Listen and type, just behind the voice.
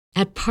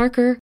At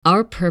Parker,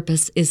 our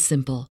purpose is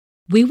simple.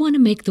 We want to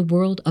make the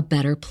world a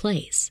better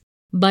place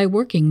by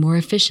working more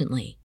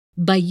efficiently,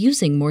 by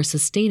using more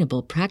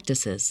sustainable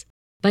practices,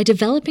 by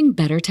developing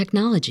better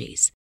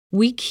technologies.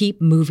 We keep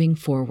moving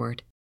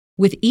forward.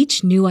 With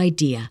each new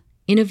idea,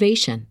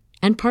 innovation,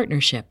 and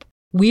partnership,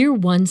 we're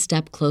one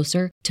step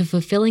closer to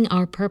fulfilling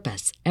our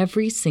purpose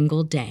every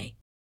single day.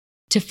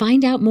 To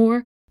find out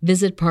more,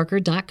 visit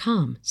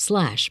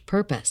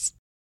parker.com/purpose.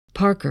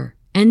 Parker,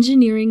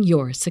 engineering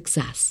your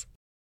success.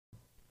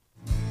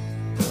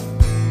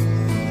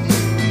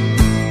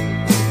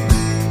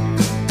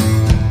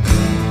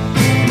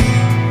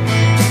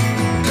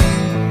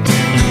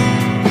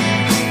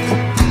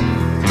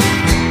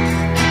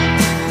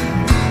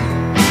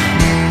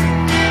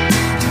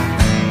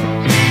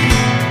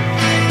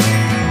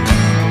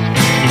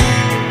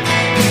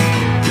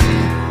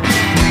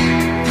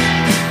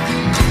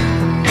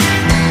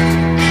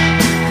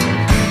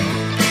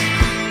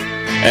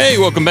 Hey,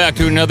 welcome back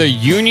to another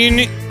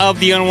Union of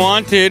the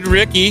Unwanted.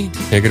 Ricky,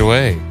 take it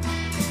away.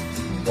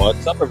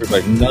 What's up,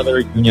 everybody? Another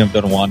Union of the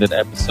Unwanted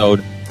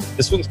episode.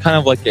 This one's kind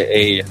of like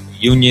a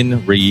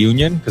union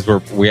reunion because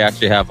we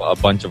actually have a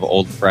bunch of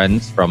old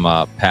friends from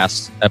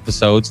past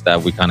episodes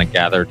that we kind of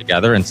gather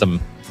together, and some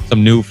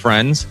new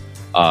friends.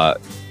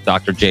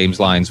 Dr.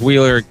 James Lyons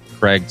Wheeler,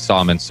 Craig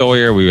Solomon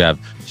Sawyer. We have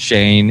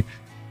Shane.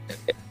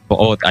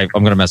 I'm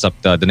going to mess up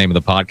the name of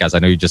the podcast. I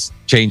know you just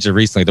changed it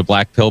recently, the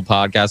Black Pill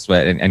Podcast,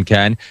 and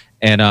Ken,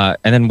 and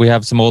then we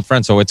have some old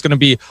friends. So it's going to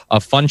be a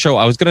fun show.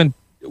 We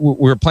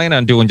were planning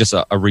on doing just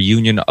a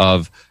reunion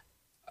of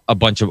a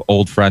bunch of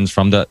old friends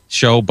from the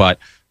show, but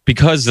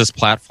because this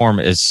platform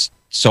is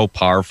so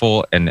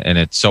powerful and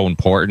it's so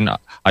important,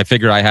 I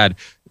figured I had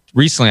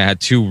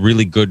two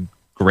really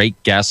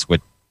great guests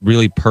with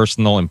really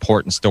personal,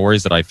 important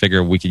stories that I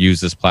figured we could use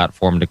this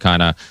platform to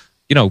kind of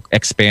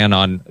expand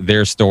on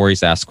their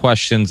stories, ask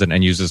questions,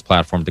 and use this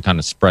platform to kind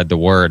of spread the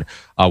word.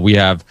 We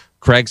have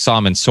Craig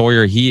Solomon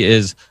Sawyer. He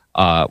is,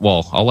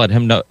 I'll let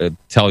him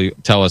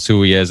tell us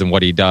who he is and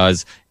what he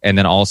does, and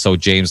then also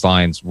James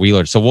Lyons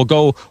Wheeler. So we'll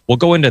go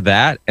into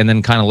that, and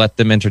then kind of let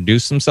them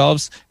introduce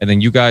themselves, and then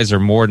you guys are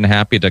more than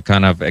happy to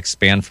kind of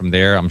expand from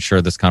there. I'm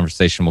sure this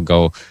conversation will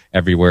go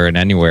everywhere and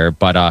anywhere,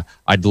 but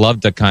I'd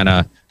love to kind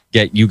of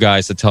get you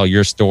guys to tell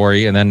your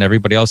story, and then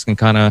everybody else can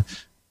kind of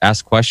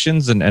ask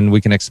questions, and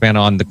we can expand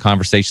on the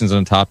conversations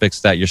and the topics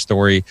that your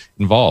story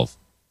involve.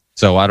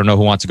 So I don't know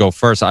who wants to go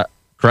first.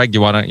 Craig,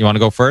 you want to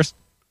go first?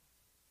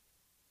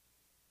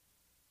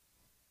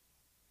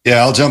 Yeah,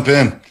 I'll jump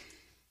in.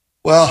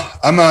 Well,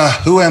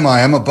 who am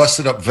I? I'm a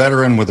busted up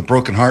veteran with a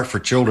broken heart for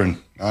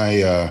children.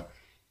 I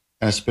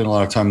spent a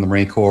lot of time in the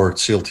Marine Corps,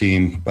 SEAL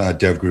team,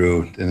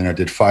 DevGru, and then I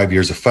did 5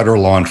 years of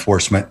federal law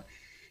enforcement.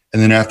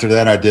 And then after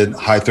that, I did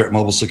high threat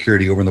mobile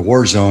security over in the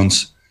war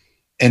zones.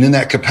 And in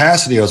that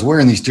capacity, I was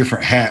wearing these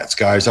different hats,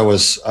 guys. I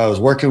was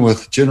working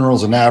with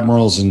generals and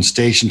admirals and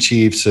station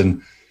chiefs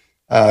and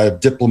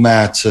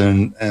diplomats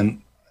and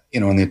in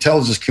the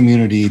intelligence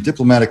community,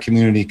 diplomatic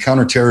community,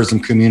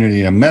 counterterrorism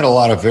community. I met a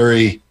lot of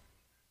very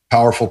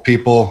powerful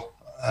people,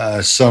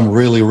 some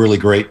really, really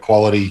great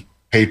quality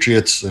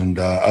patriots, and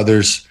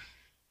others,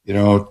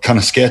 kind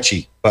of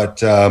sketchy.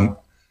 But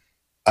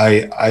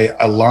I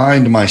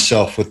aligned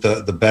myself with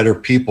the better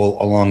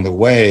people along the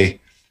way.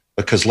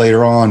 Because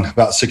later on,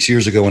 about 6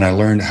 years ago, when I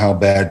learned how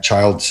bad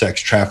child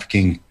sex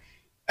trafficking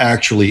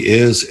actually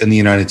is in the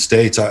United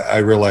States, I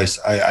realized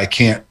I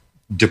can't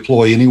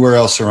deploy anywhere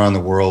else around the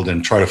world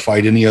and try to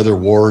fight any other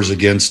wars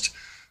against,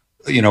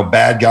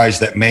 bad guys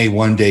that may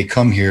one day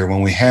come here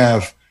when we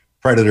have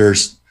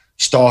predators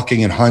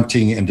stalking and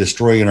hunting and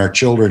destroying our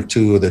children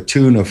to the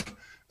tune of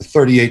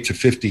 $38 to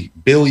 $50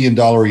 billion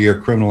a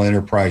year criminal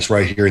enterprise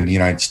right here in the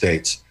United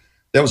States.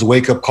 That was a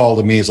wake-up call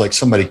to me. It's like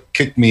somebody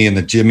kicked me in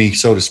the jimmy,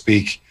 so to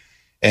speak.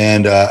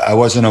 And I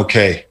wasn't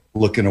okay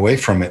looking away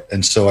from it.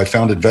 And so I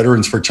founded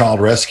Veterans for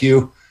Child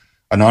Rescue,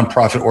 a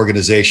nonprofit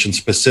organization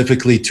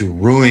specifically to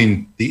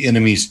ruin the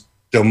enemy's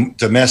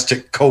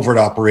domestic covert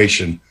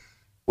operation,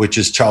 which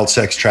is child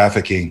sex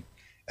trafficking,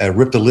 and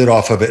rip the lid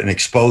off of it and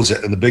expose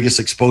it. And the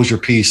biggest exposure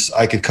piece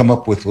I could come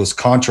up with was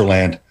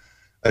Contraland,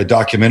 a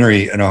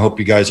documentary, and I hope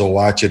you guys will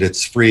watch it.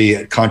 It's free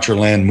at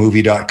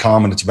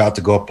contralandmovie.com, and it's about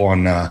to go up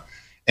on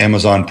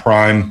Amazon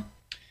Prime.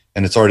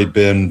 And it's already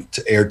been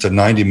aired to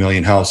 90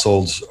 million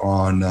households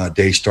on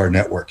Daystar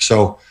Network.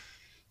 So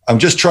I'm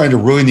just trying to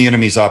ruin the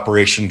enemy's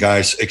operation,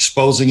 guys,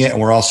 exposing it. And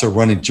we're also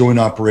running joint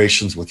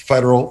operations with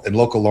federal and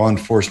local law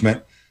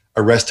enforcement,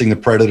 arresting the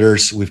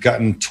predators. We've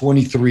gotten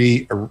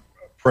 23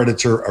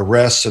 predator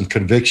arrests and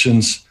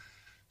convictions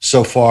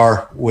so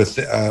far, with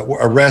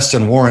arrests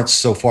and warrants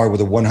so far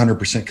with a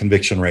 100%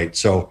 conviction rate.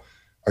 So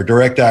our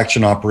direct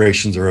action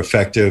operations are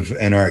effective,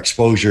 and our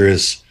exposure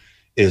is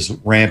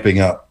ramping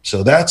up.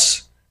 So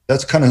that's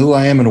kind of who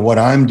I am and what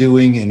I'm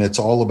doing. And it's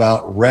all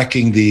about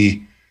wrecking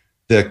the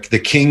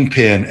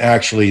kingpin,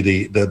 actually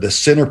the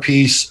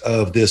centerpiece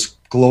of this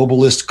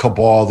globalist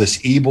cabal,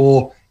 this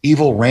evil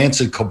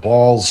rancid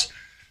cabal's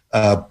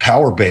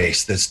power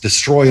base that's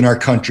destroying our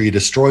country,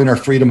 destroying our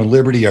freedom and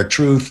liberty, our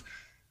truth,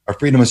 our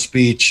freedom of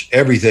speech,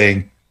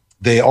 everything,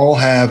 they all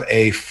have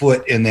a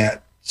foot in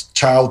that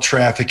child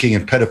trafficking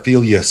and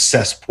pedophilia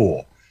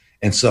cesspool.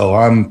 And so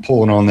I'm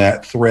pulling on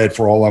that thread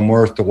for all I'm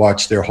worth to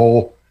watch their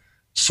whole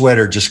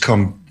sweater just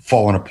come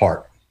falling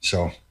apart.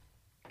 So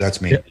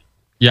that's me.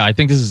 Yeah, I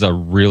think this is a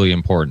really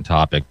important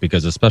topic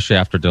because especially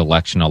after the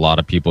election, a lot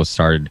of people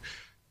started,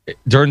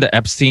 during the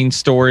Epstein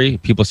story,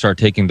 people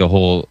started taking the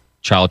whole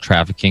child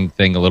trafficking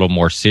thing a little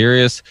more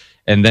serious.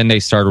 And then they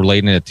started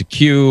relating it to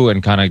Q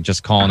and kind of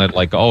just calling it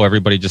like, oh,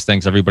 everybody just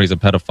thinks everybody's a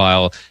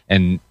pedophile,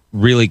 and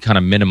really kind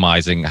of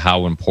minimizing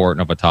how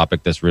important of a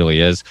topic this really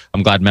is.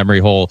 I'm glad Memory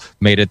Hole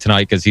made it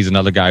tonight because he's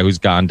another guy who's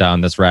gone down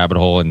this rabbit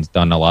hole and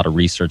done a lot of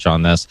research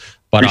on this.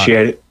 But,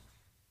 appreciate it.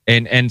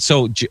 And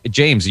so,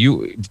 James,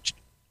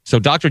 so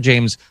Dr.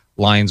 James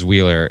Lyons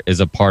Wheeler is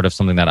a part of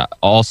something that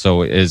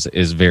also is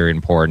very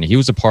important. He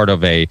was a part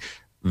of a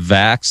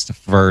vaxxed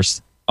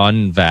versus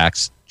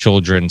unvaxxed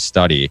children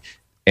study.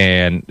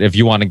 And if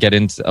you want to get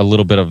into a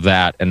little bit of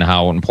that and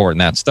how important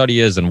that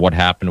study is and what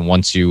happened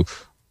once you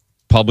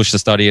published the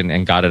study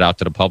and got it out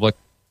to the public.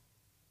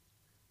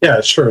 Yeah,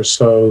 sure.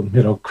 So,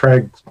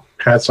 Craig,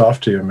 hats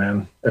off to you,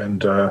 man.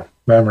 And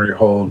Memory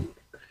Hole.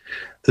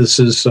 This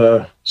is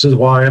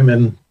why I'm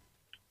in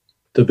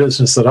the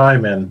business that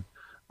I'm in.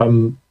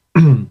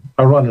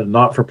 I run a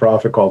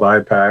not-for-profit called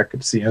IPAC.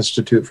 It's the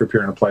Institute for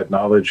Pure and Applied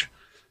Knowledge.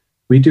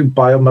 We do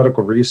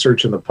biomedical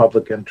research in the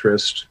public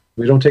interest.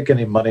 We don't take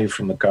any money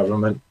from the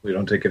government. We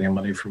don't take any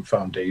money from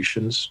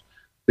foundations.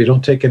 We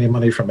don't take any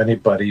money from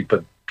anybody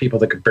but people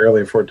that could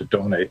barely afford to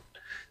donate.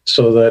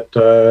 So that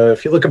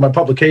if you look at my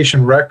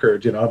publication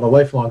record, I'm a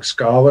lifelong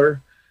scholar.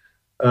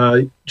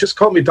 Just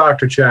call me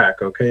Dr.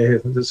 Jack, okay?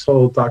 This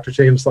whole Dr.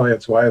 James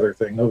Lyons Wheeler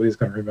thing, nobody's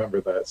going to remember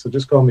that. So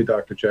just call me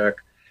Dr. Jack.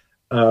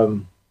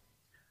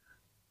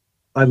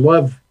 I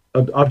love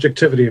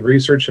objectivity in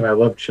research, and I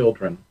love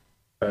children.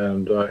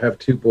 And I have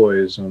 2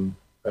 boys, and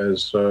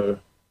as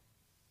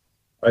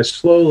I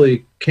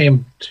slowly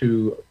came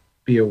to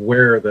be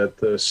aware that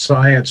the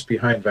science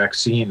behind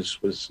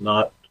vaccines was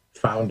not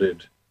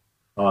founded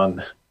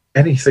on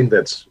anything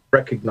that's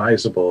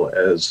recognizable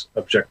as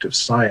objective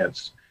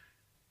science,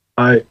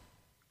 I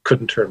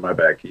couldn't turn my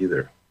back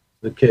either.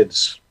 The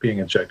kids being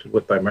injected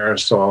with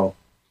thimerosal.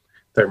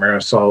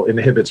 Thimerosal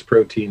inhibits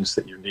proteins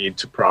that you need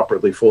to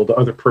properly fold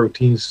other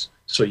proteins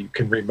so you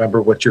can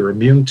remember what you're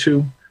immune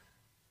to,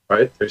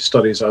 right? There's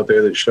studies out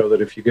there that show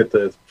that if you get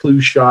the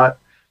flu shot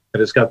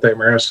and it's got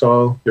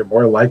thimerosal, you're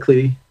more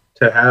likely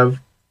to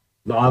have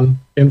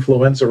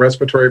non-influenza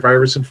respiratory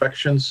virus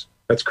infections.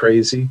 That's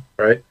crazy,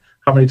 right?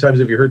 How many times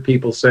have you heard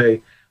people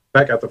say,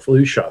 I got the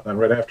flu shot, and then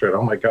right after it,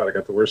 oh my God, I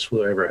got the worst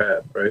flu I ever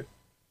had, right?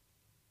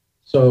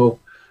 So,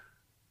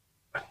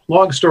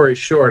 long story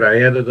short,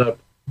 I ended up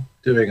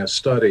doing a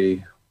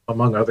study,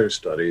 among other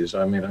studies.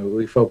 I mean,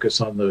 we focus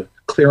on the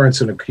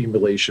clearance and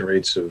accumulation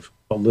rates of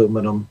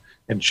aluminum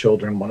in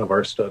children. One of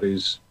our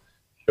studies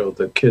showed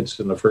that kids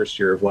in the first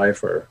year of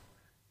life are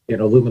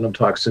in aluminum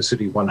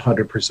toxicity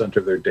 100%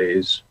 of their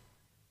days.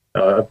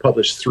 I've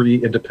published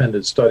 3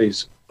 independent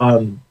studies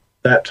on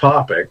that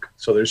topic.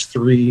 So there's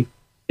 3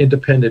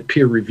 independent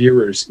peer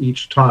reviewers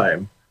each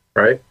time,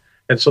 right?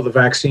 And so the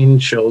vaccine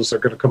shows are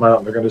going to come out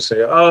and they're going to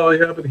say, oh,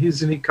 yeah, but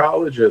he's an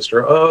ecologist,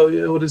 or, oh,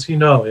 yeah, what does he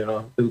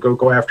know? They'll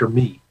go after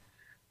me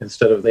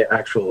instead of they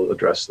actually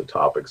address the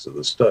topics of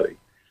the study.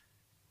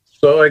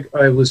 So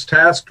I was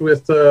tasked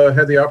with,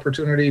 had the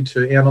opportunity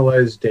to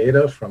analyze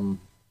data from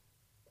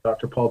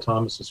Dr. Paul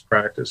Thomas's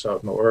practice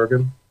out in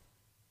Oregon.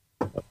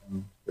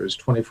 There's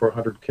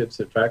 2,400 kids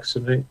that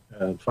vaccinate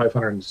and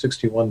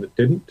 561 that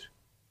didn't.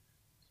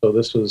 So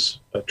this was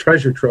a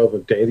treasure trove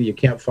of data. You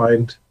can't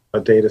find a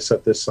data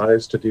set this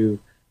size to do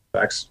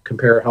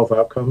compare health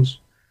outcomes.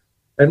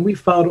 And we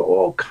found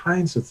all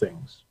kinds of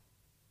things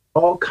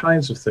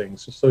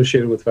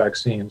associated with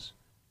vaccines.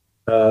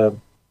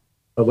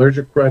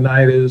 Allergic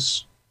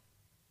rhinitis.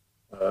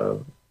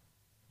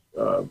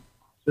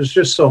 There's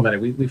just so many.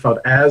 We found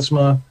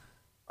asthma,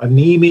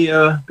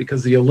 anemia,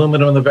 because the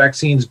aluminum in the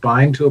vaccines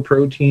bind to a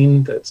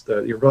protein that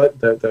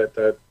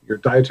your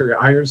dietary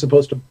iron is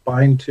supposed to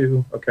bind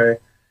to. Okay.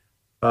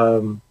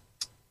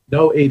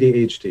 No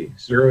ADHD,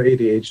 0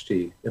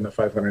 ADHD in the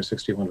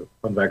 561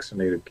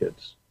 unvaccinated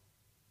kids.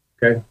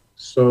 Okay,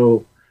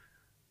 so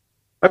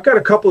I've got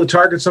a couple of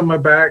targets on my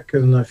back,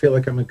 and I feel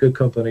like I'm in good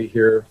company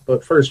here.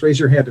 But first, raise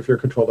your hand if you're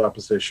controlled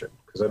opposition,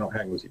 because I don't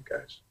hang with you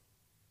guys.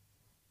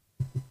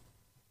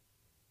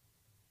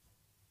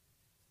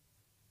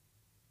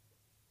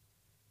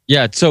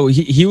 Yeah, so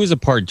he was a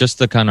part, just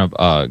to kind of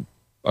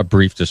a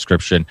brief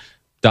description.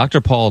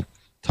 Dr. Paul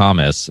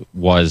Thomas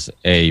was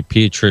a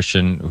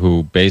pediatrician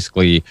who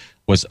basically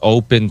was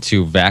open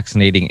to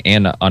vaccinating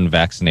and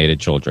unvaccinated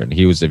children.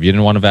 He was, if you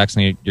didn't want to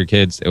vaccinate your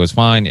kids, it was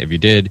fine. If you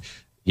did,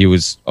 he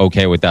was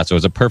okay with that. So it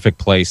was a perfect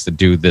place to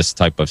do this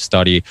type of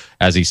study.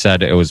 As he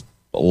said, it was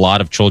a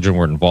lot of children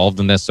were involved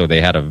in this, so they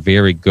had a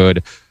very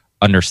good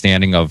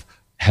understanding of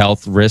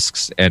health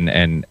risks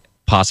and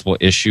possible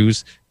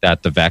issues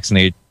that the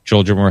vaccinated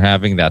children were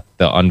having that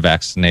the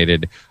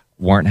unvaccinated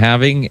weren't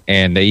having.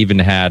 And they even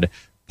had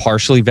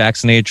partially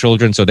vaccinated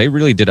children. So they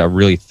really did a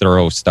really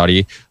thorough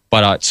study.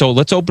 But so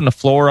let's open the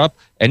floor up.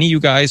 Any of you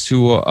guys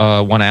who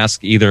want to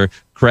ask either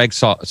Craig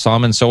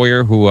Salmon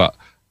Sawyer, who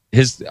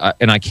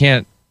and I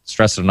can't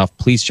stress it enough,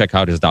 please check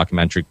out his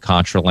documentary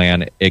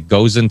Contraland. It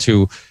goes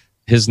into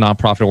his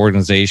nonprofit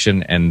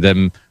organization and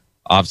them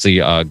obviously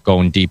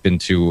going deep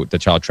into the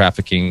child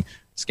trafficking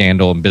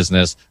scandal and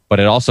business, but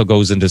it also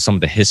goes into some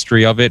of the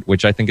history of it,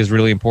 which I think is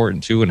really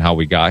important too, and how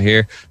we got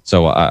here.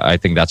 So I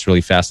think that's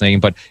really fascinating.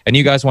 But and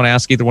you guys want to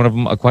ask either one of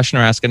them a question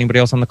or ask anybody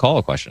else on the call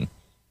a question?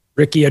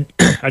 Ricky, I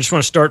just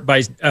want to start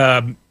by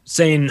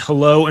saying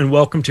hello and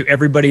welcome to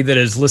everybody that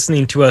is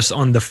listening to us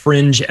on the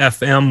Fringe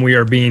FM. We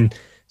are being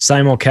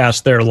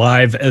simulcast there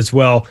live as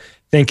well.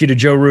 Thank you to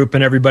Joe Roop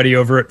and everybody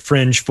over at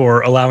Fringe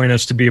for allowing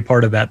us to be a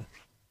part of that.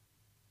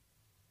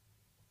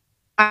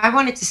 I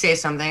wanted to say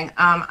something.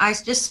 I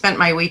just spent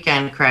my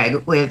weekend, Craig,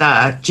 with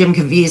Jim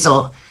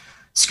Caviezel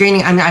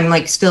screening. I'm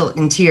like still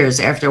in tears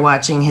after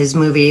watching his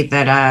movie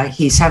that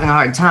he's having a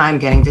hard time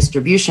getting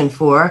distribution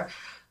for,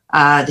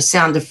 The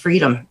Sound of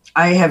Freedom.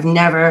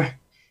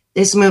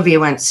 This movie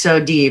went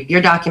so deep.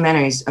 Your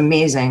documentary is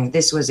amazing.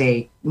 This was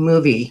a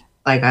movie,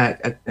 like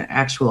a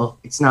actual,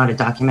 it's not a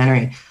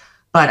documentary,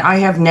 but I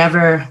have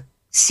never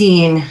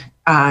seen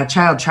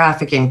child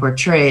trafficking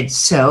portrayed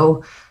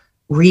so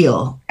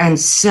real and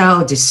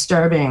so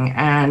disturbing,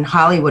 and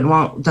Hollywood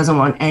doesn't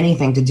want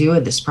anything to do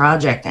with this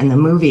project, and the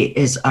movie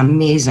is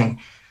amazing.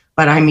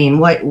 But I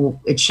mean,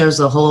 it shows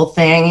the whole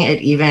thing.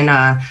 It even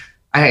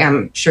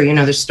I'm sure you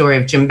know the story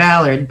of Jim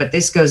Ballard, but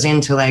this goes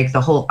into like the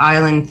whole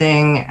island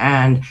thing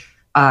and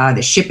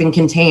the shipping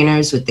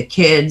containers with the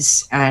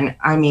kids, and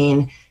I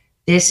mean,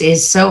 this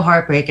is so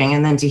heartbreaking.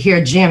 And then to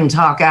hear Jim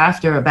talk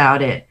after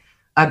about it,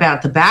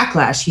 about the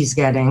backlash he's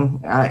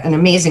getting, an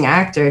amazing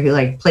actor who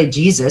like played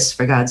Jesus,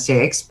 for God's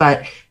sakes,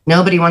 but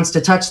nobody wants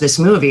to touch this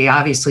movie.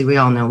 Obviously, we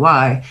all know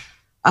why.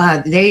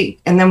 And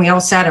then we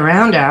all sat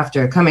around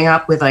after coming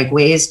up with like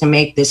ways to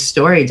make this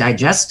story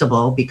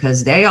digestible,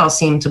 because they all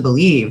seem to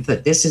believe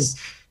that this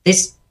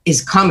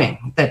is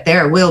coming, that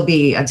there will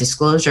be a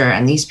disclosure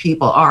and these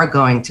people are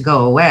going to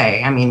go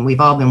away. I mean, we've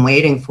all been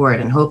waiting for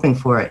it and hoping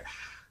for it.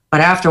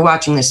 But after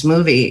watching this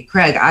movie,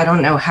 Craig, I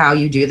don't know how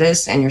you do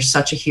this, and you're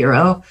such a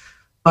hero.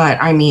 But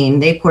I mean,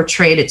 they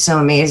portrayed it so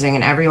amazing,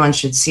 and everyone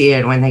should see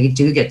it when they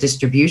do get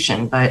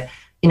distribution. But,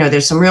 you know,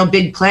 there's some real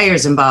big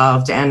players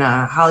involved, and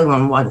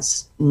Hollywood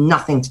wants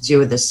nothing to do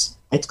with this.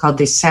 It's called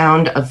The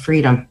Sound of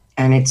Freedom,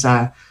 and it's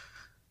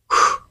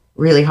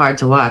really hard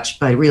to watch,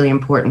 but really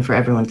important for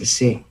everyone to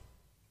see.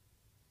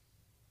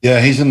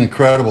 Yeah, he's an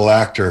incredible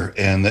actor.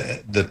 And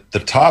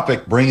the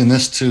topic, bringing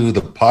this to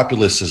the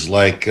populace, is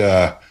like,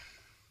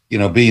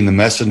 being the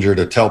messenger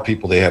to tell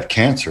people they have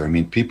cancer. I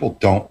mean, people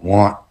don't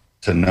want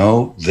to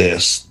know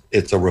this.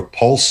 It's a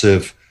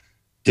repulsive,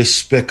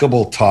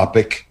 despicable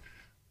topic.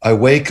 I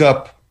wake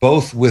up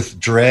both with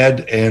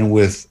dread and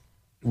with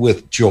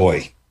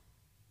joy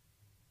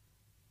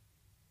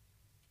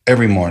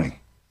every morning.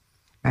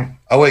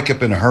 I wake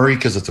up in a hurry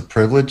because it's a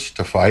privilege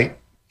to fight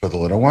for the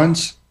little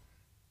ones,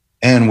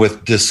 and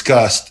with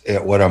disgust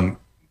at what I'm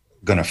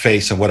going to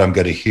face and what I'm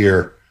going to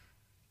hear.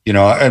 You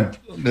know,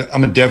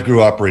 I'm a DevGru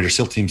operator,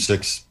 SEAL Team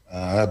 6.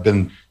 I've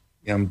been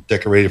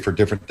decorated for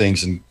different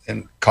things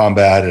in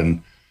combat,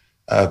 and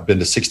I've been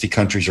to 60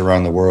 countries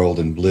around the world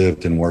and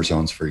lived in war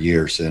zones for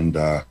years. And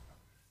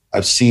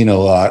I've seen a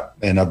lot,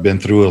 and I've been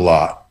through a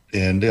lot.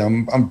 And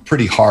I'm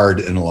pretty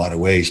hard in a lot of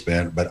ways,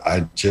 man. But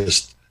I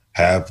just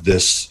have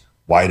this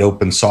wide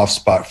open soft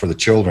spot for the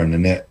children,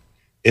 and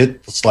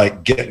it's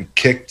like getting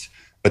kicked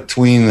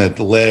between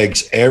the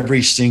legs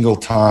every single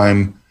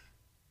time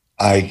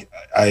I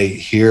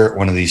hear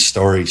one of these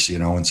stories. You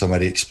know, when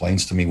somebody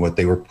explains to me what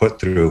they were put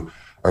through,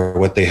 or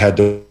what they had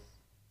to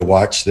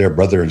watch their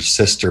brother and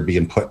sister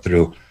being put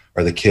through,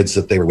 or the kids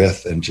that they were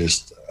with, and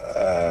just,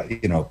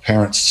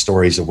 parents'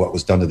 stories of what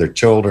was done to their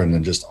children,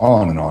 and just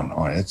on and on and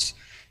on.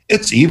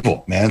 It's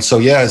evil, man. So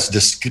yeah, as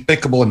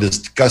despicable and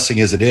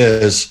disgusting as it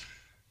is,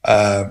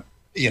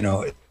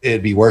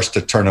 it'd be worse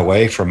to turn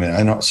away from it.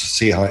 I don't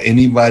see how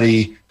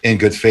anybody in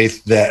good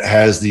faith that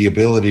has the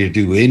ability to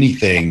do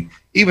anything,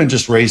 even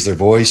just raise their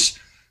voice,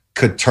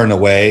 could turn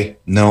away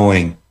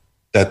knowing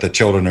that the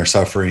children are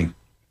suffering,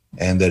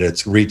 and that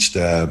it's reached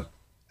an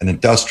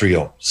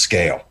industrial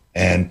scale.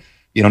 And,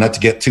 not to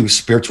get too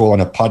spiritual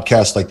on a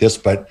podcast like this,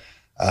 but,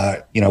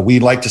 we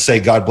like to say,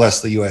 God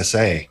bless the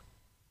USA.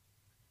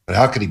 But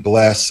how could he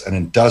bless an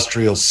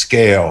industrial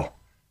scale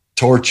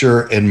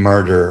torture and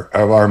murder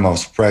of our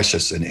most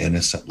precious and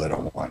innocent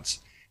little ones?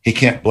 He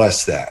can't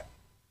bless that,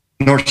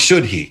 nor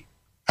should he.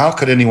 How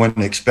could anyone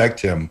expect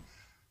him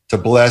to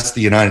bless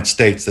the United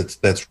States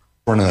that's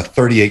running a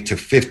 $38 to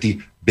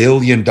 $50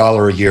 billion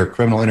a year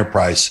criminal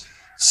enterprise,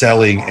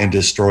 selling and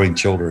destroying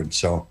children?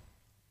 So,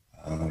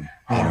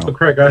 So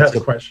Craig, I have a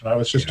question. I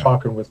was just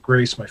talking with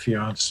Grace, my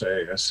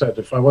fiance. I said,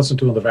 if I wasn't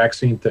doing the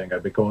vaccine thing,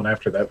 I'd be going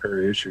after that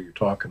very issue you're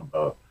talking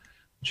about,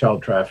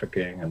 child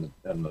trafficking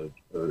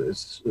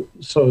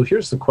so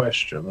here's the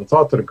question. The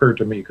thought that occurred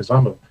to me, because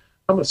I'm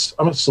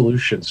a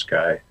solutions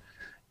guy.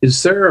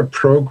 Is there a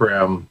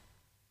program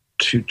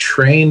to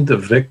train the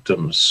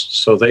victims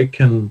so they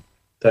can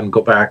then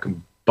go back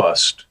and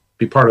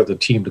be part of the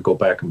team to go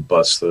back and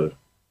bust the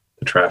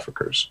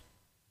traffickers?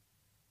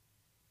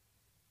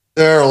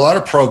 There are a lot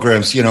of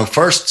programs.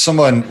 First,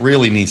 someone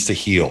really needs to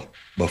heal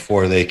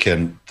before they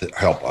can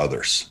help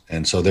others.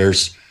 And so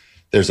there's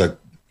a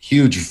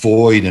huge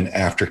void in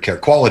aftercare,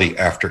 quality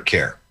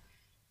aftercare.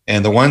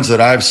 And the ones that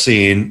I've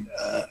seen,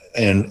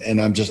 and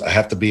I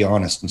have to be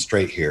honest and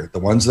straight here, the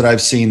ones that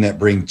I've seen that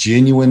bring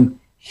genuine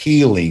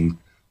healing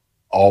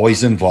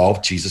always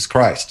involve Jesus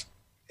Christ.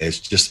 It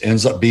just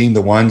ends up being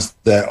the ones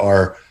that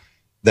are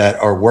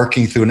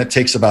working through, and it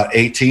takes about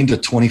 18 to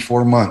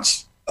 24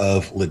 months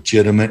of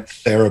legitimate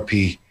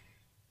therapy.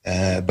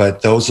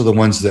 But those are the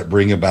ones that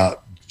bring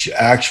about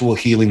actual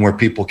healing, where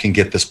people can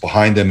get this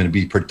behind them and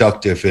be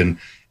productive and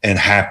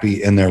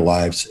happy in their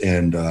lives,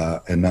 and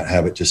not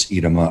have it just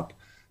eat them up.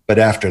 But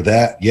after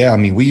that,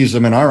 we use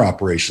them in our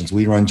operations.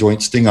 We run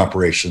joint sting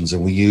operations,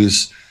 and we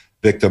use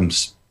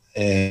victims,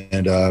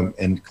 and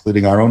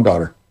including our own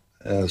daughter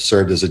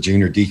served as a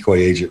junior decoy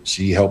agent.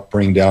 She helped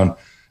bring down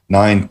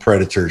 9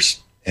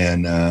 predators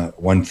in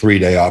 1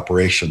 3-day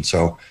operation.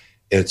 So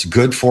it's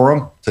good for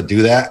them to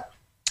do that,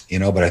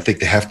 but I think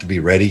they have to be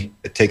ready.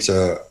 It takes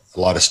a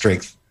lot of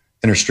strength,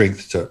 inner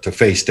strength to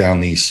face down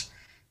these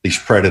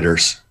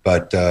predators.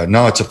 But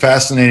no, it's a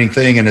fascinating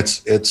thing, and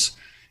it's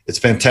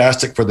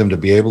fantastic for them to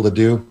be able to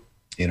do,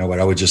 but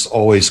I would just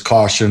always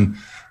caution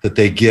that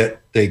they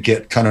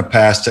get kind of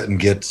past it and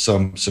get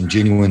some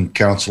genuine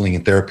counseling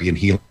and therapy and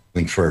healing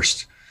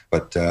first.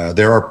 But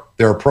there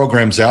are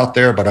programs out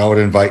there, but I would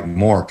invite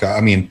more.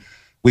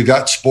 We've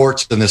got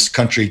sports in this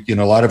country, a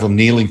lot of them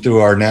kneeling through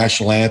our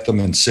national anthem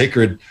and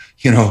sacred,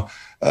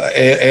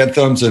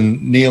 anthems,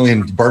 and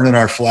kneeling, burning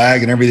our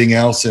flag and everything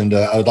else. And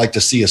I would like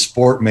to see a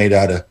sport made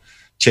out of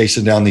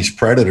chasing down these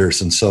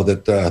predators. And so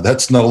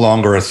that's no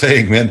longer a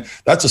thing, man.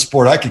 That's a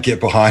sport I could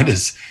get behind,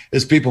 is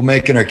people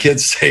making our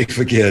kids safe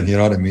again. You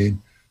know what I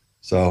mean?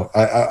 So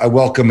I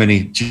welcome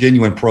any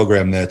genuine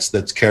program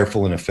that's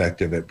careful and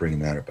effective at bringing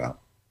that about.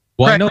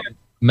 Well, I know.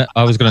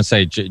 I was going to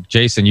say,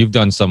 Jason, you've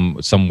done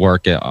some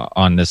work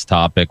on this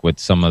topic with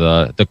some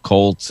of the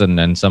Colts and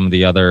then some of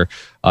the other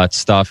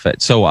stuff.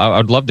 So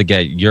I'd love to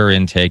get your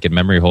intake and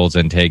Memory Hole's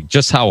intake,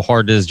 just how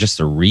hard it is just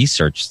to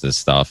research this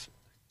stuff.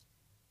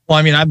 Well,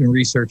 I've been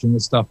researching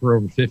this stuff for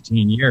over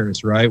 15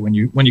 years, right? When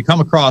you come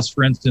across,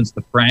 for instance,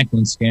 the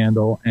Franklin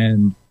scandal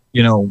and,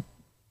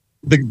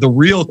 the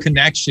real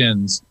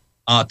connections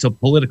to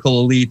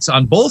political elites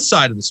on both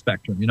sides of the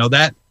spectrum,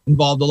 that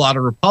involved a lot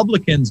of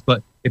Republicans.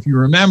 But if you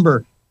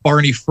remember,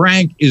 Barney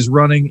Frank is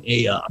running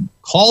a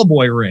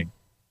callboy ring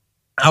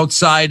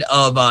outside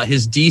of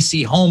his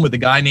D.C. home with a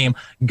guy named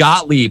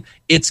Gottlieb.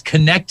 It's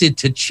connected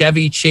to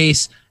Chevy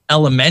Chase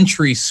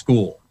Elementary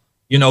School.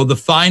 The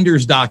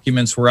Finders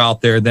documents were out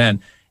there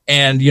then.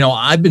 And,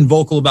 I've been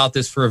vocal about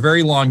this for a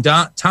very long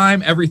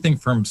time. Everything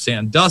from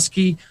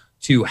Sandusky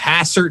to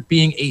Hassert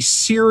being a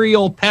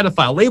serial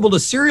pedophile, labeled a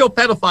serial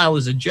pedophile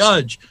as a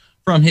judge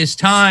from his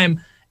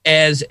time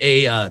as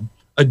a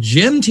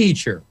gym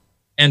teacher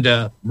and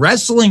a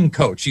wrestling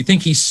coach. You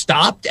think he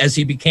stopped as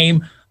he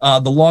became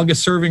the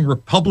longest serving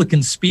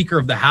Republican Speaker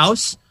of the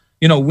House?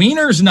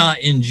 Wiener's not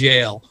in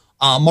jail.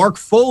 Mark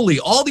Foley,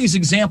 all these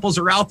examples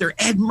are out there.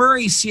 Ed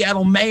Murray,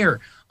 Seattle mayor.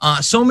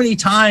 So many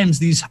times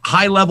these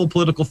high-level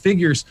political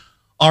figures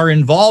are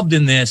involved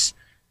in this.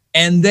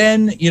 And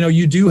then,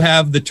 you do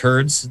have the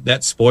turds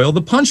that spoil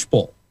the punch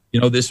bowl.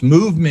 This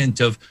movement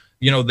of,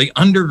 the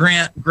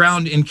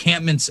underground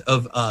encampments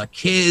of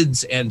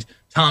kids, and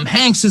Tom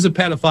Hanks is a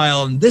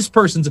pedophile and this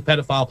person's a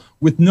pedophile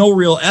with no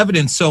real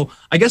evidence. So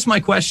I guess my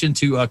question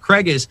to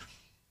Craig is,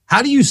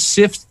 how do you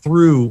sift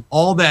through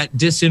all that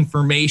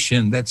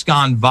disinformation that's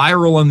gone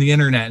viral on the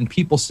internet and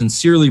people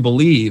sincerely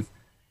believe,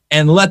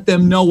 and let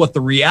them know what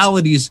the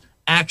realities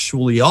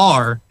actually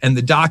are and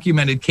the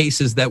documented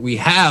cases that we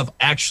have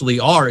actually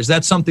are? Is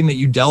that something that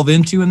you delve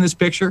into in this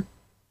picture?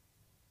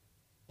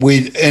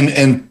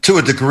 And to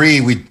a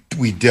degree,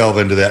 we delve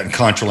into that in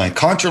Contraland.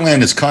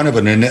 Contraland is kind of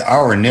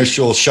our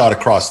initial shot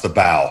across the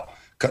bow,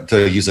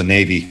 to use a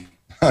Navy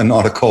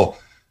nautical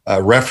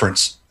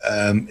reference.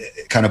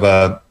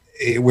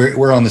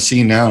 We're on the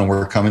scene now and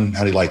we're coming.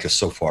 How do you like us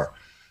so far?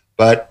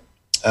 But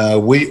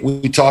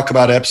we talk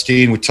about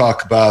Epstein. We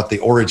talk about the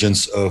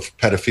origins of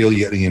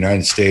pedophilia in the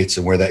United States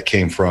and where that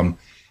came from.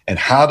 And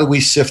how do we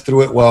sift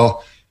through it?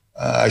 Well,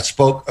 I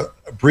spoke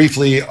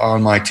briefly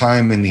on my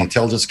time in the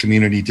intelligence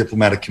community,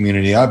 diplomatic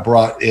community. I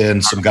brought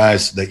in some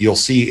guys that you'll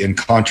see in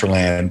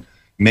Contraland,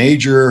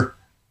 major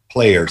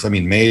players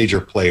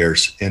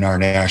in our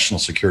national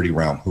security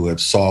realm who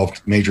have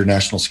solved major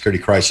national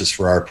security crisis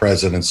for our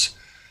presidents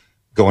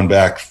going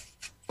back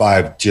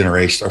 5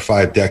 generations or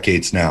 5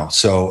 decades now.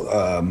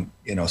 So,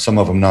 some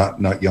of them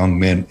not young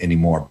men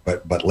anymore,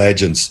 but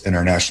legends in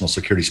our national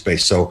security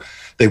space. So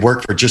they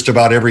work for just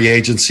about every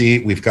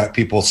agency. We've got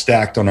people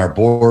stacked on our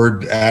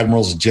board,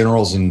 admirals,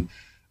 generals. And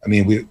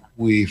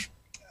we've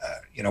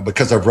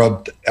because I've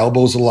rubbed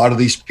elbows with a lot of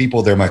these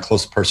people, they're my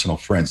close personal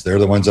friends. They're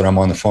the ones that I'm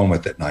on the phone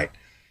with at night.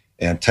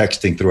 and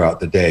texting throughout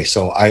the day.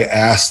 So I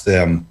asked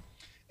them,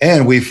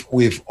 and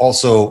we've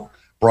also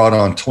brought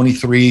on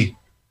 23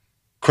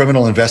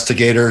 criminal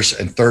investigators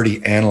and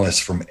 30 analysts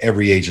from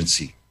every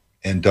agency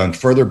and done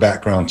further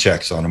background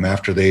checks on them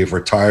after they've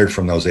retired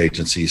from those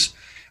agencies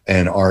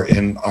and are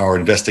in our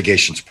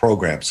investigations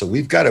program. So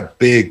we've got a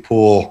big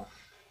pool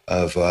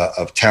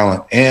of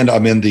talent, and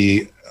I'm in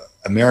the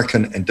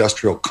American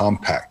Industrial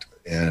Compact,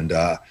 and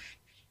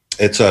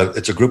it's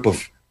a group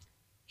of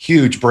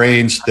huge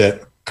brains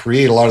that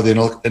create a lot of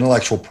the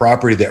intellectual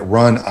property that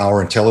run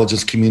our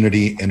intelligence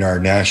community and our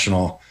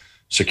national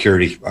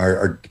security,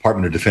 our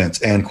Department of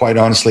Defense. And quite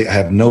honestly, I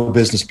have no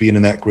business being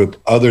in that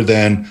group other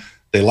than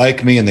they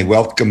like me and they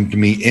welcomed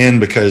me in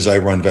because I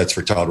run Vets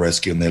for Child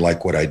Rescue and they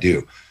like what I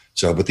do.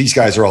 So, but these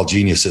guys are all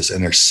geniuses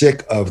and they're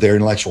sick of their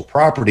intellectual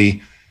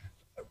property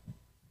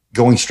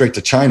going straight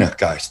to China,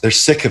 guys. They're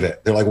sick of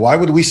it. They're like, why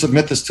would we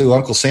submit this to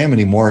Uncle Sam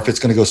anymore if it's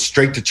going to go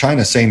straight to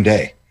China same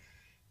day?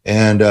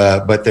 And,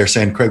 but they're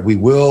saying, Craig, we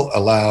will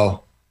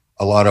allow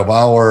a lot of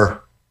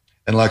our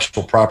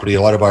intellectual property,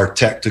 a lot of our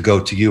tech to go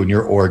to you and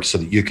your org so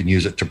that you can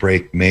use it to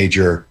break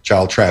major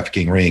child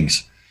trafficking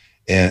rings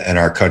in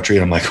our country.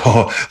 And I'm like,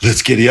 oh,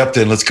 let's get you up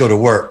then. Let's go to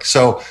work.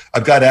 So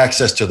I've got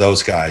access to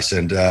those guys.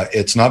 And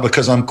it's not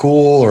because I'm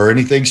cool or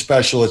anything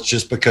special. It's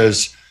just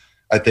because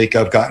I think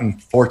I've gotten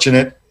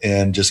fortunate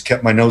and just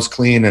kept my nose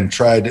clean and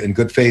tried in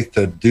good faith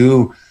to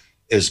do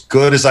as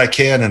good as I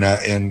can.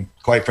 And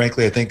quite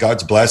frankly, I think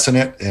God's blessing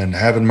it and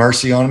having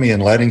mercy on me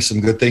and letting some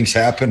good things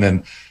happen.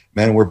 And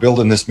man, we're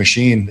building this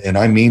machine, and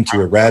I mean to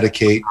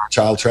eradicate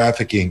child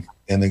trafficking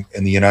in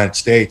the United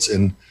States.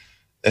 And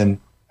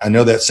I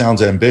know that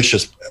sounds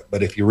ambitious,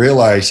 but if you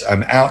realize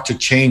I'm out to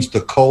change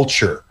the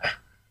culture,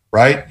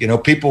 right? You know,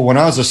 people, when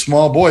I was a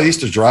small boy, I used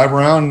to drive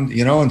around,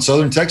 you know, in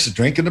Southern Texas,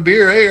 drinking a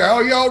beer. Hey,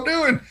 how y'all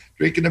doing?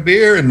 Drinking a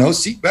beer and no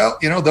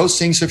seatbelt. You know, those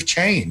things have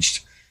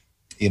changed.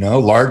 You know,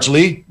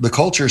 largely the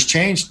culture has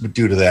changed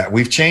due to that.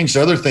 We've changed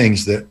other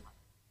things that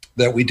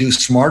we do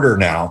smarter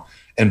now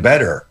and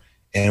better.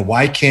 And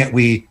why can't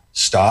we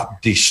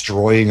stop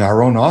destroying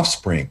our own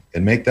offspring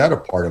and make that a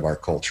part of our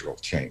cultural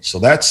change? So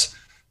that's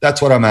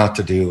what I'm out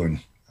to do.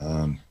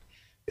 And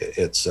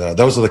it's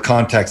those are the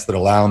contacts that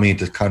allow me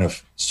to kind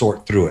of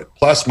sort through it.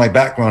 Plus, my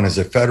background as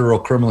a federal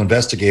criminal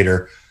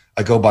investigator,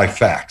 I go by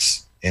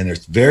facts. And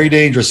it's very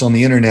dangerous on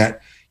the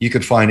internet. You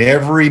could find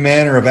every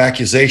manner of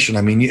accusation.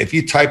 I mean, if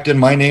you typed in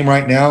my name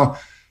right now,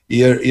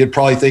 you'd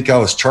probably think I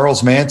was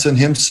Charles Manson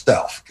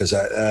himself, because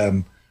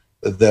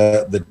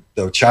the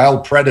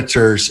child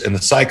predators and the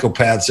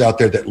psychopaths out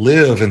there that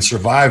live and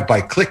survive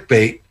by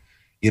clickbait,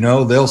 you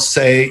know, they'll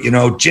say, you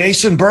know,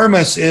 Jason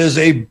Burmis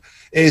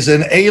is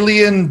an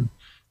alien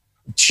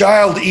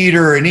child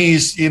eater, and he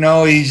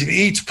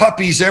eats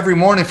puppies every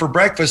morning for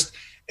breakfast.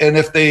 And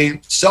if they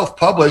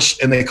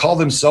self-publish and they call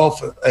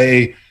themselves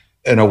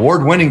an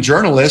award-winning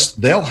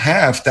journalist, they'll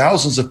have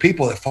thousands of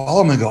people that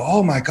follow them and go,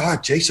 oh my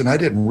God, Jason, I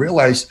didn't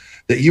realize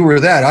that you were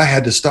that. I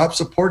had to stop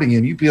supporting you.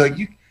 And you'd be like,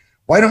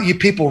 why don't you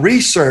people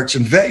research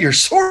and vet your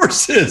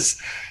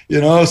sources? You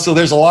know, so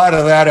there's a lot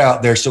of that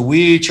out there. So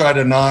we try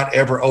to not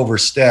ever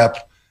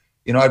overstep.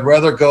 You know, I'd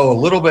rather go a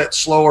little bit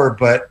slower,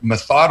 but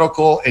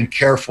methodical and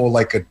careful,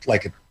 like a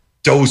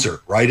dozer,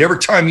 right? Every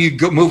time you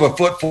move a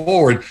foot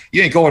forward,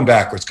 you ain't going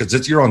backwards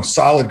because you're on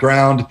solid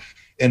ground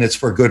and it's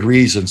for good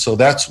reason. So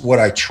that's what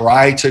I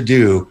try to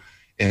do,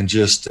 and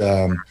just,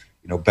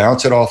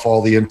 bounce it off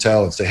all the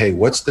intel and say, hey,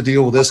 what's the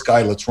deal with this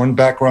guy? Let's run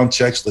background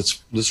checks.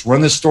 Let's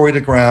run this story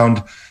to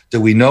ground. Do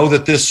we know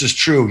that this is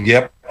true?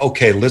 Yep.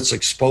 Okay, let's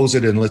expose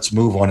it and let's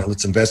move on it.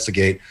 Let's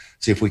investigate,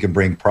 see if we can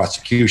bring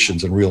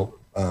prosecutions and real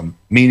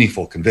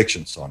meaningful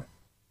convictions on it.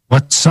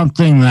 What's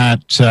something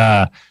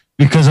that,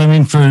 because I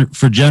mean,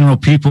 for general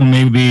people,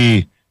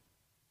 maybe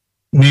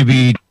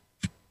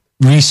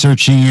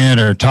researching it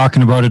or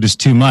talking about it is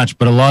too much,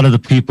 but a lot of the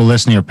people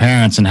listening are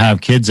parents and have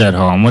kids at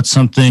home. What's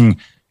something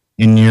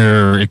in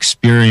your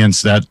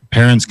experience that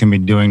parents can be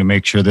doing to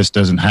make sure this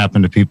doesn't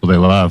happen to people they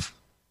love?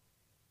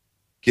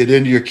 Get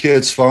into your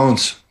kids'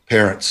 phones,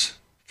 parents,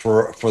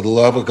 for the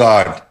love of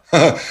God.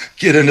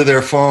 Get into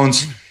their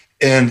phones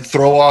and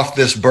throw off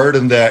this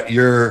burden that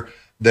you're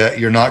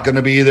not going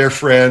to be their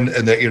friend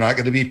and that you're not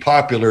going to be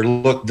popular.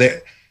 Look,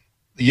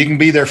 you can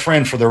be their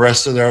friend for the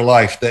rest of their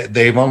life.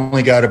 They've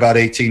only got about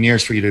 18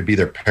 years for you to be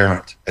their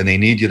parent, and they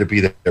need you to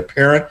be their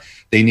parent.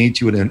 They need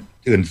you to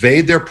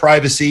invade their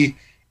privacy.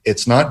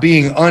 It's not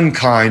being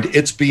unkind.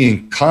 It's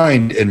being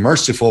kind and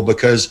merciful,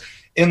 because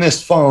in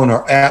this phone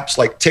are apps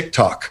like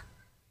TikTok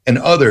and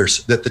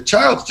others that the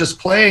child's just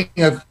playing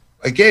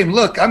a game.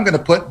 Look, I'm going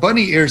to put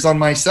bunny ears on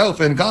myself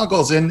and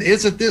goggles, and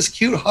isn't this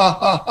cute? Ha,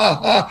 ha, ha,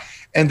 ha.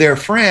 And their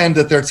friend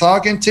that they're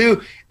talking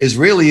to is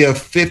really a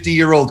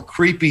 50-year-old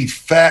creepy,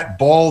 fat,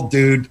 bald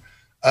dude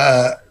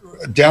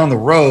down the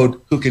road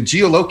who can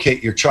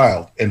geolocate your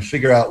child and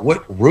figure out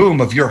what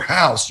room of your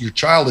house your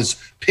child is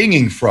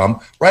pinging from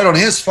right on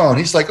his phone.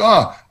 He's like,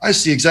 oh, I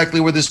see exactly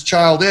where this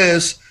child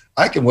is.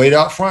 I can wait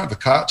out front. If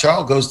the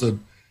child goes to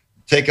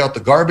take out the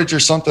garbage or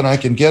something, I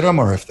can get them.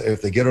 Or if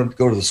they go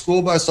to the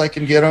school bus, I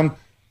can get them.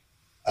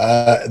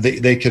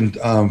 They can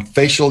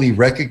facially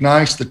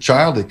recognize the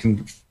child. They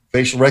can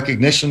facial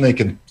recognition. They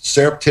can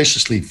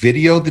surreptitiously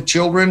video the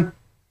children.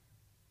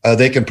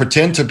 They can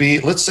pretend to be,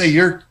 let's say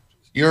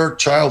your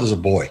child is a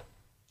boy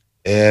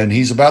and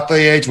he's about the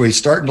age where he's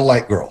starting to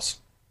like girls,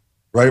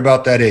 right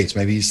about that age.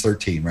 Maybe he's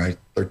 13, right?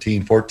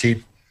 13,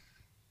 14.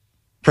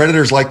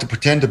 Predators like to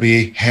pretend to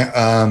be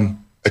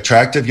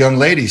attractive young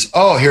ladies.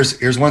 Oh,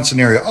 here's one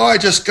scenario. Oh, I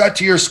just got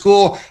to your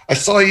school. I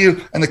saw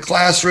you in the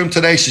classroom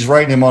today. She's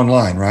writing him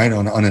online, right?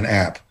 On an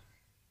app,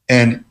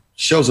 and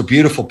shows a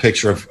beautiful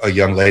picture of a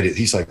young lady.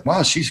 He's like,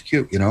 wow, she's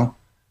cute, and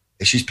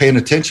she's paying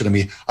attention to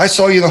me. I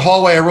saw you in the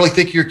hallway. I really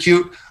think you're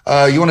cute.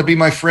 You want to be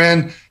my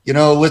friend?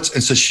 Let's.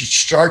 And so she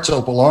starts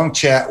up a long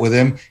chat with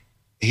him.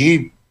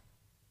 He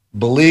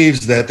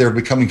believes that they're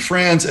becoming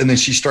friends, and then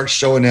she starts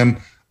showing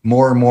him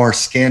more and more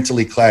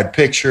scantily clad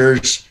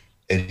pictures.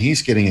 And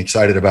he's getting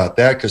excited about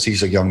that because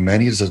he's a young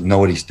man. He doesn't know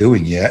what he's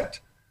doing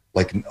yet.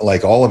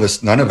 Like all of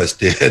us, none of us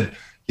did.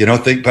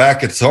 Think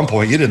back at some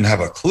point, you didn't have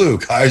a clue,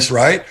 guys,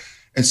 right?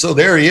 And so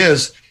there he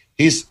is.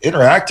 He's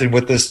interacting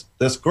with this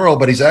girl,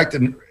 but he's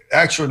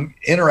actually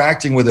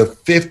interacting with a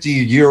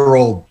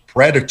 50-year-old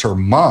predator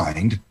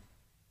mind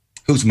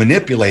who's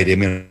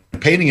manipulating him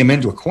and painting him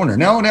into a corner.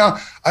 Now,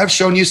 I've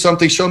shown you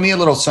something. Show me a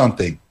little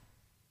something.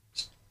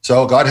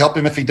 So God help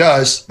him if he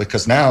does,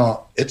 because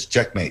now it's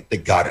checkmate. They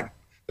got him.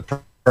 The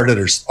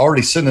predator's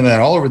already sending that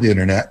all over the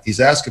internet.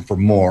 He's asking for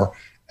more,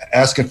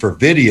 asking for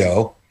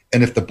video.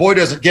 And if the boy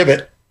doesn't give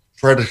it,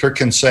 predator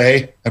can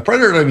say, and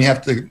predator doesn't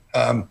have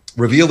to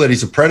reveal that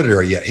he's a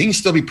predator yet. He can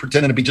still be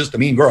pretending to be just a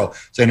mean girl,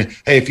 saying,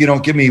 hey, if you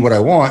don't give me what I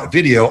want,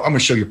 video, I'm going to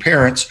show your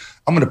parents.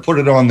 I'm going to put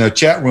it on the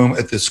chat room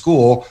at the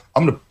school.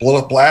 I'm going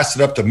to blast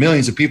it up to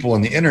millions of people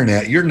on the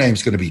internet. Your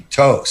name's going to be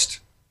toast.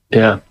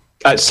 Yeah.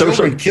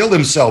 Children kill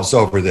themselves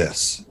over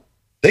this.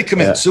 They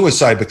commit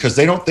suicide because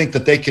they don't think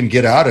that they can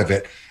get out of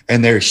it.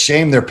 And they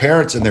shame their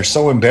parents, and they're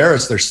so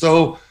embarrassed.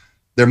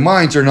 Their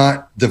minds are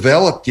not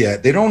developed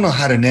yet. They don't know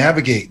how to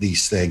navigate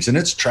these things, and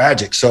it's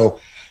tragic. So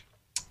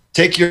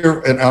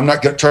and I'm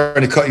not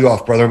trying to cut you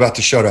off, brother. I'm about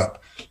to shut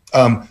up.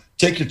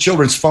 Take your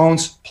children's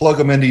phones, plug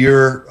them into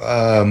your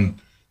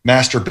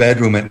master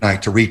bedroom at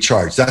night to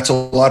recharge. That's a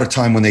lot of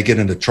time when they get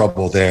into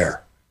trouble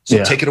there.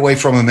 So take it away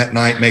from them at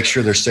night. Make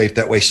sure they're safe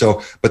that way.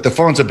 But the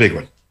phone's a big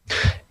one.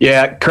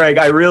 Yeah, Craig,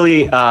 I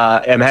really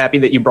am happy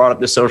that you brought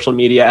up the social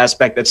media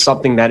aspect. That's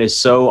something that is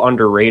so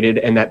underrated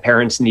and that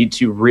parents need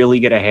to really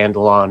get a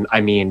handle on.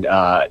 I mean,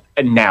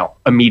 now,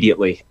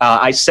 immediately.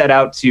 I set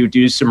out to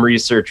do some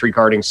research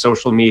regarding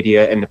social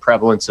media and the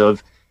prevalence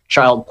of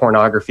child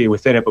pornography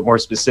within it, but more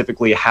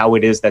specifically, how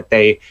it is that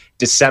they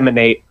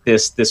disseminate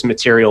this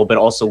material, but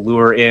also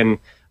lure in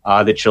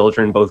the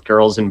children, both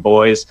girls and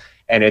boys.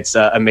 And it's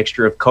a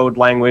mixture of code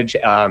language.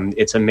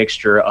 It's a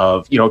mixture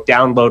of,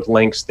 download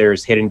links.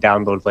 There's hidden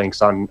download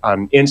links on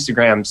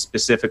Instagram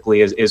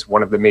specifically is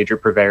one of the major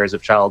purveyors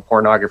of child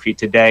pornography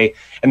today.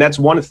 And that's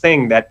one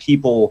thing that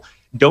people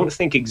don't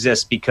think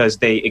exists because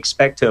they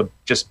expect to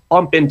just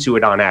bump into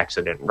it on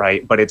accident,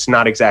 right? But it's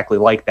not exactly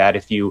like that.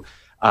 If you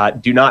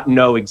do not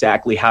know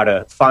exactly how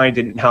to find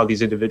it and how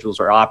these individuals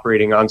are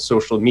operating on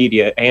social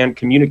media and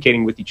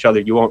communicating with each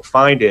other, you won't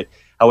find it.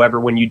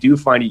 However, when you do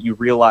find it, you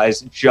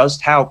realize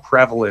just how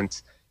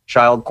prevalent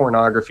child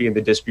pornography and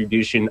the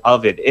distribution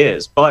of it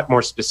is. But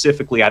more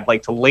specifically, I'd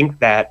like to link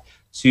that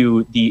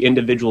to the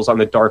individuals on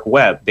the dark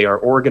web. They are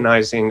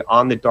organizing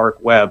on the dark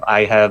web.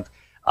 I have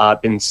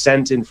been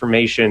sent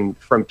information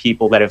from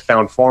people that have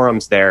found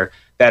forums there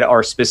that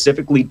are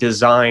specifically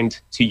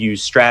designed to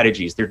use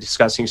strategies. They're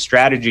discussing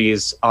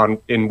strategies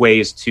in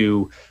ways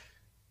to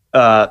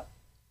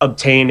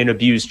obtain and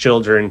abuse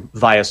children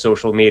via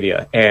social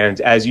media.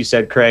 And as you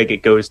said, Craig,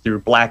 it goes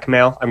through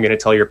blackmail. I'm going to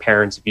tell your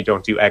parents if you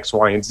don't do X,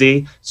 Y, and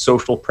Z.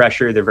 Social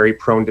pressure. They're very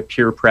prone to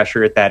peer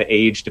pressure at that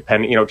age,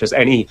 depending, just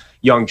any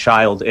young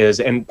child is.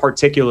 And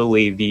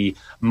particularly the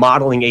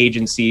modeling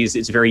agencies,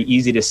 it's very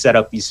easy to set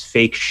up these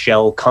fake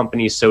shell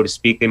companies, so to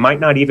speak. They might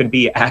not even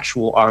be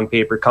actual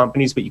on-paper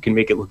companies, but you can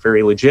make it look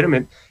very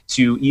legitimate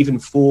to even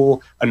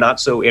fool a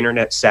not-so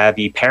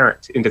internet-savvy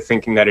parent into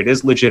thinking that it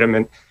is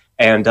legitimate.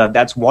 And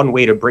that's one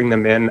way to bring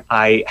them in.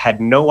 I had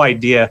no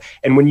idea.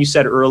 And when you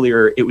said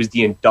earlier, it was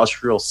the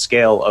industrial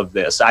scale of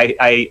this.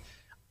 I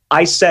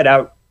set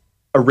out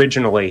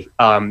originally,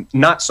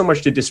 not so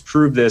much to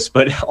disprove this,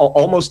 but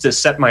almost to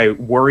set my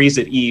worries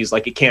at ease.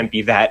 Like, it can't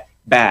be that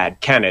bad,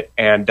 can it?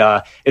 And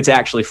it's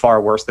actually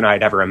far worse than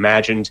I'd ever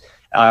imagined.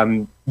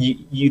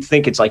 You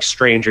think it's like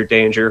stranger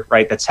danger,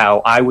 right? That's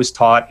how I was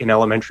taught in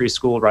elementary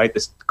school, right?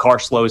 The car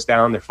slows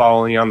down, they're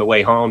following you on the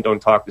way home,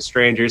 don't talk to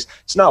strangers.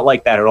 It's not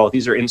like that at all.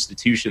 These are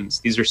institutions.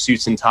 These are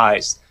suits and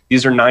ties.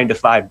 These are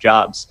 9-to-5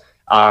 jobs.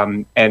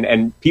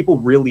 And people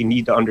really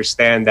need to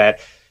understand that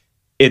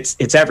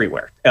it's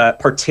everywhere,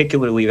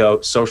 particularly,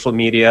 though, social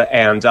media.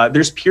 And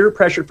there's peer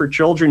pressure for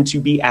children to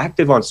be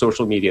active on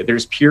social media.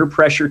 There's peer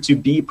pressure to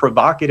be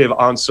provocative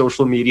on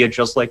social media,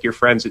 just like your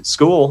friends at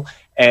school.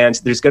 And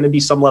there's going to be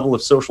some level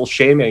of social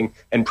shaming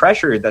and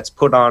pressure that's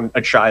put on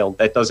a child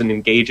that doesn't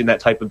engage in that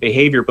type of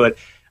behavior. But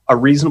a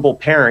reasonable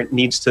parent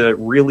needs to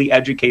really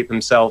educate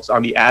themselves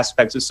on the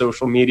aspects of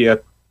social media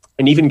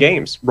and even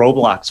games,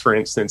 Roblox, for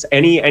instance,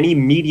 any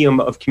medium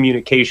of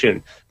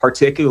communication,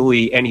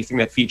 particularly anything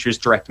that features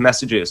direct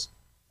messages,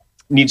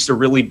 needs to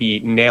really be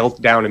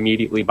nailed down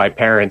immediately by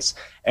parents.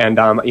 And,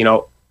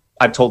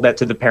 I've told that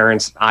to the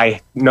parents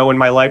I know in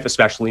my life,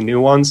 especially new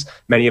ones.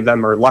 Many of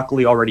them are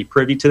luckily already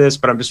privy to this,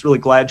 but I'm just really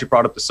glad you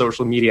brought up the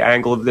social media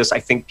angle of this. I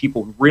think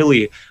people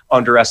really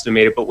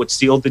underestimate it, but what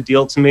sealed the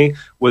deal to me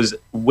was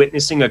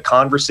witnessing a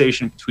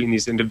conversation between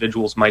these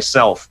individuals,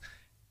 myself,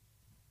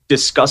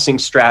 discussing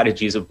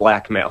strategies of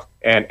blackmail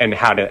and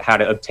how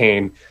to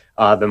obtain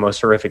the most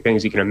horrific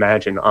things you can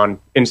imagine on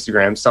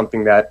Instagram,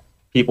 something that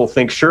people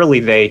think surely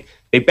they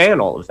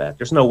ban all of that.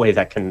 There's no way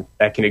that can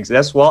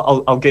exist.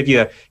 Well, I'll give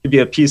you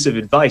a piece of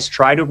advice.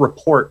 Try to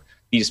report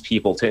these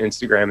people to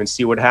Instagram and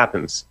see what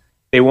happens.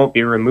 They won't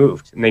be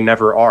removed, and they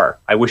never are.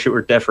 I wish it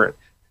were different,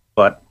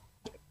 but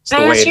it's the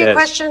way it is. Can I ask you a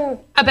question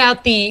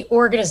about the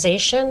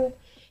organization?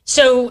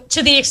 So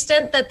to the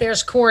extent that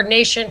there's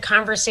coordination,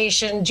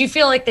 conversation, do you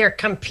feel like they're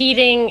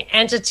competing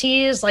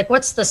entities? Like,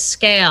 what's the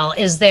scale?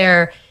 Is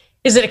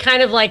it a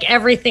kind of like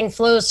everything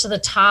flows to the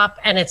top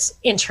and it's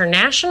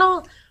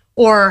international?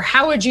 Or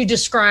how would you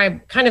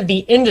describe kind of the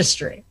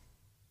industry?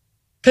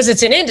 Because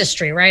it's an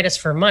industry, right? It's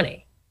for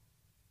money.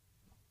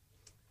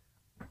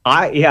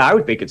 I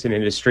would think it's an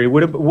industry.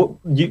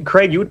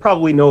 Craig, you would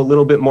probably know a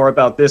little bit more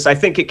about this. I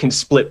think it can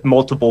split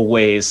multiple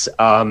ways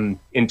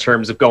in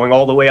terms of going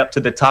all the way up to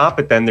the top,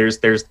 but then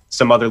there's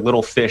some other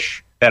little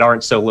fish that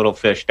aren't so little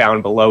fish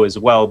down below as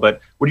well.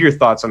 But what are your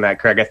thoughts on that,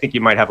 Craig? I think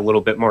you might have a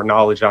little bit more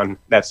knowledge on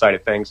that side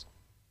of things.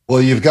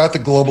 Well, you've got the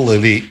global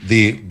elite,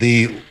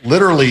 the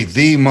literally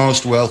the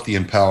most wealthy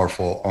and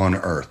powerful on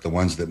earth, the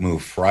ones that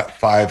move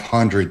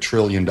 $500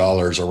 trillion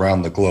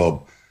around the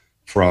globe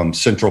from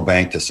central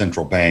bank to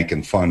central bank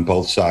and fund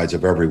both sides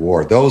of every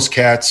war. Those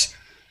cats,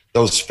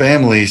 those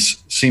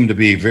families seem to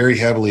be very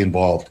heavily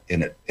involved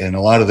in it. And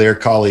a lot of their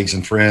colleagues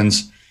and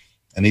friends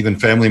and even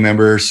family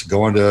members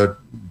going to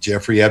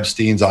Jeffrey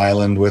Epstein's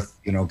island with,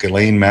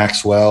 Ghislaine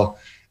Maxwell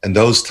and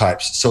those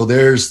types. So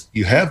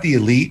you have the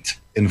elite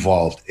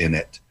involved in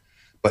it.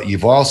 But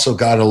you've also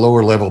got a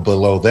lower level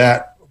below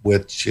that,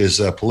 which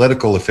is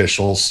political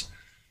officials,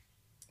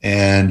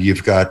 and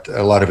you've got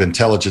a lot of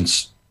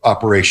intelligence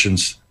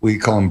operations. We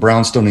call them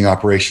brownstoning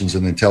operations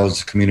in the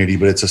intelligence community,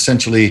 but it's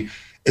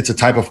a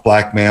type of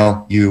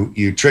blackmail.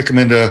 You trick them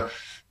into,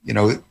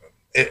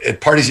 at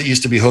parties that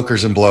used to be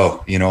hookers and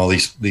blow. All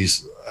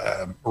these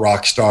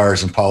rock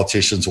stars and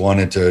politicians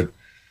wanted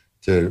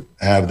to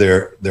have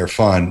their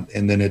fun,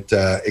 and then it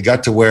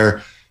got to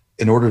where,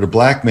 in order to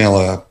blackmail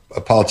a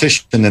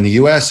politician in the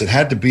U.S., it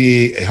had to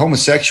be a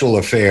homosexual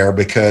affair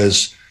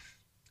because,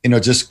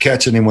 just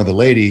catching him with a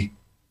lady,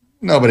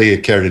 nobody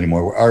had cared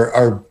anymore.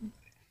 Our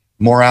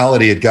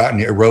morality had gotten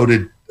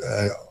eroded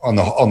on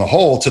the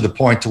whole to the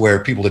point to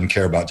where people didn't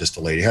care about just a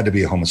lady. It had to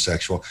be a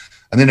homosexual.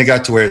 And then it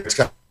got to where it's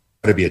got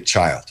to be a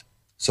child.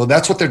 So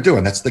that's what they're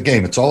doing. That's the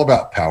game. It's all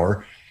about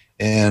power.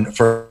 And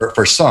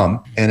for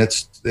some, and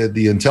it's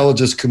the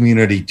intelligence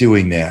community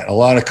doing that. A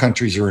lot of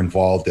countries are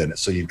involved in it.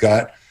 So you've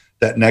got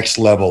that next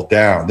level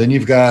down. Then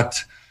you've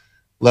got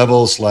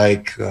levels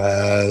like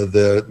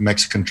the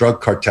Mexican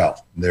drug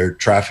cartel. They're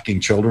trafficking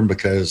children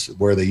because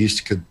where they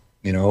used to,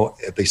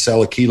 if they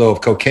sell a kilo of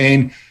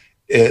cocaine,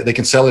 they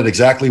can sell it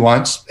exactly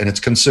once and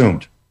it's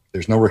consumed.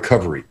 There's no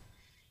recovery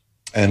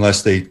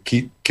unless they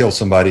kill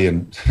somebody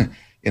and,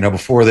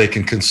 before they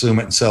can consume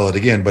it and sell it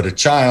again. But a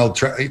child,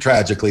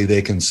 tragically,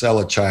 they can sell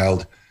a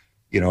child,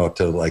 up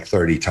to like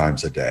 30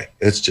 times a day.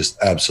 It's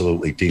just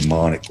absolutely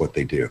demonic what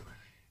they do.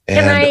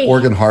 And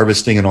organ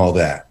harvesting and all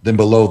that. Then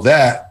below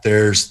that,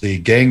 there's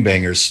the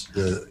gangbangers,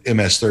 the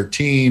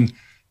MS-13,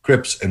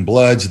 Crips and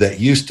Bloods that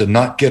used to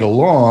not get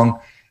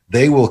along.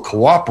 They will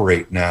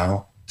cooperate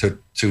now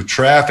to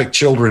traffic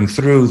children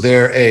through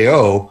their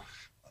AO,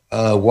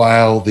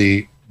 while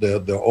the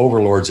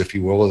overlords, if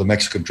you will, or the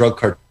Mexican drug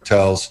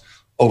cartels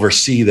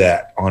oversee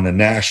that on a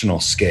national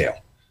scale.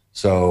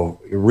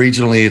 So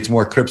regionally, it's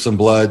more Crips and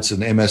Bloods and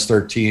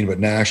MS-13, but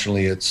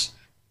nationally, it's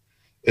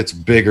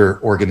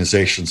bigger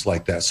organizations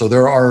like that. So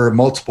there are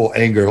multiple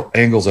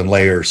angles and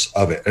layers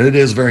of it. And it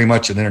is very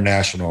much an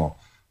international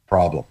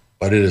problem,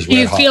 but it is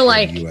red hot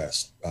in the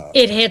US.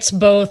 It hits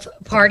both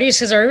parties?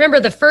 Because I remember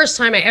the first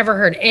time I ever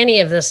heard any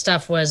of this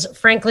stuff was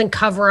Franklin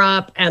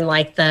cover-up and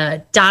like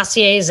the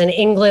dossiers in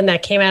England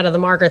that came out of the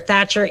Margaret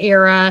Thatcher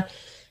era.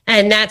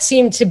 And that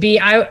seemed to be,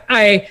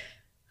 I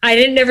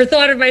never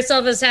thought of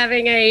myself as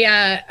having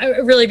a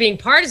really being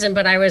partisan,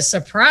 but I was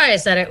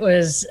surprised that it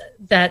was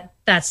that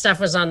stuff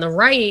was on the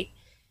right.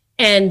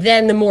 And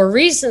then the more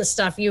recent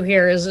stuff you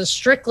hear is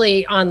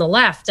strictly on the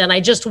left. And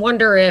I just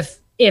wonder if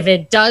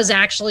it does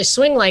actually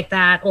swing like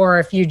that, or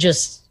if you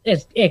just,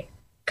 it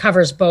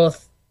covers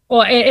both.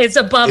 Well, it's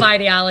above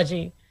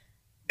ideology.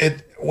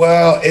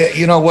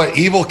 You know what?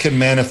 Evil can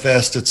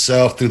manifest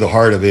itself through the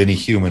heart of any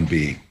human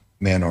being,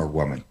 man or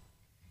woman.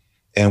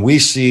 And we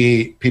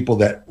see people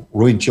that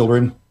ruin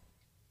children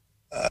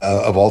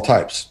of all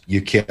types.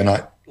 You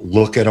cannot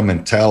look at them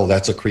and tell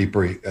that's a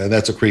creeper,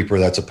 that's a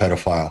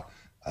pedophile.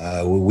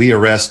 We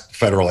arrest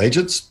federal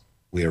agents,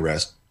 we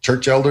arrest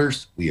church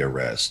elders, we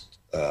arrest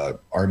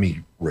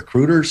Army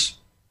recruiters,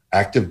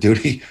 active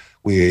duty,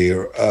 we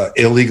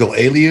illegal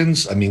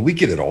aliens. I mean, we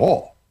get it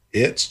all.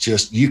 It's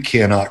just, you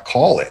cannot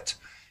call it.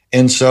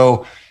 And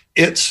so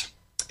it's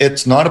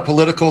not a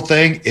political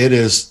thing. It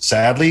is,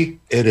 sadly,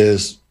 it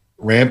is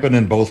rampant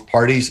in both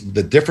parties.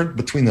 The difference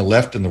between the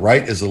left and the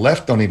right is the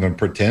left don't even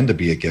pretend to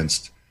be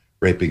against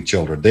raping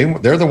children.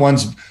 They're the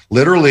ones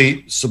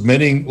literally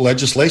submitting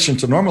legislation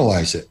to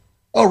normalize it.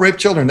 Oh, rape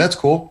children, that's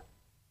cool.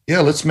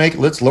 Yeah, let's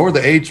lower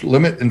the age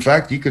limit. In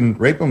fact, you can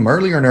rape them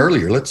earlier and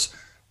earlier. Let's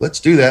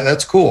do that.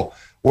 That's cool.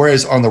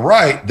 Whereas on the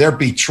right, they're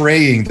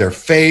betraying their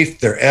faith,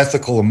 their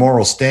ethical and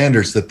moral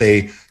standards that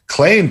they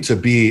claim to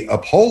be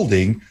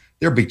upholding.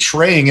 They're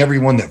betraying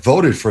everyone that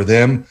voted for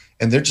them,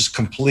 and they're just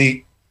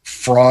complete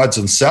frauds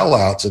and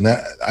sellouts. And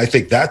that, I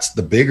think that's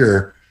the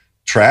bigger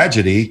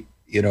tragedy.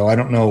 You know, I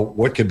don't know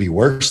what could be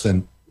worse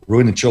than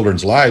ruining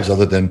children's lives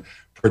other than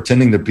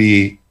pretending to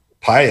be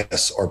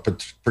pious or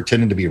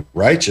pretending to be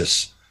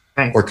righteous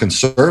or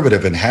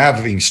conservative and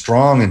having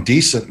strong and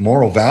decent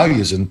moral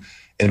values and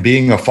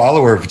being a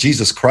follower of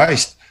Jesus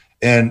Christ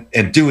and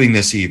doing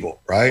this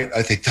evil, right?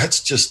 I think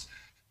that's just,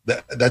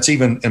 that's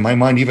even, in my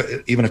mind,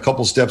 even a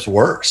couple steps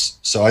worse.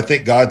 So I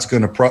think God's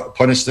going to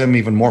punish them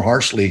even more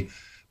harshly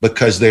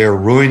because they are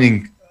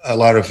ruining a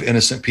lot of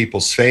innocent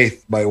people's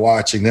faith by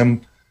watching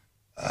them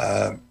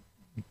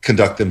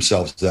conduct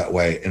themselves that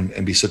way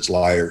and be such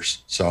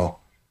liars. So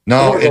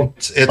no,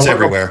 it's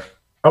everywhere.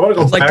 I'd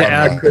like to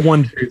add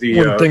one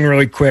thing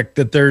really quick,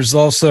 that there's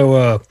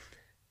also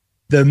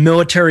the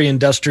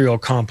military-industrial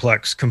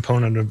complex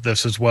component of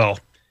this as well.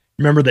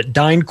 Remember that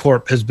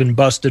DynCorp has been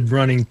busted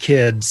running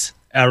kids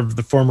out of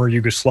the former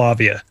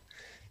Yugoslavia.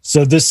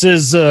 So this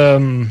is,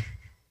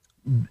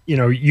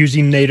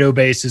 using NATO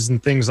bases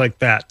and things like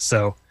that.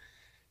 So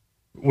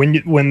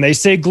when they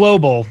say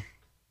global,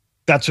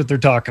 that's what they're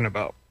talking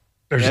about.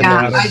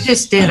 I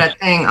just did a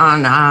thing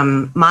on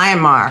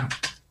Myanmar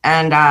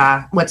and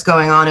what's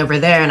going on over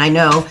there. And I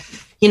know,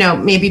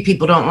 maybe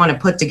people don't want to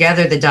put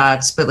together the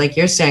dots, but like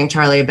you're saying,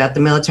 Charlie, about the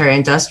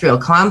military-industrial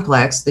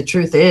complex, the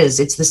truth is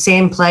it's the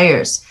same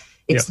players.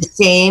 It's the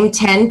same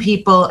 10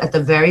 people at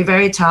the very,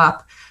 very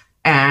top.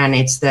 And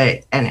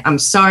and I'm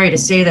sorry to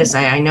say this,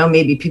 I know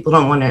maybe people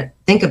don't want to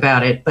think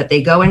about it, but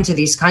they go into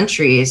these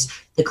countries,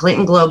 the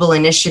Clinton Global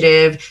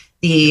Initiative,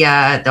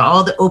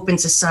 all the open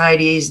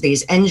societies,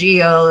 these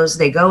NGOs,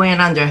 they go in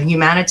under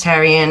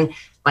humanitarian,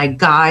 like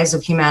guise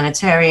of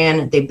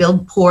humanitarian, they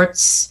build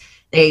ports,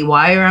 they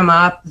wire them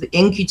up, the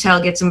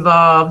In-Q-Tel gets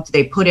involved,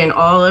 they put in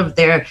all of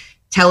their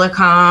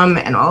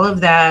telecom and all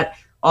of that.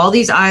 All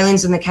these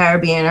islands in the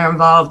Caribbean are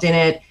involved in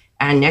it.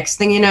 And next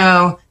thing you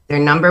know, they're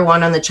number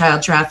one on the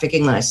child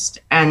trafficking list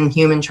and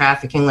human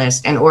trafficking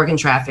list and organ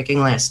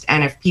trafficking list.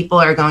 And if people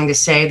are going to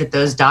say that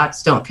those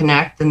dots don't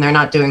connect, then they're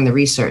not doing the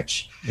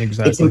research.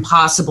 Exactly. It's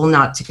impossible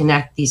not to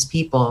connect these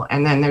people.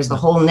 And then there's the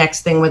whole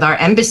next thing with our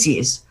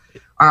embassies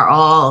are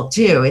all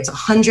too. It's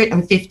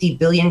 $150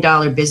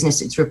 billion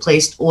business. It's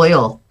replaced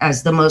oil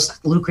as the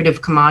most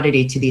lucrative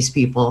commodity to these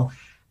people.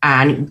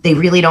 And they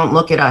really don't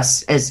look at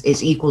us as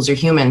equals or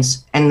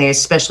humans. And they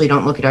especially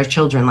don't look at our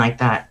children like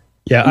that.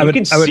 Yeah, I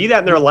would see that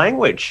in their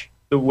language.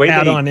 The way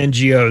add on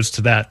NGOs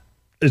to that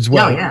as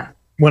well. Oh, yeah.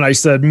 When I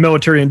said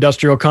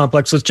military-industrial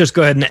complex, let's just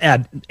go ahead and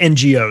add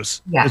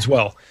NGOs as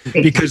well,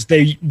 because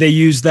they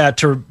use that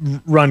to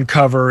run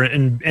cover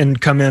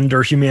and come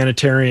under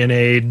humanitarian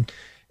aid,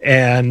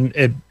 and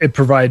it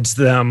provides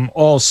them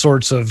all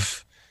sorts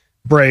of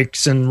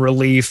breaks and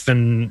relief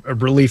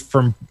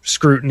from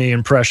scrutiny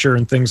and pressure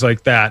and things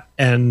like that.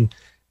 And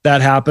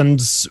that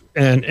happens,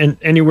 and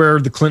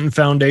anywhere the Clinton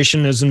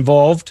Foundation is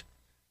involved,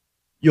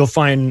 you'll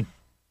find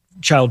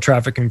child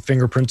trafficking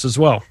fingerprints as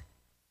well.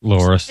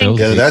 Laura Sills.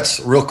 Yeah, that's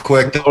real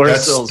quick.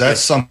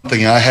 That's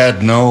something I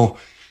had no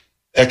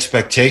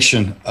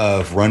expectation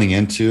of running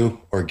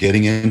into or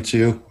getting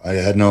into. I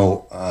had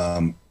no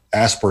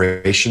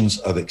aspirations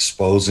of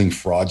exposing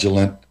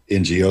fraudulent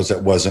NGOs.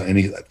 That wasn't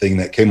anything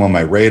that came on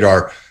my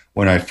radar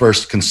when I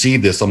first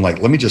conceived this. I'm like,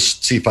 let me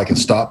just see if I can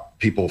stop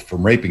people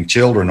from raping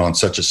children on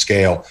such a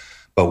scale.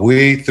 But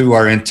we, through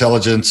our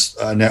intelligence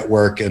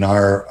network and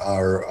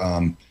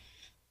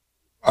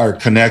our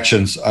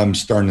connections, I'm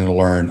starting to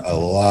learn a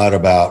lot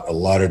about a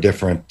lot of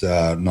different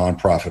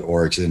nonprofit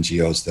orgs,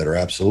 NGOs that are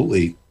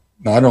absolutely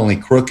not only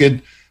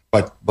crooked,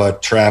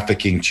 but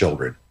trafficking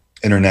children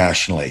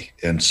internationally.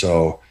 And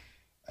so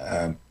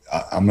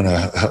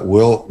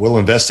we'll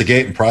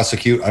investigate and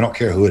prosecute. I don't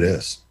care who it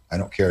is. I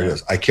don't care who it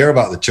is. I care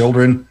about the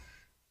children.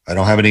 I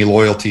don't have any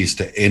loyalties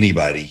to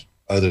anybody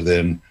other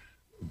than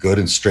good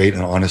and straight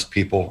and honest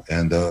people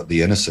and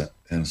the innocent.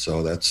 And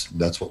so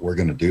that's what we're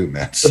going to do,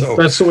 man. So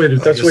that's the way to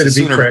be. The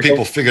sooner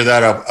people figure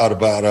that out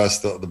about us,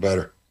 the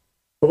better.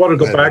 I want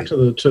to go back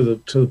to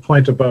the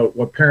point about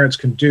what parents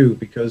can do,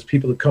 because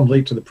people that come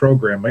late to the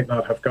program might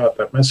not have got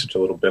that message a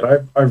little bit.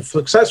 I've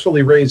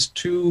successfully raised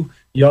two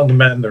young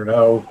men. They're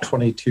now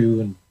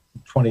 22 and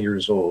 20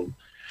 years old.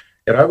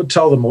 And I would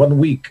tell them 1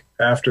 week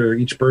after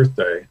each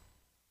birthday,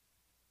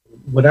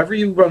 whenever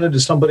you run into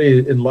somebody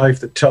in life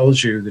that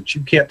tells you that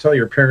you can't tell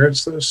your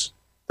parents this,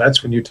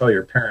 that's when you tell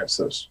your parents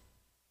this.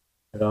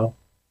 You know,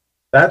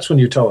 that's when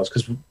you tell us.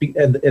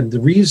 And the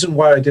reason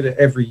why I did it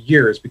every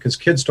year is because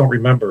kids don't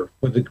remember.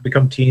 When they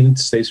become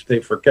teens, they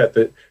forget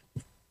that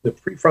the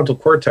prefrontal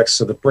cortex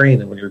of the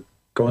brain, and when you're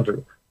going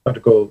to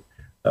undergo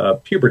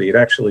puberty, it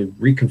actually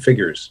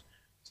reconfigures.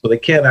 So they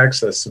can't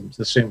access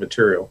the same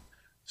material.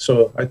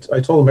 So I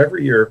told them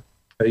every year,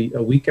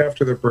 a week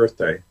after their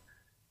birthday,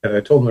 and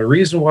I told them the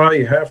reason why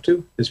you have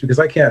to is because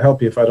I can't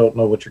help you if I don't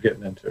know what you're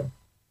getting into.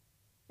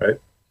 Right?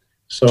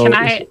 So can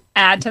I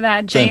add to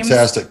that, James?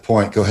 Fantastic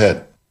point. Go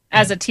ahead.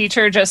 As a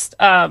teacher, just,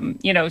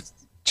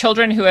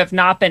 children who have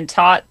not been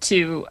taught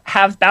to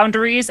have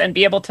boundaries and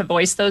be able to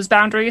voice those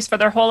boundaries for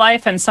their whole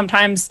life. And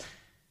sometimes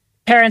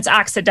parents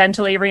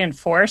accidentally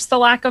reinforce the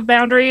lack of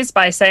boundaries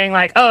by saying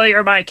like, oh,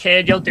 you're my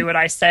kid, you'll do what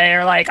I say,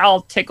 or like,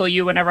 I'll tickle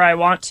you whenever I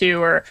want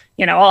to, or,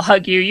 I'll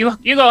hug you.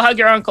 You go hug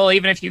your uncle,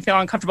 even if you feel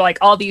uncomfortable. Like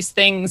all these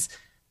things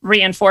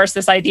reinforce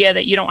this idea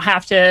that you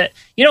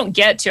don't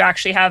get to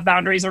actually have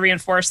boundaries or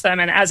reinforce them.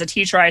 And as a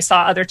teacher, I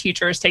saw other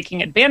teachers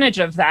taking advantage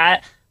of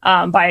that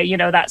by,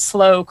 that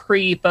slow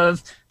creep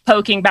of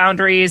poking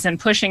boundaries and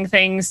pushing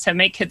things to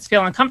make kids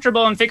feel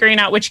uncomfortable and figuring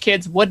out which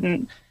kids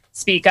wouldn't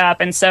speak up.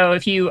 And so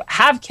if you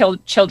have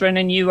children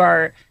and you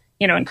are,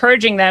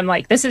 encouraging them,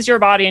 like, this is your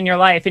body and your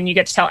life, and you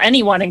get to tell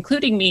anyone,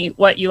 including me,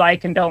 what you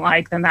like and don't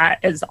like, then that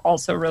is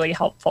also really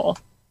helppful.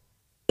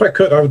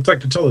 If I would like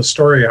to tell a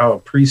story how a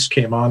priest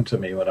came on to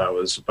me when I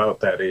was about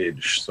that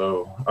age.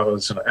 So I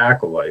was an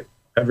acolyte.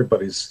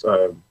 Everybody's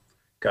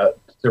got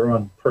their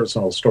own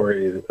personal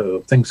story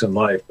of things in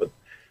life, but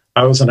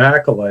I was an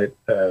acolyte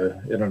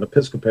in an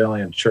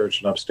Episcopalian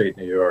church in upstate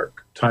New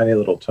York, tiny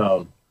little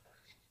town.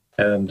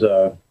 And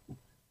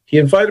he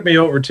invited me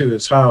over to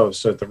his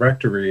house at the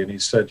rectory, and he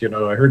said,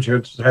 I heard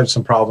you had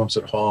some problems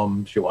at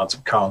home. If you want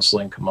some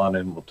counseling, come on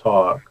in, we'll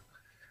talk.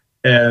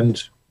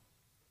 And,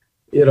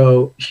 he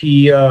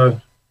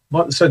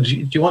said,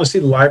 do you want to see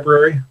the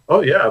library?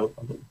 Oh, yeah,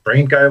 I'm a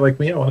brain guy like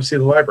me. I want to see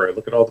the library.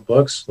 Look at all the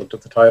books, looked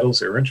at the titles.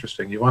 They were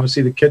interesting. You want to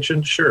see the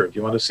kitchen? Sure. Do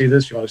you want to see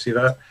this? You want to see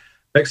that?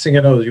 Next thing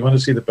you know, do you want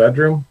to see the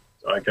bedroom?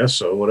 I guess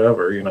so,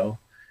 whatever,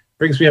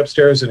 Brings me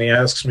upstairs and he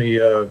asks me,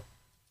 do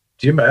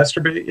you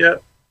masturbate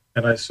yet?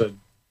 And I said,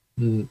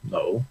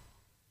 no.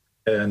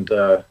 And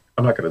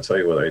I'm not going to tell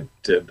you what I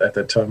did at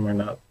that time or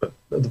not, but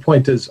the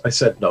point is I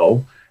said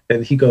no.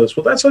 And he goes,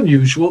 well, that's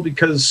unusual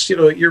because,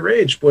 at your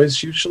age,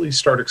 boys usually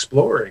start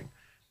exploring.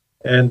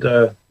 And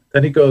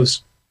then he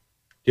goes,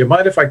 do you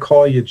mind if I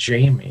call you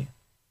Jamie?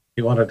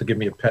 He wanted to give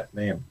me a pet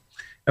name.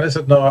 And I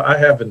said, no, I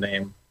have a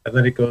name. And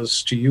then he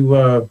goes, he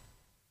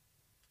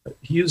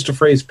used the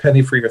phrase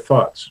penny for your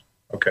thoughts.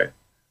 Okay.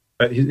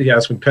 He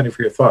asked me, penny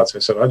for your thoughts. I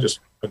said, I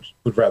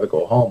would rather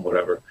go home,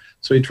 whatever.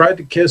 So he tried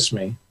to kiss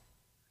me.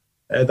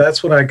 And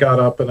that's when I got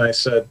up and I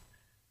said,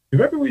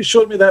 remember when you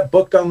showed me that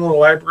book down in the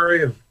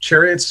library of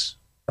Chariots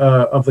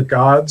of the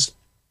Gods?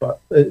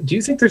 But do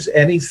you think there's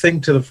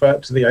anything to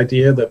the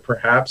idea that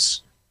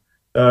perhaps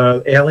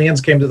aliens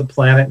came to the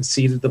planet and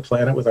seeded the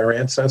planet with our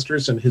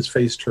ancestors? And his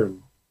face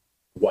turned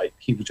white.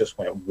 He just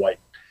went white.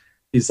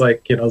 He's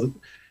like,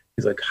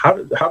 how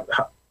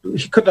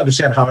he couldn't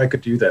understand how I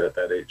could do that at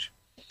that age.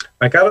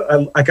 I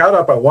got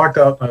up, I walked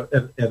out,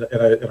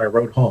 and I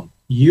rode home.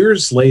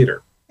 Years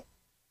later,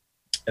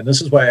 and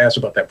this is why I asked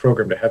about that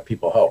program to have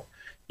people help.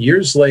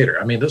 Years later,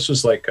 this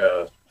was like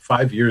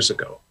 5 years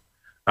ago.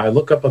 I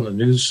look up on the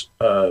news.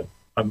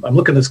 I'm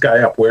looking this guy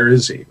up. Where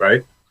is he?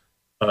 Right?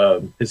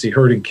 Is he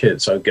hurting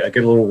kids? I get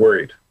a little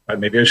worried.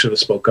 Maybe I should have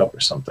spoke up or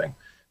something.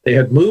 They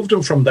had moved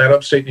him from that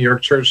upstate New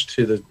York church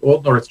to the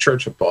Old North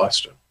Church of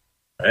Boston.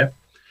 Right?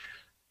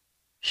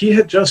 He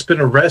had just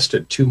been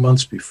arrested 2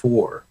 months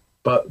before.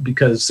 But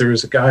because there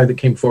was a guy that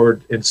came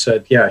forward and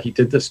said, yeah, he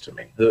did this to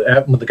me.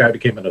 When the guy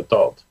became an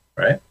adult,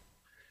 right?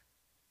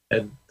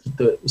 And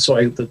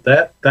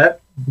that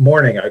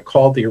morning I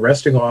called the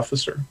arresting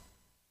officer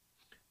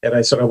and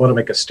I said, I want to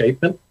make a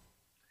statement.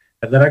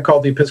 And then I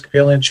called the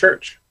Episcopalian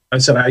church. I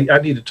said, I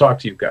need to talk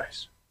to you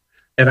guys.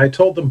 And I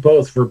told them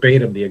both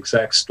verbatim the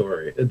exact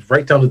story,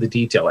 right down to the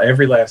detail,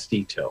 every last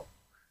detail,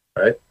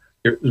 right?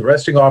 The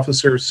arresting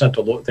officer sent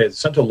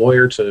a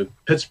lawyer to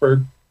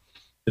Pittsburgh.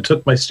 It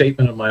took my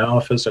statement in my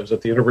office. I was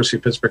at the University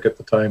of Pittsburgh at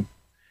the time.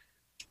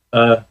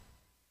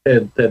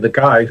 And the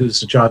guy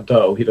who's John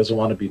Doe, he doesn't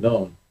want to be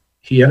known.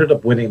 He ended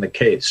up winning the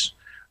case.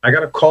 I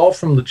got a call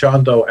from the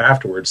John Doe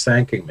afterwards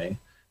thanking me.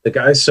 The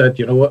guy said,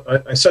 you know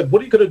what? I said,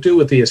 what are you going to do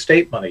with the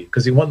estate money?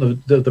 Because he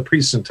won the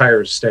priest's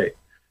entire estate.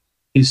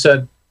 He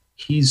said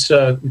he's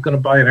going to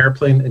buy an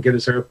airplane and get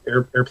his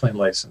airplane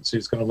license.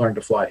 He's going to learn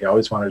to fly. He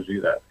always wanted to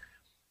do that.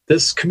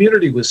 This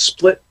community was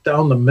split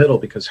down the middle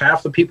because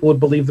half the people would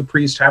believe the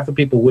priest, half the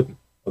people wouldn't.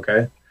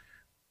 Okay,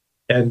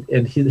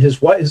 and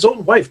his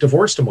own wife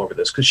divorced him over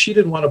this because she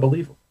didn't want to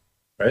believe him.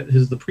 Right,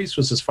 the priest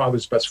was his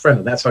father's best friend,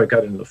 and that's how he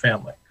got into the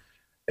family.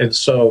 And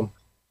so,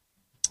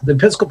 the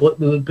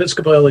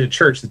Episcopalian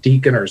church, the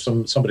deacon or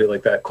somebody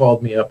like that,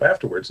 called me up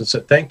afterwards and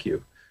said, "Thank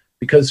you."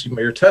 because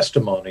your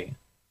testimony,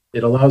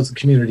 it allows the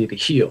community to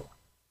heal,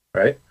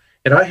 right?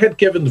 And I had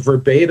given the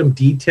verbatim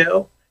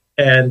detail,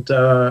 and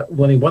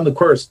when he won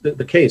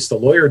the case, the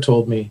lawyer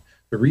told me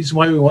the reason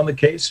why we won the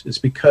case is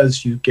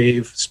because you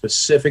gave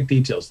specific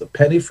details. The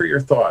penny for your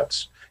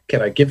thoughts.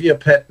 Can I give you a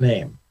pet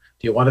name?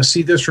 Do you want to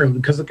see this room?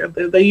 Because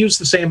they use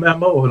the same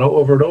MO and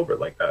over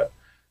like that.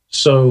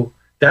 So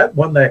that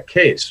won that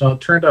case. So it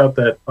turned out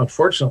that,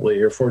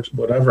 unfortunately, or for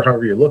whatever,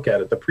 however you look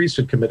at it, the priest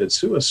had committed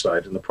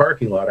suicide in the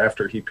parking lot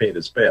after he paid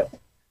his bail.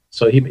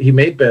 So he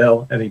made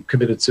bail and he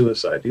committed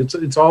suicide.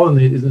 It's all in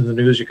the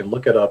news. You can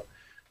look it up.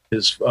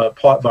 His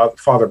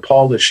father,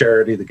 Paul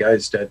DeCharity, the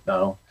guy's dead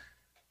now.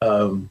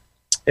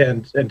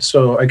 And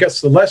so I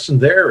guess the lesson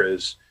there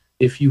is,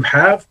 if you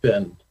have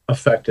been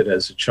affected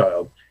as a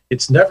child,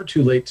 it's never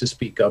too late to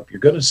speak up.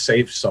 You're going to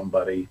save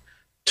somebody.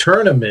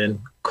 Turn them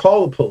in.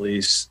 Call the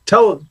police.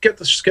 Get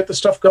the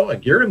stuff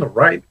going. You're in the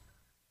right.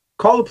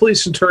 Call the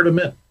police and turn them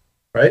in.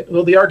 Right?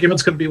 Well, the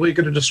argument's going to be, well, you're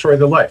going to destroy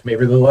their life.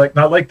 Maybe they're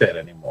not like that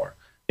anymore.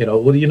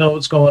 What do you know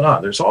what's going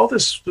on? There's all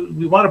this.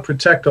 We want to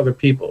protect other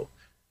people,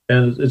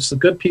 and it's the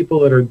good people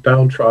that are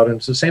downtrodden.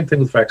 It's the same thing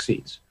with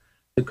vaccines.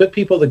 The good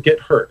people that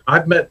get hurt.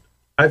 I've met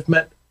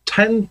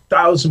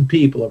 10,000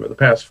 people over the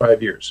past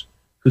 5 years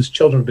whose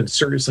children have been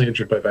seriously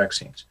injured by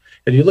vaccines.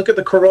 And you look at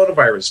the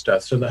coronavirus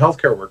deaths and the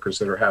healthcare workers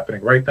that are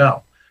happening right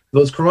now.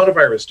 Those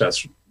coronavirus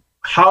deaths,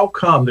 how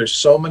come there's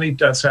so many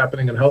deaths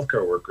happening in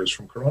healthcare workers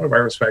from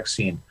coronavirus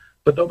vaccine,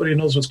 but nobody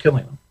knows what's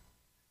killing them?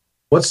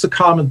 What's the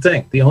common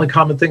thing? The only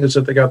common thing is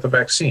that they got the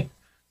vaccine.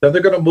 Then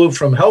they're going to move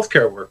from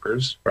healthcare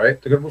workers, right?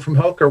 They're going to move from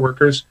healthcare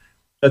workers.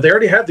 They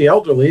already had the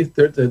elderly.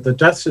 The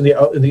deaths in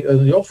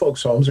the old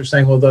folks' homes are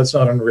saying, well, that's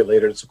not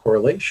unrelated. It's a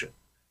correlation,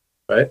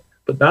 right?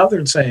 But now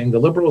they're saying, the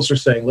liberals are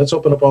saying, let's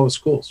open up all the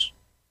schools.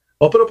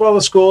 Open up all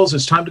the schools.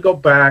 It's time to go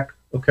back.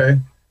 Okay,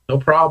 no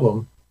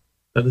problem.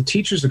 Then the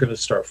teachers are going to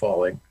start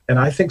falling. And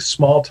I think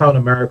small town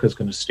America is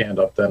going to stand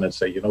up then and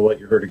say, you know what,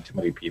 you're hurting too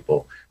many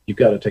people. You've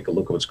got to take a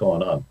look at what's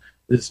going on.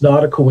 It's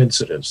not a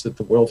coincidence that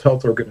the World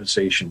Health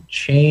Organization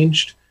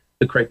changed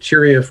the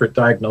criteria for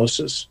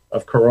diagnosis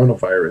of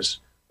coronavirus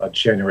on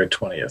January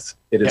 20th.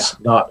 It is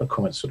not a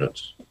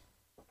coincidence.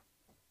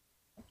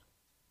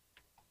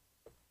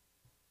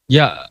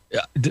 Yeah.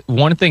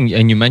 One thing,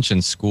 and you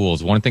mentioned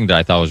schools, one thing that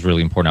I thought was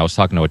really important, I was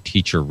talking to a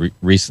teacher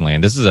recently,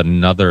 and this is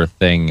another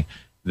thing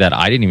that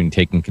I didn't even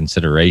take in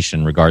consideration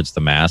in regards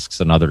to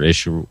masks. Another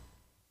issue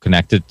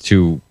connected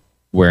to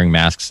wearing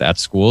masks at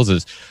schools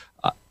is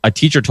a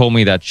teacher told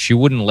me that she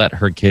wouldn't let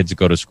her kids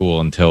go to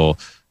school until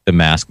the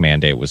mask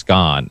mandate was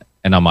gone.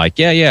 And I'm like,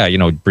 yeah,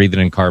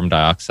 breathing in carbon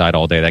dioxide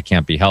all day, that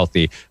can't be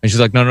healthy. And she's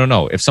like,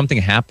 no. If something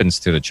happens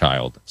to the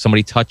child,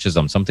 somebody touches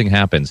them, something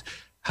happens,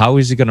 how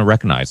is he going to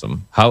recognize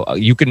them?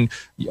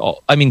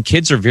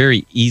 Kids are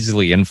very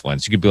easily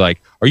influenced. You could be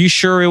like, are you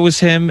sure it was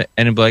him?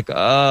 And it'd be like,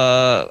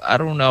 I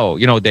don't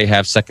know. They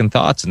have second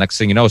thoughts. And next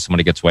thing you know,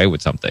 somebody gets away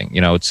with something,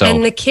 so.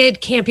 And the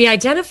kid can't be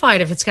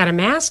identified if it's got a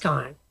mask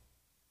on.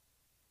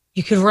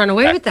 You could run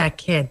away with that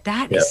kid.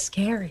 That is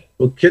scary.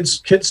 Well,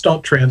 kids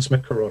don't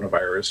transmit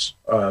coronavirus.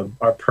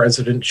 Our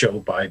president, Joe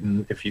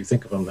Biden, if you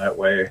think of him that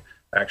way,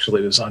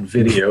 actually was on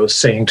video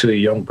saying to a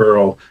young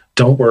girl,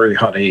 don't worry,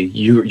 honey,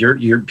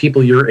 you're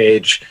people your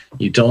age,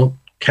 you don't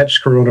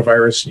catch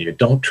coronavirus and you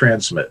don't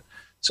transmit.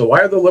 So why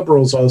are the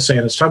liberals all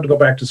saying it's time to go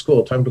back to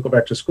school, time to go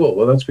back to school?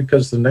 Well, that's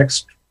because the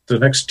next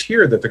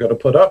tier that they're going to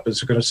put up is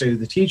they're going to say to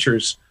the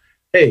teachers,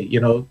 hey,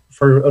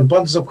 for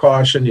abundance of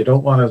caution, you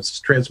don't want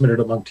to transmit it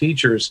among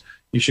teachers,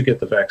 you should get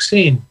the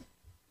vaccine.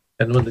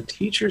 And when the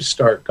teachers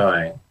start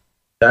dying,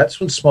 that's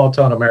when small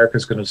town America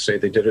is going to say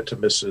they did it to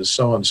Mrs.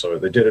 So-and-so, or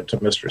they did it to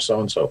Mr.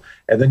 So-and-so.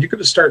 And then you're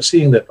going to start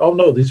seeing that, oh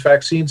no, these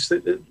vaccines,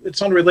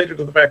 it's unrelated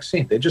to the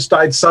vaccine. They just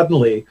died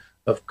suddenly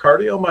of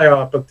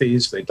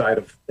cardiomyopathies. They died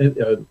of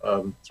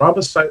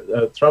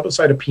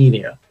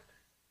thrombocytopenia.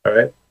 All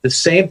right. The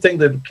same thing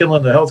that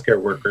killing the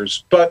healthcare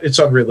workers, but it's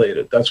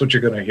unrelated. That's what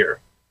you're going to hear.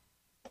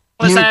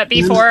 Was that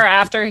before or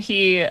after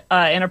he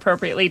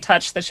inappropriately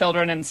touched the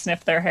children and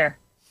sniffed their hair?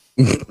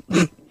 Yeah,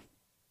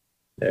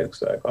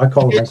 exactly. I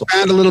call it.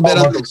 Expand a little bit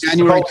on the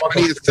January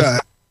 20th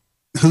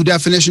WHO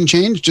definition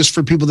change, just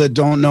for people that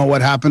don't know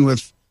what happened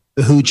with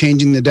the WHO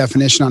changing the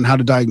definition on how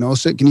to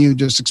diagnose it. Can you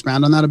just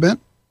expand on that a bit?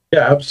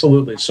 Yeah,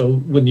 absolutely. So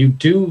when you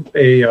do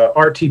a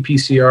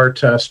RT-PCR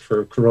test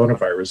for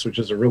coronavirus, which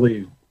is a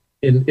really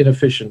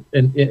inefficient,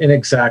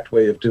 inexact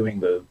way of doing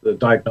the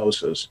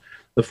diagnosis,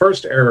 the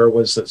first error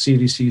was that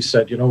CDC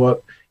said, you know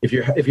what, if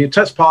you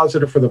test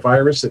positive for the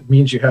virus, it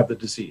means you have the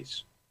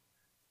disease.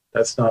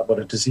 That's not what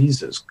a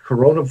disease is.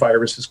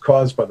 Coronavirus is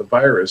caused by the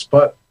virus,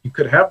 but you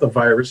could have the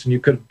virus and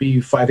you could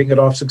be fighting it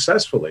off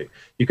successfully.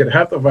 You could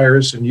have the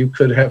virus and you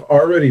could have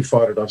already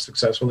fought it off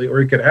successfully, or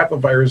you could have the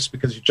virus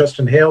because you just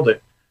inhaled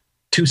it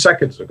 2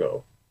 seconds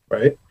ago,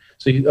 right?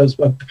 So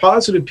a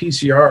positive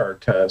PCR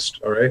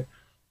test, all right,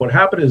 what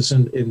happened is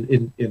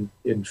in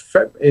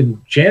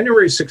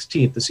January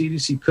 16th, the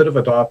CDC could have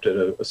adopted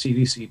a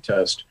CDC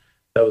test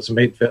that was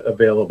made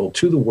available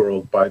to the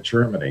world by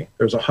Germany.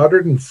 There's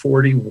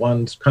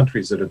 141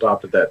 countries that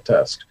adopted that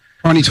test.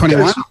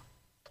 2021?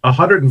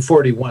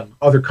 141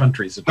 other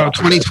countries. Oh,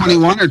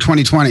 2021 or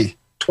 2020?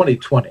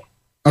 2020.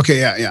 Okay,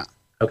 yeah.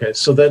 Okay,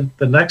 so then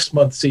the next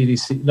month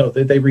CDC, no,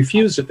 they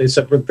refused it. They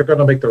said they're going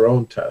to make their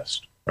own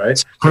test,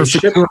 right?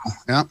 Perfect.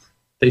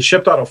 They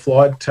shipped out a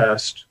flawed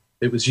test.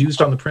 It was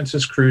used on the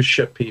Princess cruise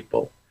ship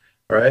people,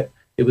 right?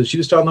 It was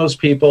used on those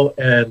people,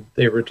 and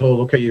they were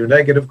told, okay, you're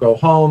negative, go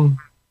home,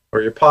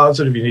 or you're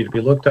positive, you need to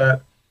be looked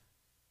at.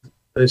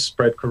 They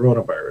spread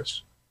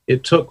coronavirus.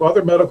 It took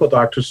other medical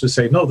doctors to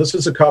say, no, this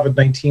is a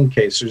COVID-19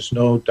 case. There's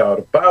no doubt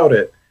about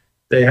it.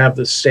 They have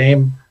the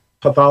same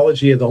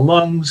pathology of the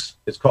lungs.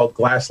 It's called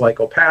glass-like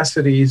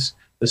opacities,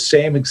 the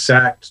same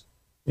exact,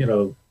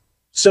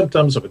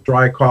 symptoms of a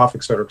dry cough,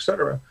 et cetera, et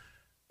cetera.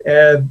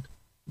 And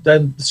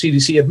then the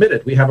CDC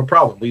admitted, we have a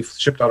problem. We've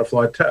shipped out a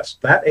flawed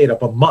test. That ate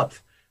up a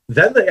month.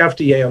 Then the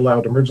FDA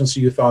allowed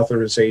emergency use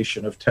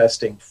authorization of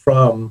testing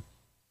from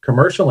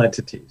commercial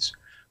entities.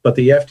 But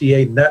the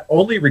FDA not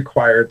only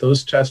required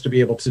those tests to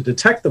be able to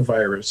detect the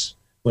virus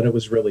when it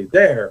was really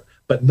there,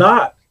 but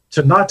not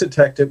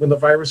detect it when the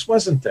virus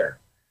wasn't there.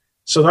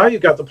 So now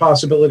you've got the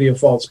possibility of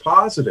false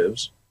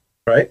positives,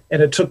 right?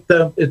 And it took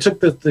the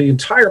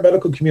entire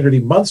medical community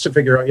months to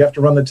figure out you have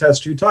to run the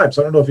test 2 times.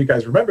 I don't know if you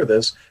guys remember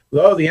this.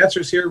 Oh, the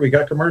answer's here. We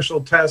got commercial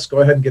tests.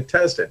 Go ahead and get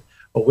tested.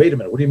 Oh, wait a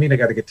minute. What do you mean I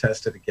got to get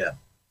tested again?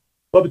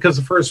 Well, because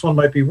the first one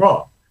might be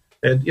wrong.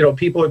 And,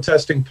 people are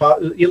testing,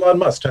 Elon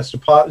Musk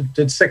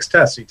did 6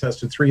 tests. He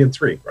tested 3 and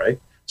 3, right?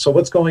 So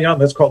what's going on?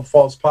 That's called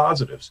false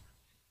positives.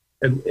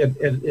 And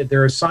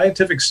there are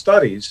scientific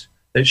studies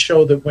that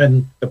show that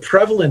when the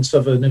prevalence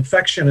of an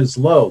infection is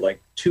low,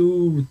 like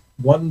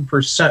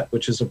 1%,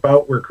 which is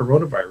about where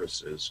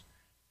coronavirus is,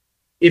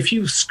 if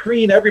you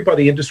screen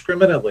everybody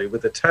indiscriminately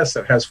with a test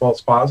that has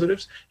false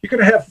positives, you're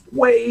going to have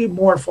way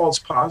more false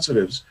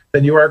positives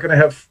than you are going to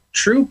have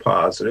true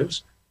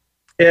positives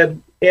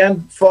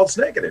and false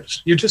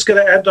negatives. You're just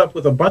going to end up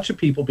with a bunch of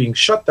people being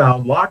shut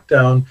down, locked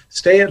down,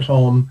 stay at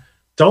home,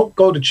 don't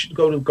go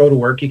to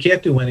work. You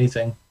can't do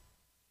anything.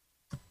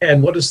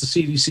 And what does the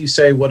CDC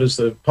say? What does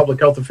the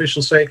public health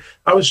officials say?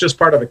 I was just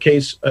part of a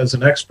case as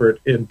an expert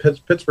in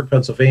Pittsburgh,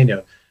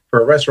 Pennsylvania,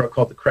 for a restaurant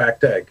called the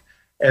Cracked Egg.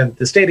 And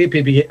the state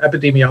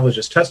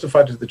epidemiologist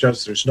testified to the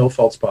judge there's no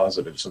false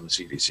positives in the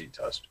CDC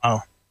test.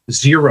 Oh.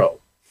 0.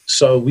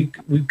 So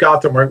we've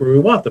got them right where we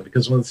want them,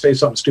 because when they say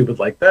something stupid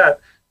like that,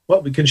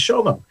 well, we can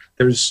show them.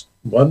 There's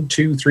 1,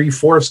 2, 3,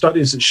 4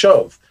 studies that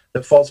show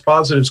that false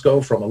positives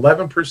go from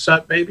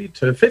 11% maybe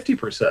to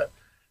 50%.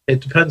 It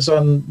depends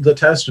on the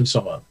test and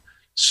so on.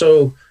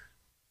 So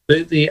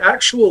the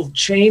actual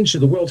change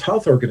of the World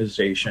Health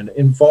Organization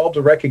involved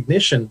a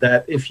recognition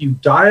that if you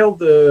dial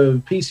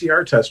the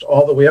PCR test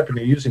all the way up and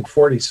you're using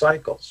 40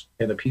 cycles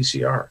in the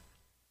PCR,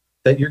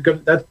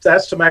 that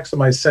that's to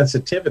maximize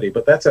sensitivity,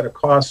 but that's at a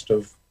cost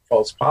of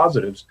false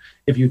positives.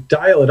 If you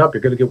dial it up,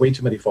 you're going to get way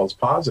too many false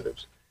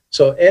positives.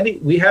 So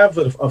we have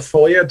a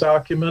FOIA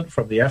document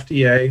from the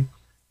FDA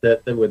the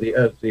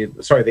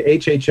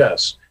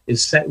HHS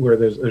is sent, where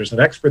there's an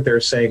expert there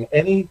saying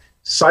any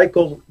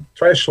cycle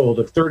threshold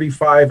of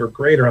 35 or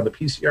greater on the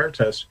PCR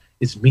test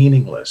is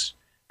meaningless,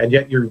 and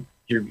yet you're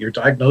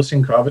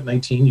diagnosing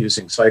COVID-19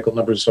 using cycle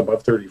numbers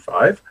above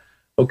 35.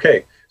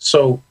 Okay,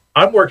 so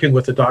I'm working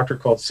with a doctor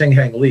called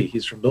Singhang Lee.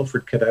 He's from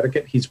Milford,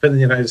 Connecticut. He's been in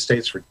the United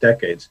States for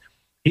decades.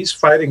 He's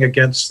fighting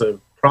against the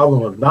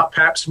problem of not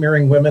pap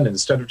smearing women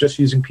instead of just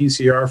using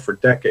PCR for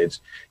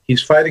decades.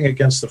 He's fighting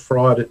against the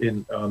fraud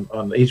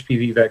on the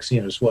HPV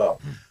vaccine as well.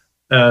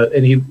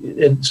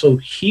 And so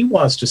he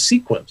wants to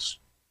sequence.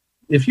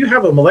 If you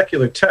have a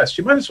molecular test,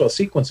 you might as well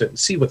sequence it and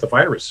see what the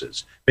virus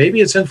is.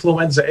 Maybe it's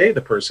influenza A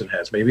the person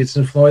has. Maybe it's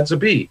influenza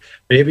B.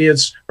 Maybe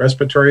it's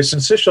respiratory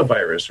syncytial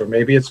virus, or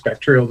maybe it's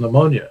bacterial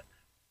pneumonia.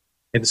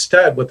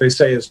 Instead, what they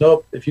say is,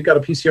 nope, if you got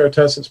a PCR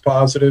test that's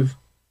positive,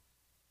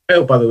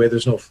 oh, by the way,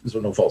 there's no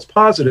false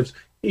positives,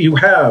 you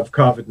have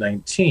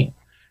COVID-19.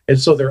 And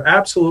so they're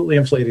absolutely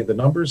inflating the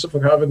numbers of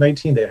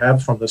COVID-19. They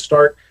have from the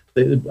start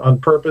on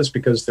purpose,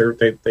 because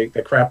they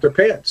crap their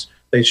pants.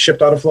 They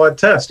shipped out a flawed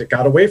test. It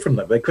got away from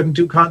them. They couldn't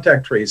do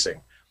contact tracing.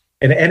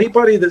 And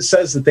anybody that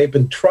says that they've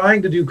been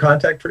trying to do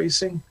contact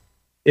tracing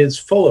is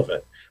full of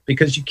it,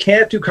 because you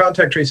can't do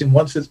contact tracing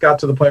once it's got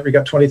to the point where you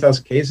got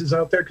 20,000 cases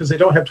out there, because they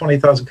don't have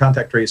 20,000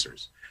 contact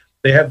tracers.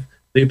 They have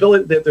the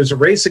ability that there's a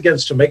race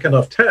against to make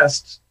enough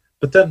tests,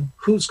 but then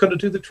who's going to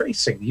do the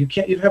tracing?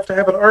 You'd have to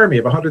have an army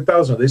of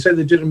 100,000. They say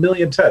they did 1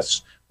 million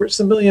tests. Where's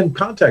the 1 million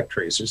contact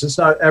tracers? It's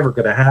not ever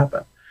going to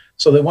happen.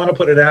 So they want to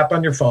put an app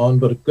on your phone,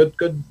 but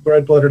good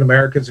red-blooded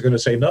Americans are going to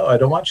say, no, I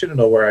don't want you to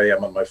know where I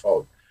am on my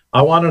phone.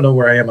 I want to know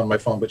where I am on my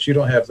phone, but you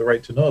don't have the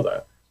right to know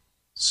that.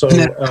 So,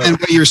 and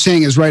what you're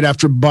saying is, right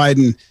after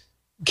Biden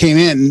came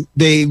in,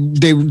 they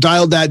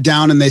dialed that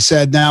down, and they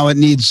said now it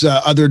needs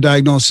other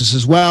diagnosis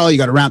as well. You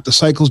got to ramp the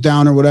cycles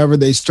down or whatever.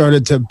 They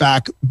started to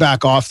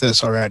back off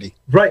this already.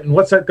 Right, and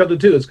what's that going to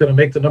do? It's going to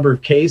make the number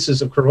of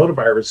cases of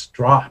coronavirus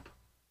drop.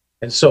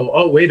 And so,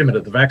 oh, wait a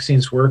minute, the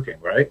vaccine's working,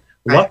 right?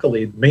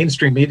 Luckily,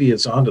 mainstream media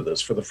is onto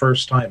this for the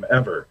first time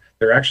ever.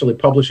 They're actually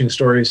publishing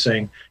stories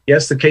saying,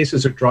 yes, the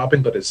cases are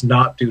dropping, but it's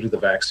not due to the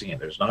vaccine.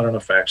 There's not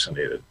enough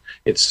vaccinated.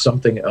 It's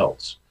something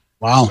else.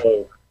 Wow.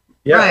 So,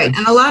 yeah. Right,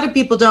 and a lot of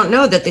people don't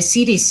know that the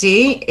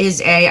CDC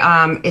is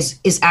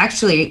is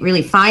actually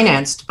really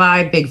financed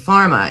by big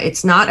pharma.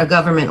 It's not a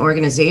government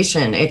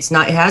organization. It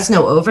has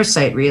no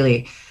oversight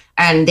really,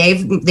 and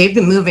they've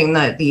been moving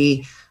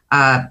the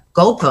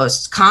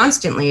goalposts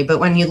constantly. But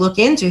when you look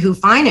into who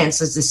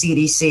finances the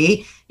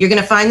CDC, you're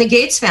going to find the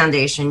Gates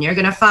Foundation. You're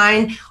going to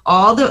find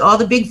all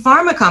the big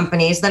pharma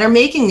companies that are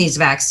making these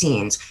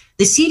vaccines.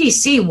 The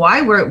CDC,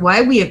 why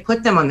we have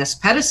put them on this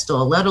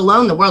pedestal, let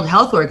alone the World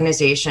Health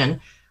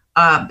Organization.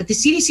 But the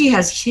CDC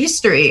has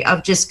history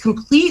of just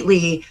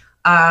completely,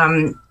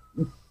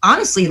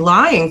 honestly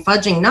lying,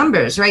 fudging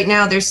numbers. Right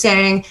now, they're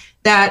saying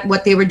that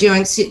what they were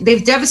doing,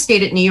 they've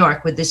devastated New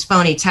York with this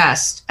phony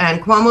test.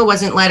 And Cuomo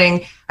wasn't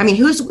letting, I mean,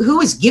 who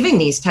was giving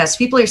these tests?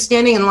 People are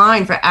standing in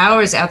line for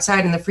hours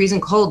outside in the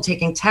freezing cold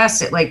taking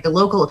tests at like the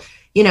local,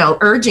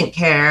 urgent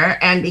care.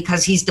 And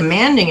because he's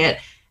demanding it.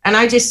 And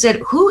I just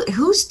said,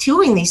 who's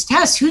doing these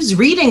tests? Who's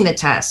reading the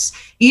tests?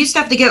 You used to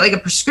have to get like a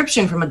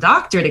prescription from a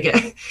doctor to get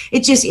it.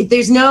 It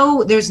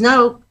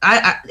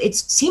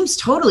seems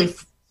totally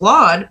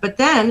flawed. But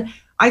then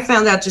I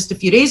found out just a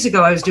few days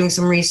ago, I was doing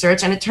some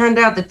research, and it turned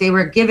out that the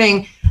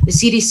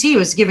CDC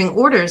was giving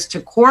orders to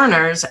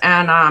coroners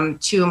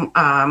and to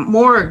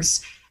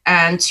morgues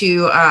and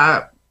to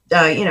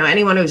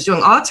anyone who was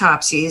doing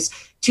autopsies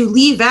to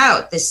leave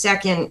out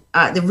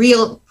the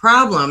real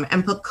problem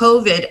and put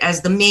COVID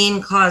as the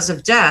main cause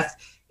of death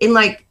in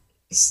like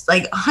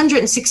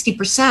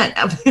 160%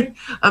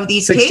 of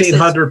these cases.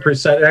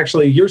 1,600%.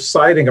 Actually, you're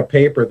citing a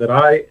paper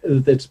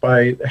that's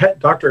by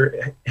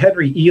Dr.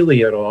 Henry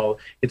Ely et al.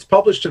 It's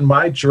published in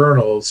my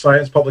journal,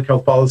 Science, Public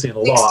Health Policy, and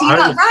Law.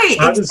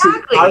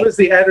 I was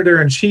the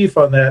editor-in-chief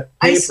on that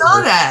paper. I saw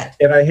that.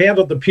 And I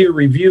handled the peer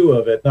review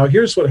of it. Now,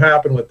 here's what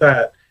happened with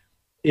that.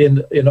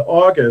 In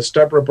August,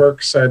 Deborah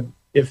Burke said,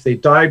 if they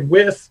died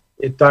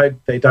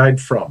they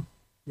died from.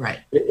 Right.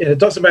 And it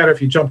doesn't matter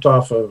if you jumped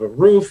off of a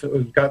roof,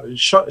 got a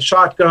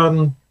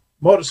shotgun,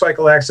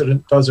 motorcycle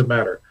accident, doesn't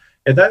matter.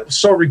 And that's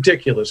so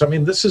ridiculous. I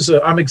mean,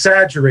 I'm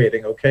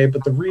exaggerating, okay?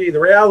 But the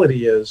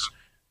reality is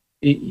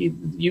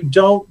you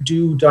don't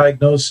do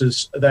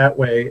diagnosis that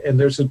way. And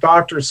there's a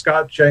doctor,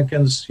 Scott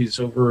Jenkins, he's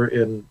over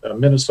in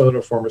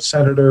Minnesota, former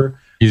senator.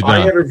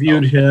 I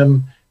interviewed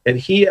him. And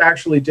he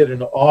actually did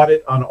an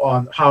audit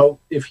on how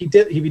if he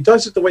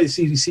does it the way the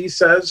CDC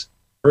says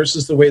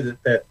versus the way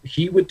that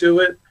he would do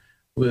it,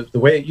 with the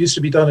way it used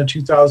to be done in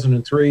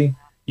 2003,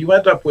 he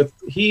ended up with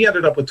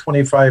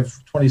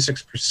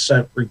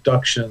 26%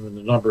 reduction in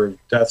the number of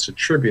deaths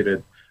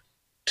attributed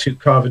to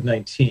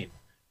COVID-19.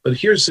 But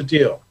here's the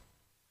deal: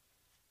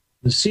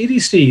 the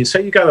CDC,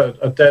 say you got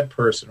a dead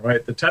person,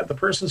 right? The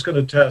person's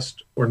going to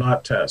test or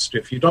not test.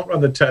 If you don't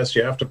run the test,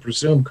 you have to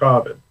presume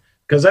COVID.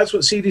 Because that's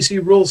what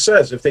CDC rule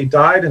says. If they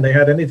died and they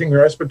had anything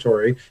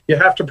respiratory, you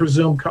have to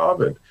presume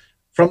COVID.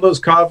 From those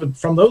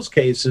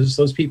cases,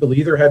 those people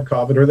either had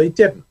COVID or they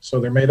didn't. So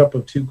they're made up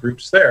of two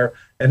groups there.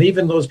 And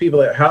even those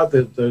people that had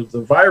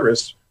the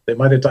virus, they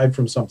might have died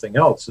from something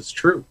else. It's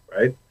true,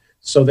 right?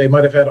 So they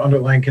might have had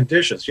underlying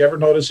conditions. You ever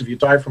notice if you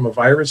die from a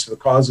virus, the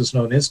cause is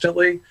known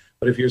instantly?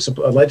 But if you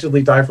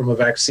allegedly die from a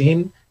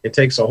vaccine, it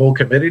takes a whole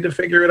committee to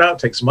figure it out.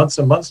 It takes months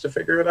and months to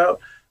figure it out.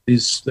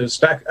 There's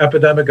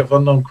epidemic of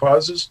unknown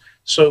causes.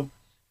 So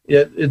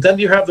then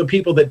you have the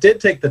people that did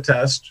take the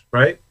test,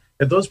 right?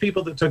 And those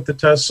people that took the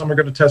test, some are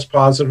going to test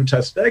positive,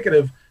 test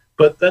negative.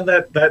 But then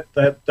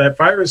that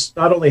virus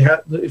not only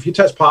if you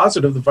test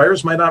positive, the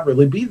virus might not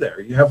really be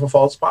there. You have a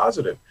false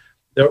positive,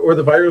 or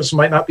the virus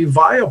might not be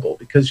viable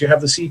because you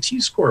have the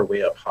CT score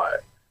way up high,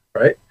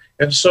 right?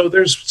 And so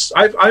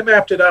I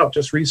mapped it out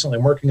just recently.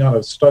 I'm working on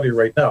a study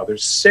right now.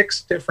 There's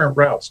 6 different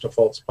routes to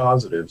false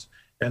positives.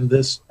 And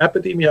this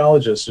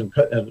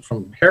epidemiologist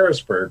from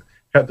Harrisburg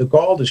had the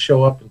gall to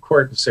show up in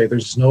court and say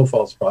there's no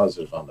false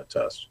positive on the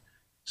test.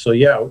 So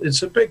yeah,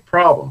 it's a big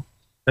problem.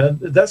 And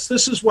this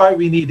is why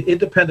we need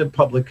independent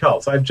public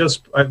health. I've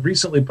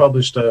recently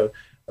published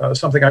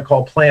something I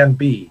call Plan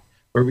B,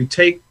 where we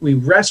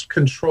wrest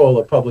control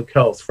of public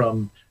health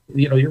from,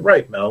 you're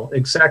right, Mel,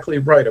 exactly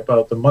right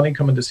about the money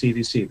coming to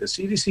CDC. The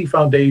CDC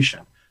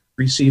Foundation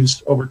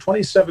receives over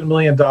 $27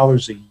 million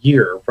a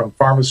year from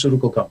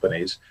pharmaceutical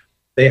companies.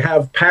 They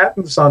have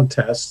patents on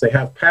tests. They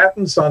have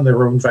patents on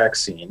their own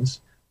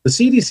vaccines. The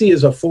CDC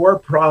is a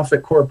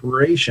for-profit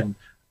corporation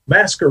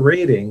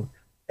masquerading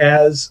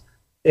as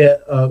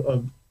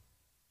a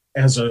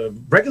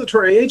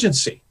regulatory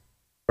agency,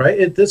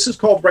 right? This is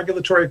called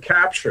regulatory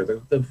capture.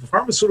 The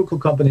pharmaceutical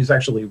companies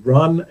actually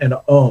run and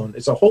own.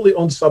 It's a wholly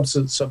owned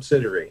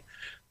subsidiary.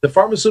 The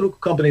pharmaceutical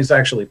companies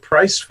actually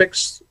price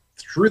fix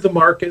through the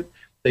market.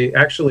 They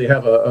actually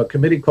have a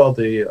committee called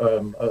the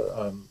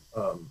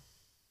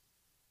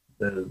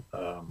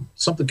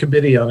something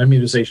Committee on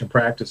Immunization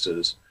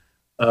Practices.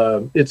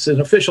 It's an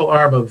official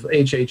arm of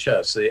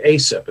HHS, the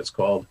ACIP it's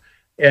called.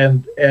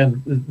 and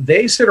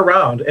they sit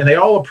around and they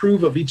all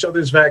approve of each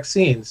other's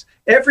vaccines.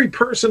 Every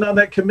person on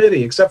that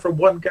committee, except for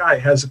one guy,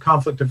 has a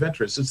conflict of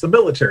interest. It's the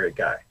military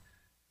guy.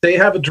 They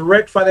have a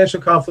direct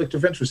financial conflict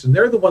of interest, and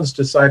they're the ones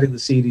deciding the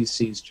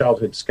CDC's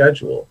childhood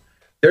schedule.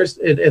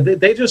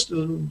 They just,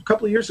 a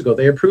couple of years ago,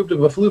 they approved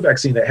of a flu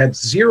vaccine that had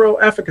zero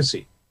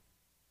efficacy.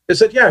 They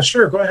said, yeah,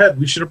 sure, go ahead.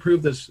 We should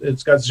approve this.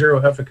 It's got zero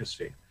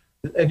efficacy.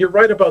 And you're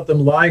right about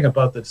them lying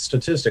about the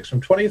statistics. From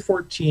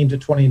 2014 to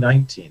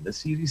 2019, the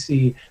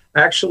CDC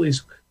actually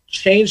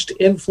changed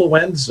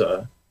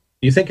influenza.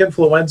 You think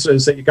influenza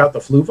is that you got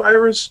the flu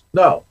virus?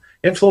 No.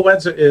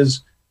 Influenza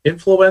is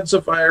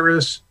influenza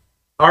virus,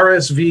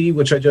 RSV,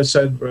 which I just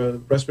said,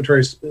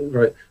 respiratory,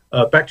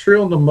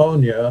 bacterial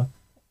pneumonia,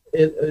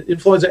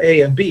 influenza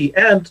A and B,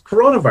 and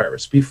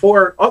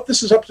coronavirus.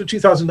 This is up to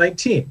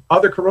 2019,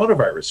 other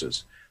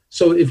coronaviruses.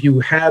 So if you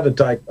had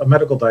a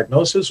medical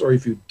diagnosis or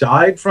if you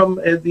died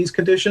from these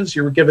conditions,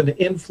 you were given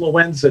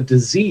influenza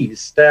disease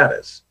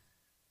status.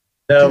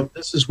 Now,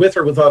 this is with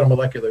or without a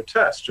molecular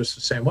test, just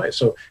the same way.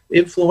 So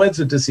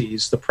influenza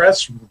disease, the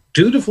press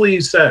dutifully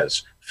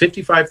says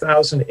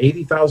 55,000,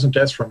 80,000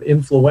 deaths from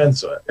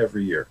influenza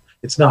every year.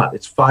 It's not.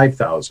 It's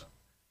 5,000.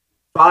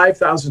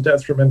 5,000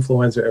 deaths from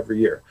influenza every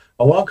year.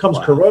 Along comes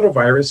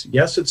coronavirus.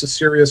 Yes, it's a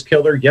serious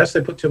killer. Yes,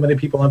 they put too many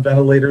people on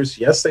ventilators.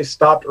 Yes, they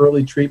stopped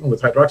early treatment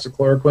with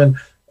hydroxychloroquine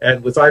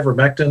and with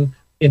ivermectin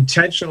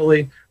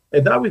intentionally.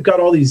 And now we've got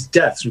all these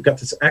deaths. We've got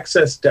this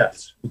excess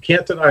deaths. We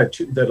can't deny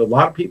that a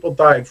lot of people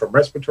died from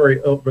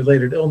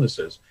respiratory-related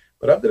illnesses.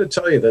 But I'm going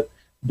to tell you that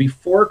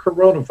before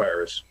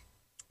coronavirus,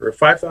 there were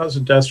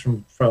 5,000 deaths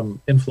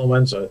from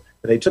influenza.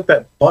 And they took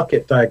that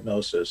bucket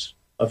diagnosis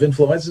of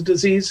influenza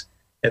disease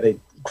and they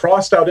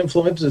crossed out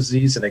influenza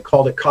disease and they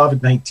called it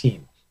COVID-19.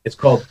 It's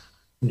called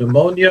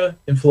pneumonia,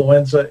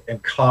 influenza,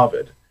 and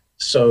COVID.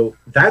 So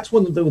that's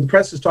when the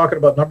press is talking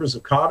about numbers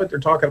of COVID. They're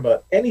talking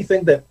about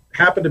anything that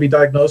happened to be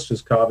diagnosed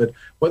as COVID,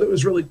 whether it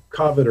was really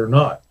COVID or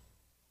not.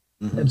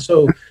 Mm-hmm. And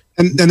so,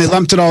 and then they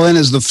lumped it all in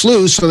as the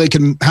flu, so they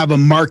can have a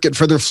market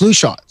for their flu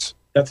shots.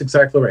 That's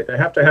exactly right. They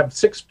have to have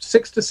 6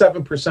 to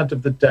 7%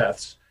 of the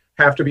deaths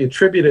have to be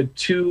attributed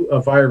to a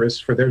virus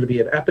for there to be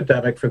an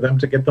epidemic for them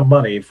to get the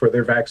money for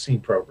their vaccine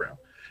program.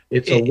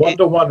 It's a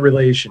one-to-one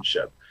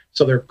relationship.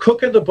 So they're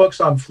cooking the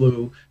books on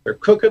flu. They're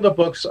cooking the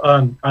books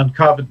on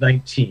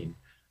COVID-19,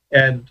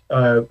 and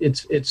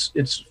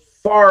it's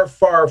far,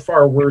 far,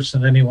 far worse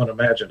than anyone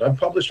imagined. I've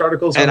published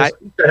articles. I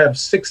used to have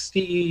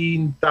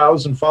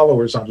 16,000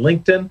 followers on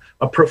LinkedIn,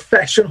 a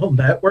professional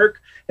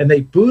network, and they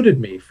booted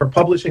me for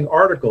publishing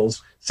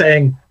articles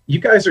saying you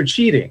guys are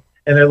cheating,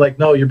 and they're like,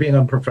 "No, you're being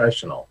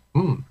unprofessional."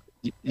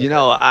 You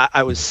know,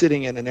 I was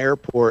sitting in an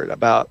airport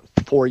about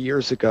 4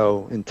 years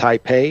ago in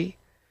Taipei.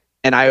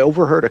 And I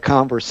overheard a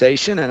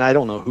conversation, and I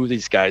don't know who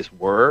these guys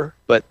were,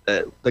 but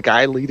the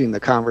guy leading the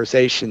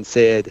conversation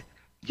said,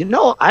 you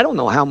know, I don't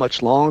know how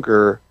much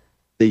longer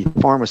the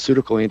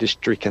pharmaceutical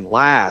industry can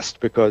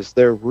last because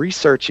they're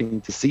researching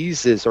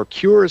diseases or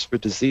cures for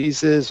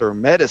diseases or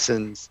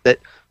medicines that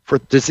for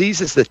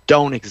diseases that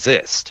don't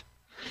exist.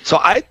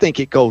 So I think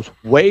it goes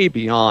way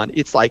beyond.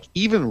 It's like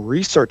even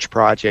research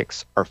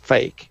projects are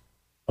fake.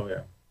 Oh,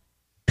 yeah.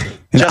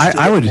 And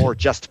I would more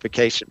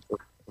justification for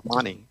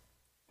money.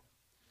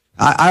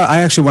 I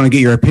actually want to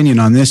get your opinion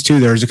on this too.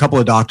 There's a couple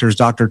of doctors,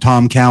 Dr.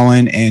 Tom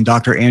Cowan and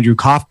Dr. Andrew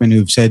Kaufman,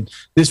 who've said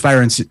this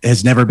virus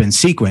has never been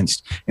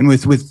sequenced. And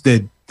with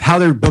how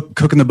they're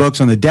cooking the books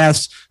on the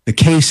deaths, the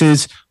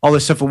cases, all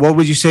this stuff, what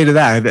would you say to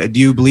that? Do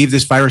you believe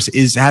this virus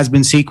has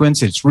been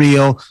sequenced? It's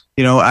real?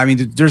 You know, I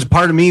mean, there's a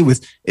part of me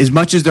with as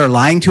much as they're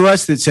lying to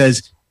us that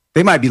says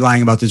they might be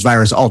lying about this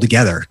virus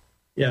altogether.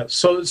 Yeah,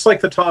 so it's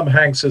like the Tom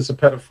Hanks is a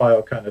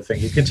pedophile kind of thing.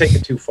 You can take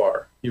it too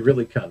far. You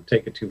really can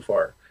take it too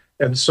far.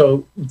 And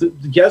so,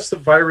 yes, the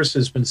virus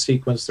has been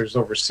sequenced. There's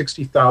over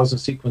 60,000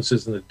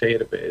 sequences in the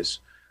database.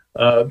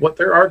 What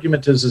their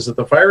argument is that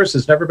the virus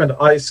has never been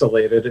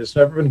isolated. It's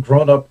never been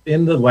grown up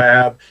in the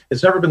lab.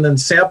 It's never been then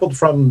sampled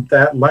from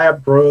that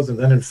lab growth and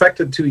then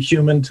infected to a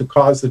human to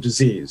cause the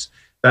disease.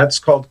 That's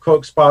called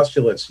Koch's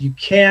postulates. You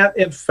can't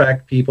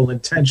infect people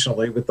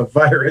intentionally with the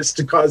virus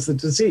to cause the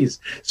disease.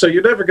 So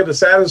you're never going to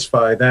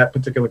satisfy that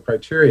particular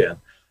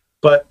criterion.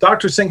 But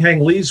Dr.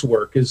 Singhang Li's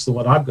work is the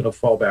one I'm going to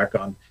fall back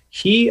on.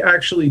 He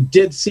actually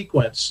did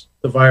sequence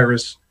the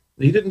virus.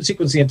 He didn't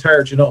sequence the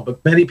entire genome,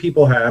 but many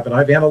people have, and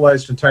I've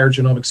analyzed entire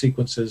genomic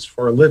sequences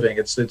for a living.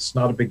 It's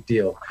not a big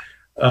deal.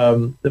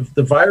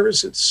 The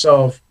virus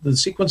itself, the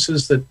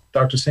sequences that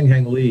Dr.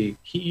 Singhang Li,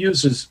 he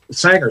uses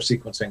Sanger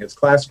sequencing. It's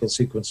classical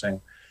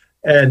sequencing.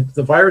 And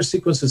the virus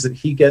sequences that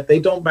he gets, they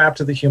don't map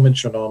to the human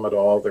genome at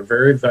all.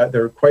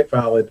 They're quite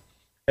valid.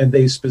 And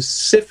they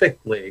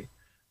specifically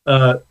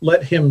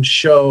let him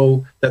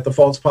show that the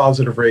false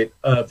positive rate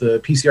of the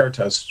PCR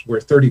tests were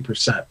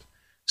 30%.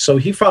 So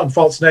he found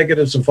false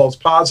negatives and false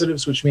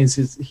positives, which means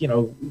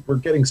we're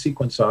getting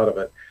sequence out of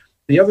it.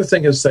 The other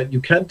thing is that you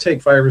can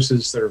take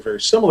viruses that are very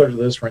similar to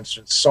this, for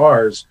instance,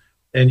 SARS,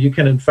 and you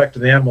can infect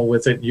an animal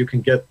with it. You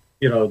can get,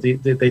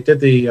 they did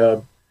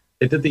the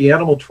They did the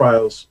animal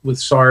trials with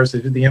SARS.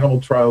 They did the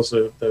animal trials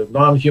of the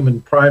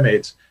non-human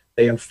primates.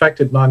 They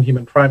infected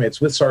non-human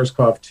primates with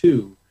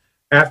SARS-CoV-2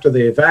 after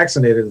they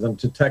vaccinated them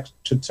to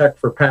check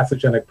for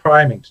pathogenic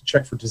priming, to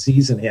check for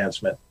disease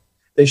enhancement.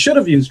 They should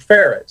have used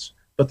ferrets,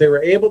 but they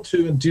were able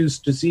to induce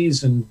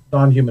disease in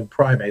non-human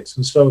primates.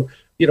 And so,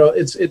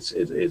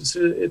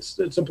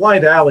 it's a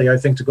blind alley, I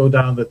think, to go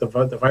down that the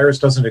virus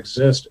doesn't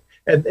exist.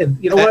 And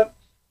you know what?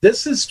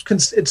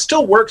 It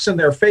still works in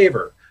their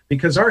favor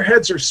because our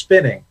heads are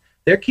spinning.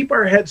 They keep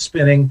our heads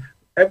spinning.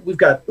 We've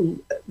got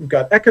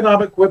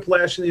economic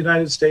whiplash in the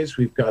United States.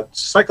 We've got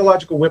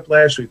psychological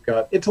whiplash. We've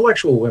got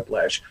intellectual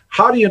whiplash.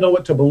 How do you know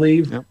what to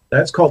believe? Yep.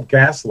 That's called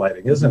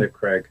gaslighting, isn't it,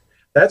 Craig?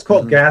 That's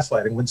called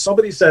gaslighting. When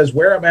somebody says,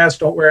 wear a mask,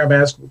 don't wear a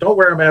mask, don't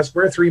wear a mask,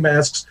 wear 3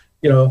 masks,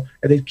 and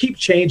they keep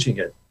changing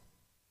it.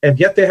 And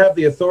yet they have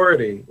the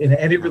authority in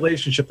any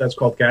relationship. That's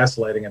called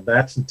gaslighting, and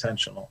that's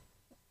intentional.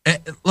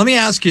 Let me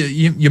ask you,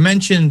 you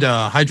mentioned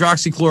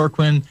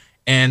hydroxychloroquine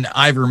and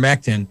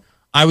ivermectin.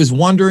 I was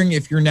wondering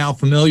if you're now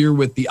familiar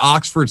with the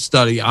Oxford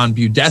study on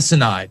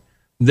budesonide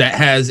that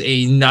has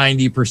a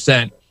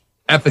 90%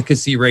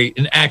 efficacy rate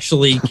in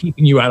actually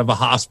keeping you out of a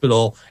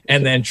hospital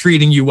and then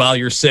treating you while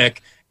you're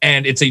sick.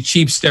 And it's a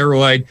cheap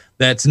steroid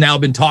that's now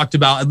been talked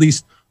about, at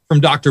least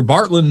from Dr.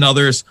 Bartlett and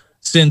others,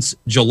 since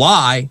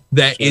July,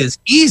 that is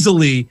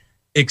easily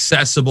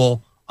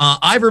accessible.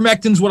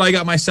 Ivermectin's what I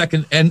got my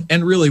second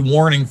and really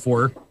warning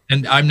for,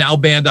 and I'm now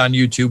banned on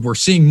YouTube. We're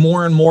seeing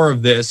more and more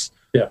of this.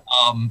 Yeah.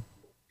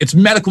 It's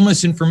medical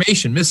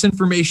misinformation.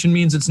 Misinformation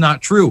means it's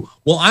not true.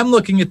 Well, I'm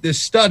looking at this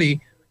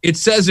study. It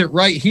says it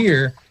right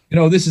here.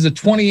 This is a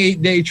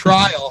 28-day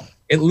trial.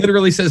 It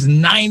literally says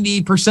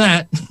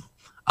 90%.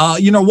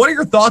 What are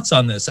your thoughts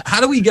on this?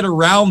 How do we get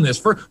around this?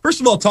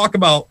 First of all, talk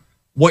about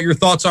what your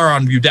thoughts are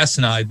on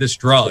budesonide, this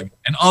drug,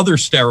 and other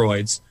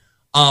steroids.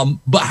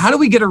 But how do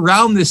we get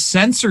around this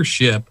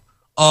censorship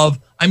of,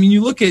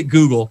 you look at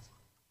Google,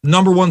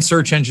 #1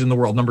 search engine in the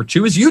world.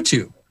 #2 is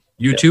YouTube.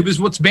 YouTube is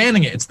what's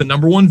banning it. It's the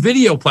 #1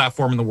 video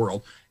platform in the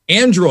world.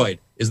 Android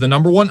is the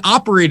 #1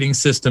 operating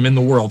system in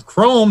the world.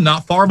 Chrome,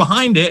 not far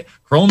behind it.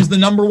 Chrome's the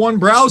 #1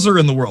 browser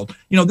in the world.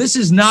 This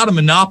is not a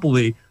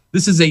monopoly.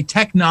 This is a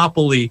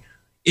technopoly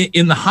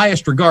in the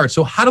highest regard.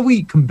 So how do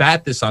we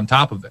combat this on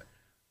top of it?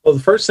 Well,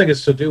 the first thing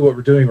is to do what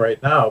we're doing right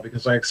now,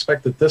 because I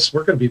expect that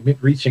we're going to be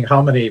reaching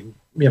how many,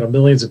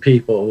 millions of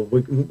people.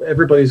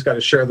 Everybody's got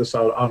to share this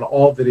out on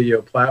all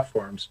video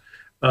platforms.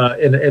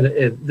 And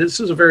this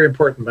is a very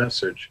important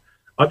message.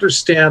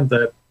 Understand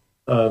that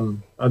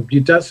on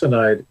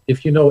budesonide,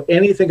 if you know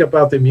anything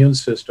about the immune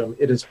system,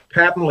 it is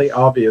patently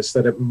obvious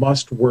that it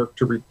must work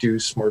to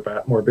reduce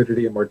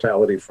morbidity and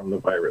mortality from the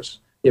virus.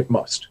 It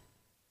must.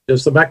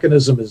 Because the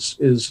mechanism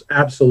is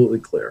absolutely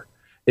clear.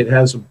 It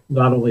has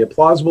not only a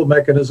plausible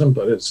mechanism,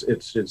 but it's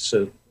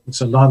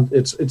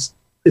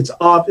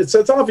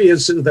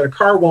obvious that a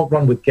car won't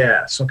run with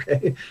gas.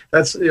 Okay,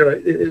 that's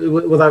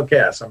without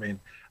gas.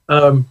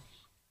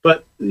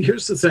 But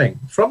here's the thing: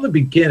 from the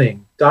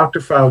beginning,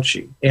 Dr.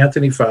 Fauci,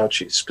 Anthony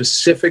Fauci,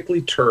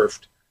 specifically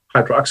turfed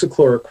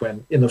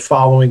hydroxychloroquine in the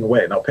following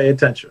way. Now, pay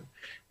attention.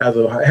 Now,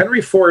 the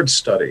Henry Ford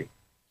study,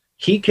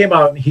 he came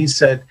out and he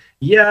said,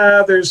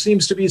 yeah, there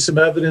seems to be some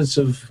evidence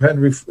of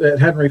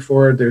Henry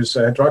Ford. There's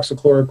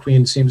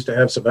hydroxychloroquine seems to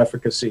have some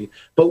efficacy,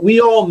 but we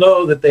all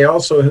know that they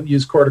also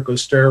use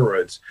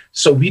corticosteroids.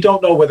 So we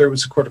don't know whether it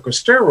was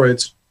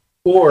corticosteroids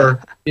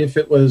or if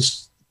it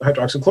was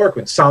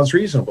hydroxychloroquine. Sounds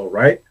reasonable,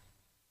 right?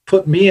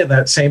 Put me in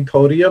that same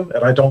podium,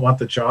 and I don't want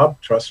the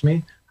job. Trust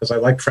me, because I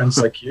like friends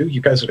like you.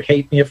 You guys would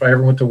hate me if I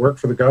ever went to work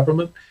for the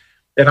government.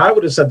 And I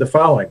would have said the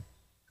following: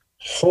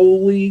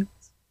 holy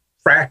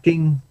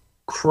fracking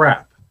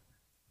crap.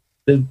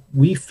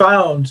 We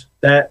found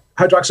that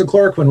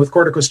hydroxychloroquine with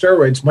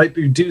corticosteroids might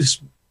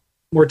reduce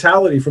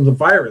mortality from the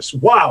virus.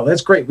 Wow,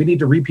 that's great. We need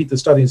to repeat the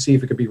study and see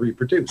if it can be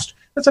reproduced.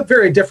 That's a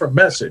very different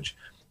message.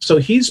 So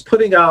he's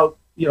putting out,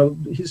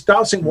 he's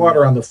dousing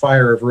water on the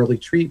fire of early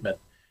treatment.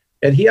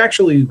 And he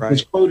actually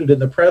was quoted in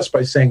the press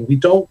by saying, we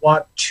don't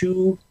want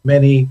too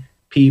many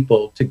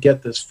people to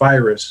get this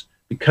virus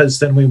because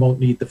then we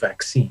won't need the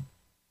vaccine.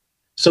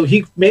 So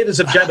he made his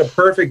agenda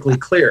perfectly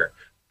clear.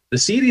 The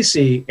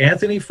CDC,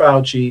 Anthony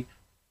Fauci,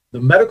 the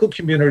medical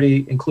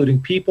community,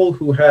 including people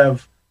who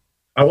have,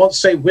 I won't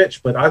say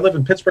which, but I live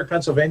in Pittsburgh,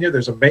 Pennsylvania.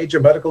 There's a major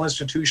medical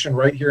institution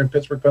right here in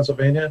Pittsburgh,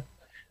 Pennsylvania.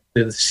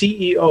 The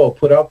CEO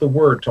put out the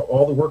word to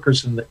all the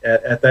workers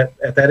at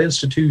that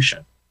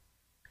institution.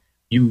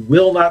 You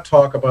will not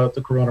talk about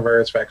the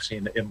coronavirus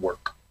vaccine in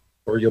work,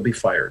 or you'll be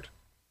fired.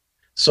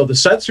 So the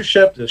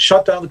censorship, to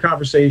shut down the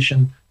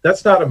conversation,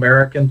 that's not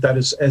American. That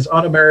is as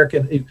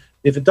un-American.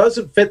 If it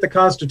doesn't fit the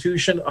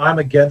Constitution, I'm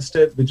against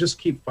it. We just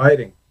keep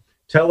fighting.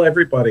 Tell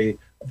everybody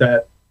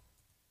that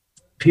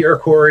Pierre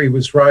Corey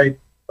was right.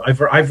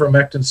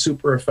 Ivermectin's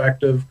super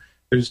effective.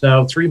 There's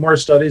now 3 more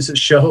studies that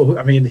show,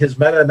 his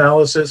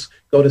meta-analysis,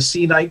 go to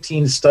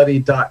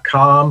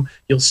c19study.com.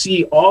 You'll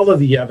see all of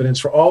the evidence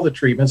for all the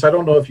treatments. I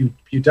don't know if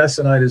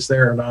budesonide is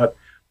there or not.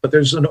 but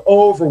there's an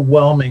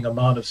overwhelming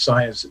amount of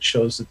science that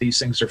shows that these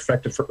things are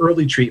effective for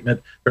early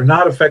treatment. They're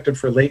not effective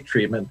for late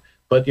treatment.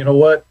 But you know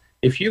what?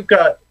 If you've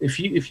got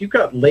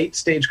late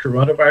stage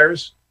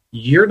coronavirus,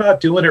 you're not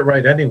doing it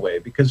right anyway.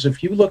 Because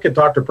if you look at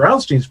Dr.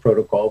 Brownstein's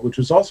protocol, which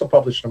was also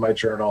published in my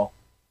journal,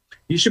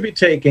 you should be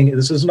taking,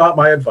 this is not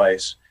my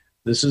advice,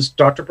 this is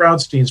Dr.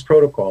 Brownstein's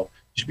protocol.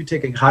 You should be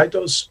taking high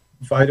dose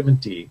vitamin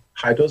D,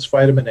 high dose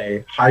vitamin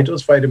A, high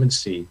dose vitamin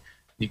C,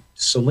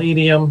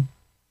 selenium,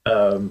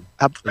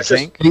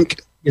 zinc.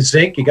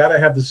 Zinc, you got to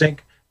have the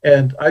zinc.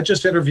 And I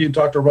just interviewed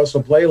Dr.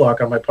 Russell Blaylock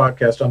on my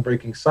podcast on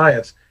Breaking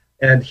Science,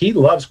 and he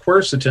loves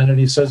quercetin, and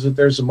he says that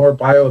there's a more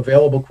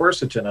bioavailable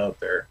quercetin out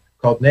there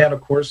called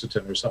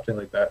nanoquercetin or something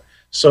like that.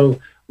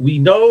 So we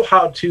know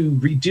how to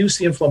reduce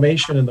the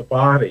inflammation in the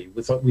body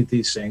with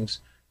these things.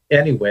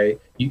 Anyway,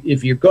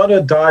 if you're going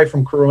to die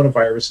from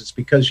coronavirus, it's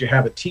because you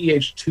have a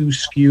Th2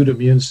 skewed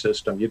immune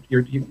system.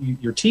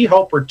 Your T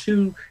helper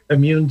 2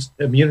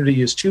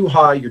 immunity is too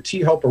high. Your T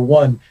helper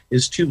 1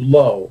 is too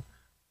low.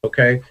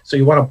 Okay, so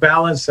you want to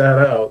balance that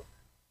out.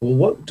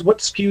 Well, what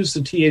skews the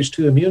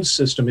Th2 immune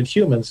system in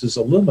humans is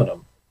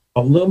aluminum.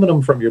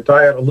 Aluminum from your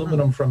diet,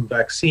 aluminum from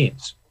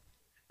vaccines.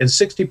 And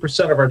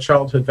 60% of our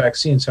childhood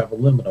vaccines have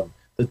aluminum.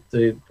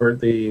 The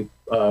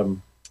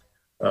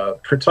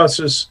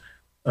pertussis,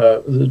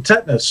 the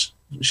tetanus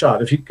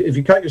shot. If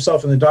you cut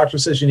yourself and the doctor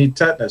says you need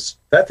tetanus,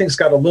 that thing's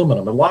got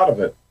aluminum, a lot of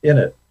it in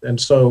it. And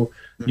so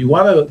you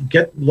want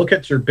to look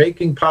at your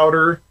baking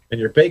powder and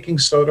your baking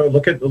soda,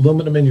 look at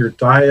aluminum in your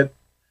diet,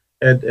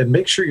 and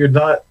make sure you're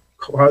not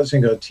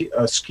causing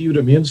a skewed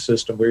immune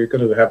system where you're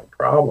going to have a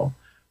problem.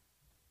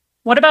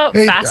 What about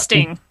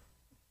fasting?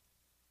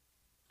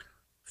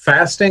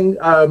 Fasting,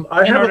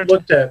 I haven't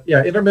looked at,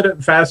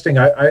 intermittent fasting.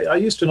 I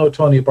used to know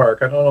Tony Bark.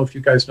 I don't know if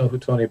you guys know who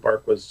Tony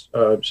Bark was.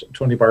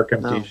 Tony Bark,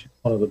 MD, no.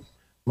 One of the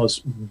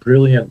most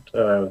brilliant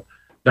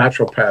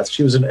naturopaths.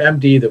 She was an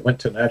MD that went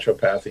to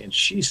naturopathy, and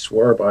she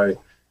swore by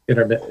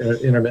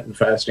intermittent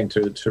fasting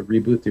to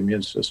reboot the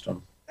immune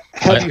system.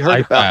 Have you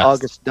heard about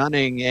August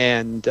Dunning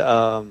and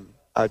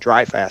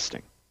dry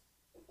fasting?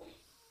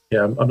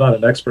 Yeah, I'm not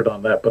an expert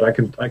on that, but I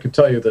can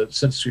tell you that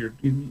since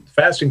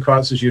fasting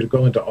causes you to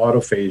go into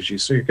autophagy,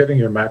 so you're getting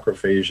your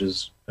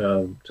macrophages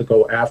to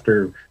go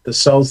after the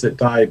cells that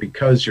die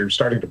because you're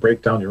starting to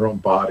break down your own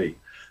body,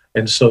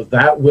 and so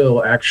that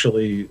will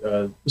actually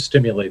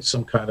stimulate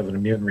some kind of an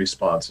immune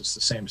response. It's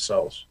the same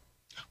cells.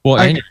 Well,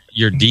 and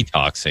you're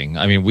detoxing.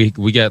 I mean,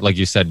 we get, like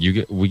you said,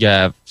 we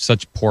have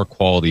such poor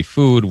quality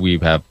food. We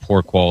have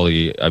poor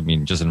quality,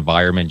 just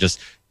environment, just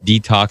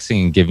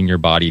detoxing and giving your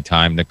body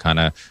time to kind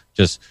of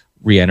just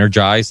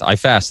re-energize. I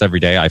fast every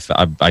day. I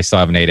still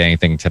haven't ate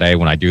anything today.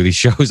 When I do these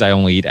shows, I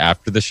only eat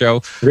after the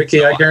show. Ricky,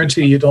 so I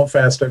guarantee you don't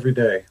fast every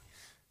day.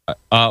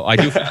 I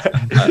do fast.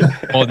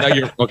 No,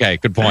 you're okay.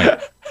 Good point.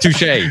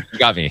 Touche. You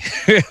got me.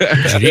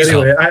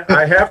 Anyway,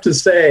 I have to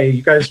say,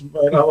 you guys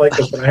might not like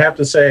this, but I have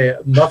to say,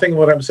 nothing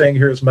what I'm saying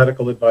here is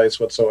medical advice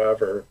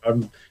whatsoever.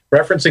 I'm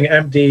referencing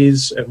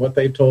MDs and what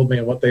they've told me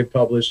and what they've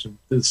published in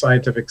the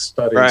scientific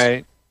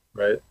studies.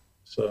 Right.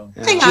 So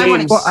I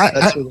wanted to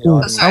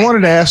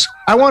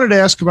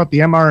ask about the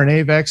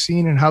mRNA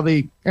vaccine and how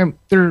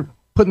they're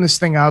putting this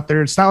thing out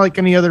there. It's not like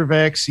any other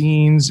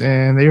vaccines,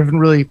 and they haven't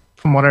really,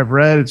 from what I've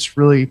read, it's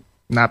really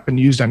not been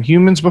used on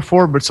humans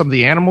before. But some of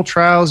the animal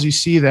trials, you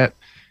see that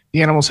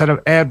the animals had an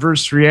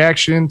adverse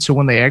reaction to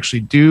when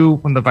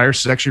the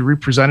virus is actually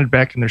represented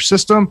back in their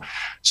system.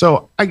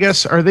 So I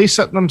guess, are they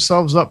setting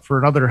themselves up for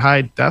another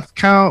high death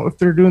count if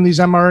they're doing these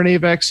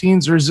mRNA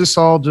vaccines, or is this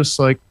all just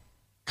like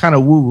kind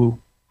of woo-woo?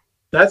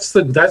 That's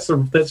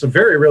a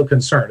very real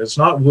concern. It's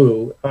not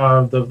woo.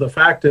 The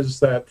fact is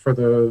that for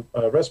the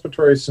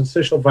respiratory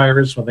syncytial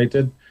virus, when they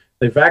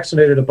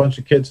vaccinated a bunch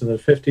of kids in the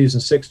 50s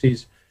and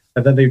 60s,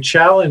 and then they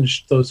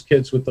challenged those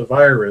kids with the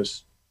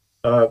virus.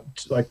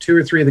 Like 2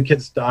 or 3 of the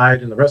kids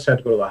died, and the rest had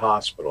to go to the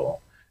hospital.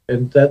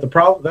 And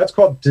that's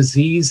called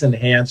disease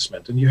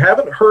enhancement. And you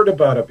haven't heard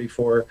about it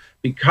before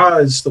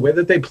because the way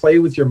that they play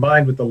with your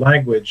mind with the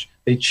language,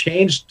 they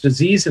changed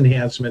disease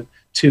enhancement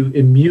to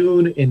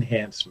immune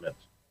enhancement.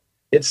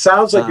 It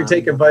sounds like you're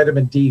taking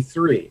vitamin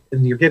D3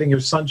 and you're getting your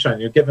sunshine,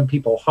 you're giving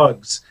people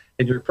hugs,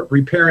 and you're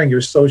repairing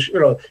your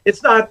social,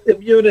 it's not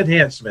immune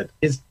enhancement.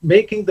 It's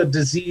making the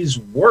disease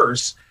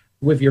worse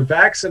with you're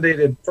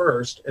vaccinated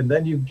first, and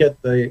then you get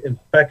the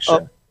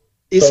infection.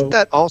 Isn't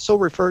that also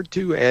referred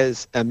to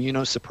as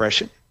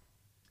immunosuppression?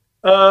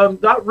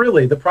 Not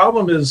really. The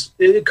problem is,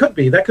 it could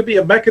be. That could be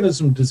a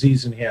mechanism of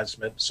disease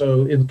enhancement.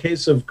 So in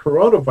case of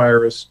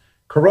coronaviruses,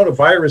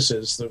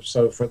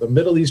 so for the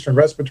Middle Eastern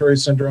Respiratory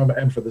Syndrome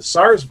and for the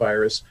SARS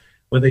virus,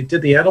 when they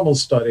did the animal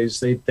studies,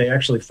 they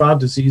actually found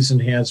disease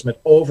enhancement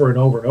over and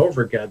over and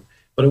over again.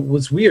 But it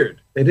was weird.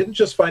 They didn't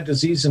just find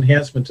disease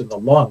enhancement in the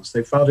lungs.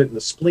 They found it in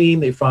the spleen,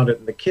 they found it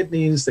in the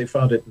kidneys, they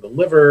found it in the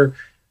liver,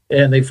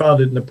 and they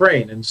found it in the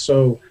brain. And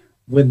so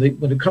when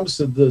it comes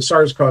to the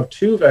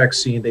SARS-CoV-2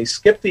 vaccine, they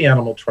skipped the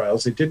animal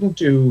trials. They didn't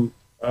do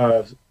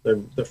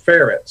the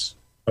ferrets,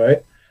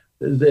 right?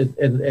 And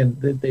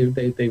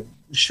they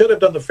should have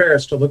done the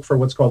fairest to look for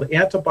what's called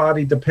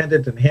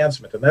antibody-dependent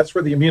enhancement, and that's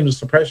where the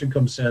immunosuppression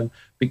comes in,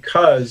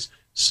 because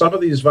some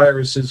of these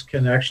viruses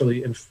can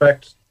actually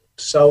infect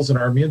cells in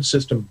our immune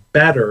system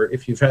better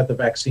if you've had the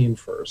vaccine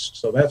first.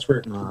 So that's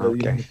where the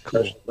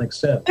immunosuppression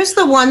links in. There's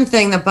the one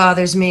thing that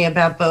bothers me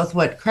about both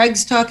what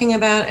Craig's talking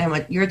about and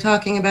what you're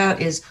talking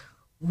about is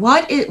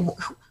why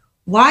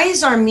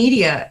is our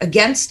media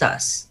against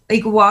us?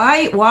 Like,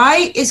 why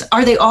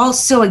are they all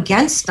so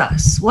against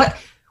us? Who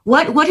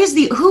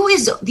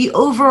is the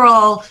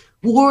overall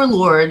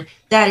warlord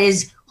that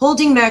is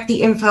holding back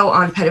the info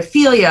on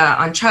pedophilia,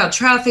 on child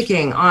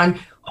trafficking, on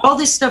all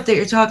this stuff that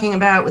you're talking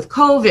about with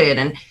COVID?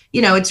 And,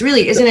 it's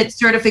really, isn't it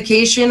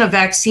certification of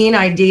vaccine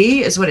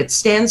ID is what it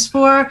stands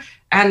for?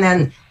 And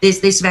then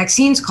this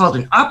vaccine's called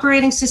an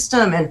operating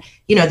system. And,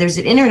 there's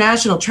an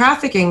international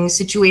trafficking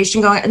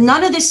situation going on.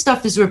 None of this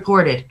stuff is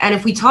reported. And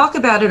if we talk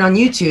about it on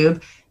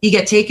YouTube, you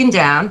get taken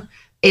down.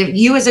 If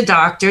you as a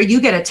doctor, you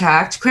get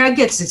attacked, Craig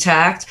gets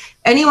attacked,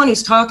 anyone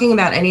who's talking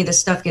about any of this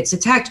stuff gets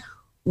attacked.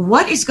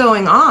 What is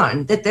going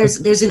on? That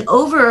there's an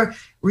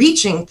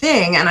overreaching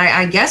thing, and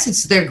I guess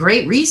it's their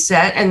great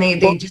reset, and they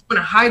just want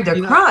to hide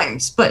their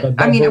crimes. But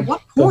at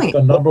what point?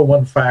 The number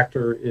one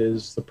factor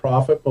is the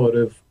profit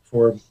motive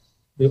for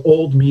the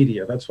old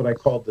media. That's what I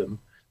called them.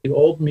 The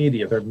old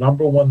media, their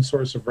number one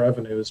source of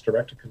revenue is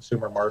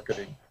direct-to-consumer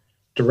marketing.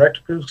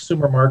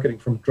 Direct-to-consumer marketing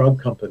from drug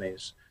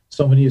companies.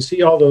 So when you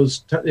see all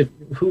those,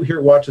 who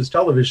here watches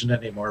television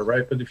anymore,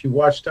 right? But if you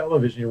watch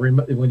television,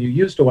 when you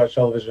used to watch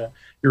television,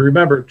 you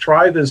remember,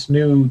 try this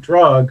new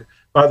drug.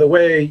 By the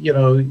way,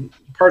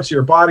 parts of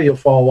your body will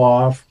fall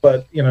off,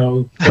 but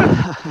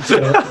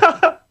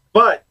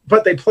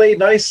but they play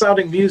nice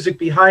sounding music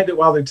behind it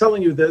while they're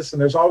telling you this,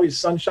 and there's always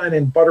sunshine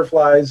and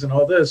butterflies and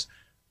all this.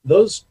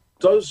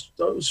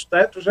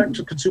 That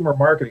direct-to-consumer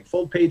marketing,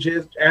 full page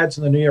ads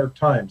in the New York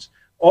Times,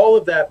 all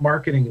of that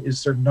marketing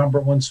is their number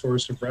one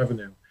source of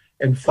revenue.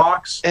 And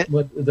Fox,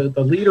 the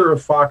leader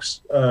of Fox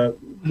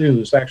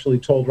News actually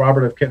told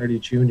Robert F. Kennedy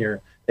Jr.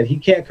 that he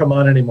can't come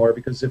on anymore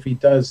because if he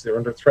does, they're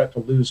under threat to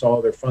lose all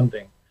their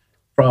funding.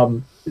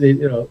 From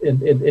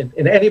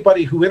and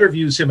anybody who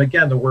interviews him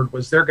again, the word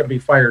was they're going to be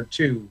fired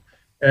too.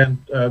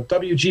 And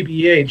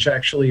WGBH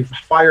actually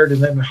hired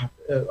and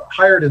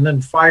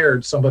then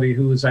fired somebody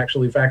who was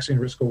actually vaccine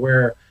risk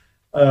aware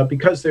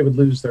because they would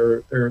lose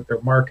their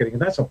marketing,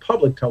 and that's a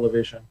public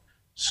television.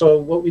 So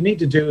what we need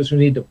to do is we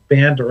need to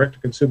ban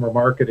direct-to-consumer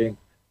marketing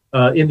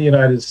in the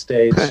United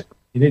States.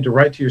 You need to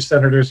write to your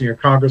senators and your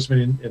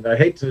congressmen, and I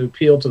hate to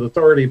appeal to the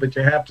authority, but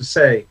you have to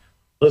say,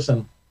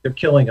 listen, they're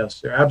killing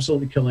us. They're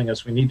absolutely killing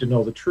us. We need to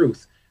know the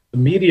truth. The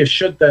media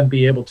should then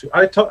be able to.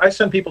 I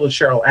send people to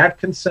Cheryl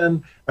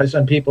Atkinson. I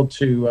send people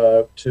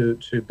to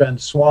Ben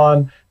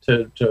Swan,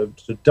 to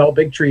Del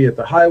Bigtree at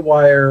the High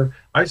Wire.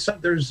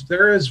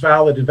 There is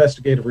valid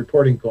investigative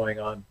reporting going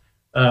on.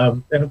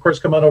 And of course,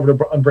 come on over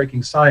to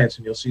Unbreaking Science,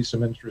 and you'll see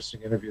some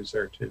interesting interviews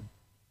there too.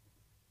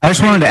 I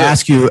just wanted to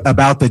ask you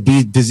about the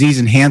disease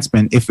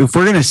enhancement. If we're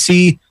going to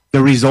see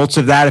the results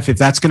of that, if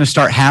that's going to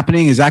start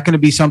happening, is that going to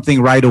be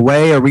something right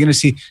away? Are we going to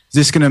see? Is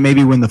this going to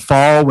maybe when the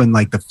fall, when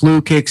like the flu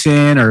kicks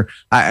in, or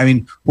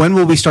when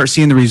will we start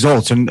seeing the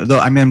results? And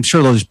I'm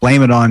sure they'll just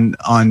blame it on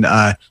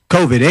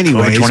COVID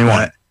anyways.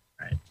 COVID-21.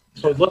 Right.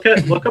 So look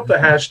up the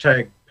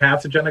hashtag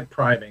pathogenic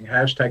priming.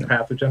 Hashtag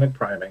pathogenic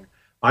priming.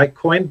 I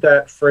coined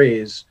that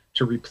phrase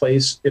to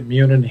replace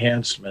immune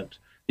enhancement.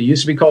 It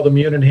used to be called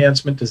immune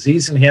enhancement,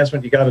 disease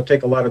enhancement. You got to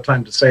take a lot of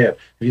time to say it.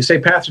 If you say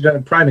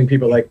pathogenic priming,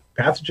 people are like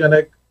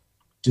pathogenic,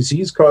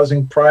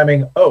 disease-causing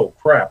priming. Oh,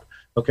 crap.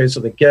 Okay, so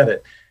they get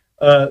it.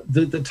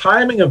 The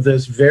timing of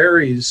this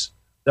varies.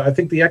 I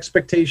think the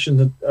expectation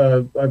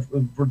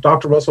that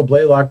Dr. Russell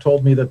Blaylock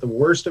told me that the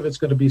worst of it's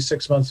going to be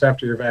 6 months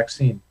after your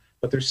vaccine,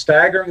 but they're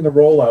staggering the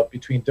rollout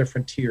between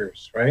different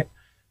tiers, right?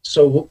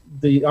 So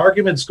the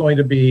argument's going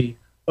to be,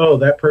 oh,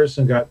 that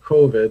person got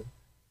COVID.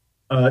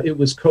 It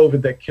was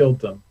COVID that killed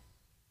them.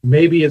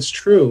 Maybe it's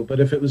true, but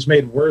if it was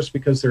made worse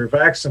because they're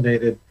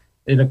vaccinated,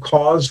 in a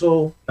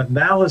causal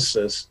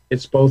analysis,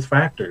 it's both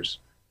factors,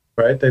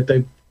 right? That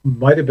they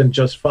might have been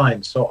just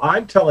fine. So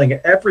I'm telling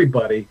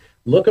everybody,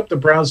 look up the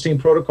Brownstein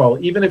protocol,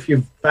 even if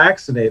you're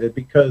vaccinated,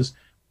 because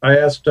I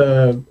asked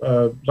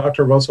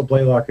Dr. Russell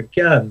Blaylock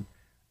again,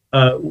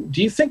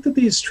 do you think that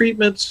these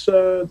treatments,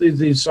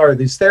 these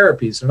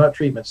therapies, they're not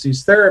treatments,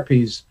 these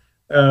therapies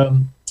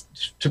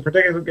to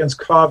protect against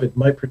COVID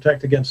might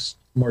protect against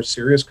more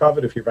serious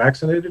COVID if you're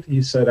vaccinated?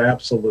 He said,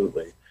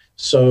 absolutely.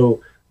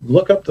 So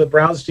look up the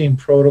Brownstein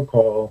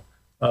protocol.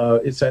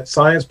 It's at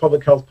Science,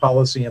 Public Health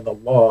Policy, and the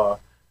Law.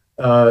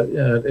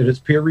 It is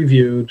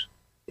peer-reviewed.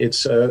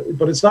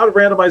 But it's not a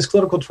randomized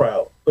clinical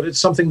trial, but it's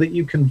something that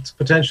you can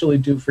potentially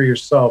do for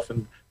yourself.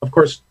 And, of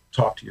course,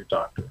 talk to your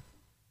doctor.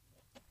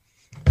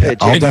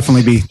 I'll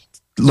definitely be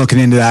looking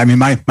into that. I mean,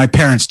 my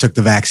parents took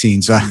the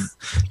vaccine, so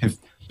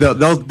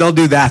they'll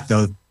do that,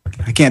 though.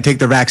 I can't take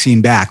the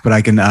vaccine back, but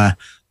I can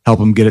help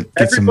them get it.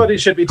 Everybody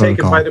should be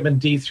taking vitamin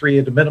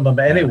D3 at a minimum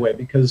anyway,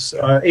 because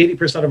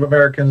 80% of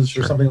Americans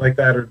or something like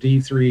that are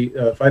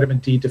D3 vitamin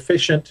D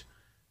deficient.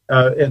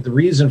 And the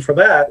reason for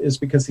that is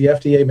because the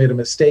FDA made a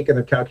mistake in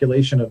the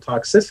calculation of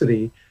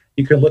toxicity.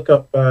 You can look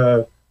up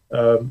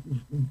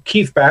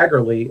Keith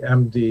Baggerly,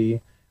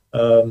 MD.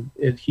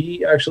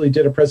 He actually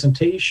did a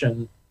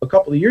presentation a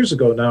couple of years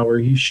ago now where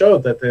he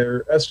showed that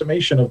their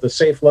estimation of the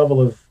safe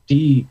level of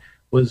D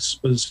was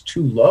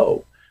too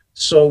low.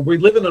 So we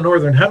live in the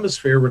northern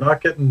hemisphere. We're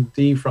not getting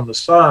D from the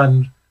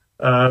sun.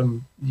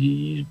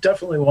 You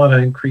definitely want to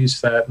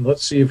increase that, and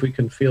let's see if we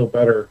can feel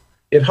better.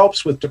 It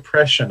helps with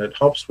depression. It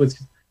helps with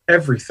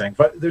everything.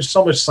 But there's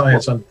so much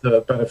science on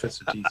the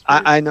benefits of D3.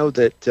 I know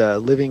that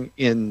living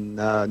in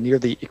near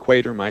the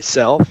equator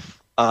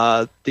myself,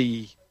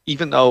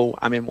 even though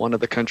I'm in one of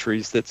the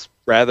countries that's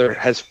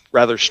has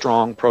rather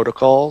strong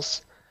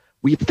protocols,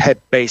 we've had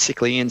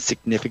basically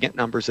insignificant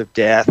numbers of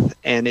death,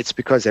 and it's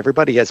because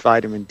everybody has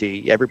vitamin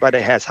D.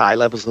 Everybody has high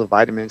levels of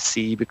vitamin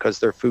C because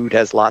their food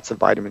has lots of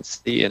vitamin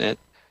C in it.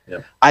 Yeah.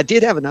 I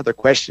did have another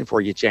question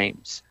for you,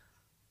 James.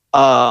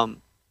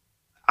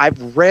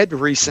 I've read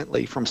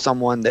recently from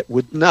someone that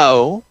would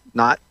know,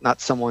 not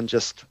someone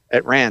just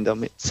at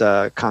random. It's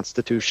a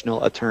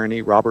constitutional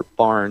attorney, Robert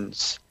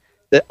Barnes,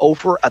 that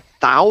over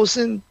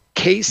 1,000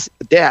 case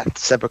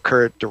deaths have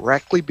occurred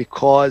directly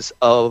because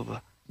of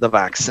the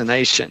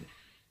vaccination.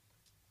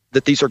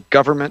 That these are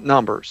government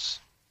numbers.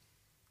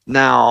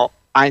 Now,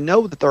 I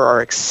know that there are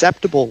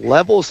acceptable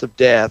levels of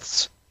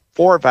deaths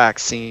for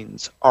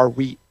vaccines. Are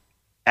we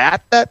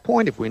at that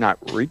point? Have we not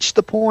reached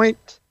the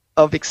point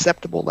of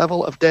acceptable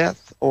level of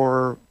death,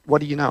 or what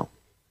do you know?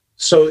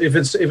 So I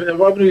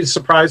wouldn't be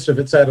surprised if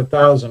it's at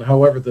 1,000.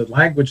 However, the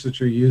language that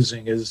you're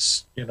using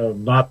is,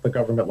 not the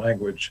government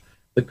language.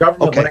 The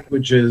government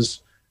language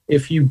is,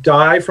 if you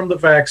die from the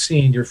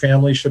vaccine, your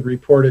family should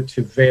report it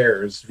to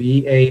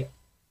VAERS,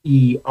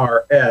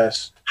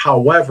 VAERS.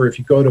 However, if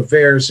you go to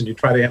VAERS and you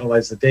try to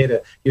analyze the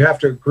data, you have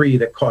to agree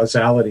that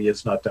causality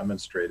is not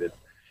demonstrated.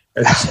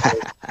 And so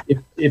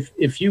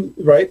if you,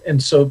 right,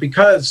 and so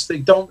because they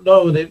don't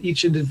know that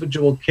each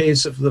individual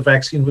case of the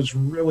vaccine was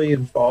really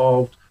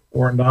involved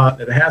or not,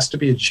 it has to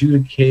be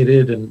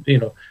adjudicated, and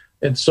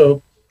and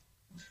so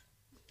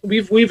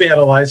we've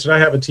analyzed it. I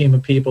have a team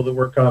of people that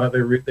work on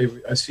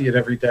it. I see it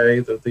every day,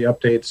 the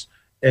updates,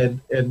 and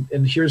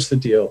here's the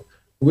deal.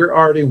 We're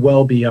already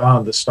well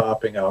beyond the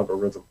stopping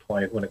algorithm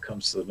point when it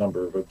comes to the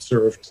number of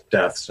observed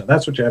deaths. And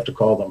that's what you have to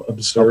call them,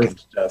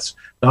 observed deaths.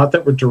 Not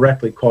that we're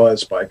directly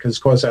caused by, because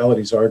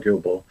causality is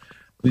arguable.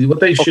 What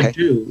they should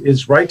do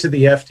is write to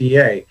the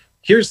FDA.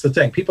 Here's the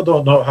thing. People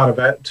don't know how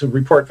to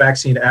report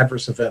vaccine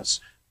adverse events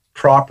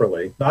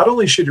properly. Not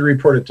only should you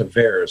report it to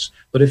VAERS,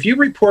 but if you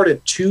report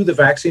it to the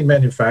vaccine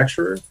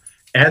manufacturer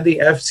and the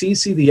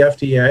FCC, the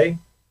FDA,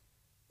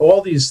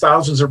 all these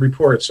thousands of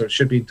reports, so it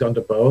should be done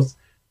to both.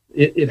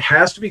 It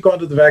has to be gone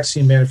to the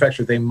vaccine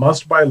manufacturer. They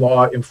must, by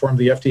law, inform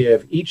the FDA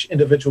of each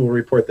individual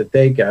report that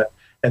they get.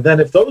 And then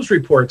if those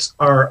reports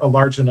are a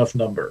large enough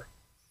number,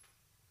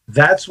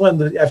 that's when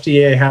the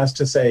FDA has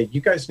to say, you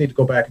guys need to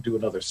go back and do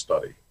another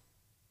study.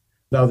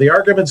 Now, the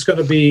argument's going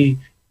to be,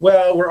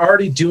 well, we're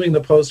already doing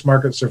the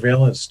post-market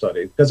surveillance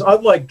study. Because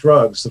unlike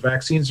drugs, the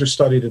vaccines are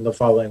studied in the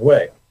following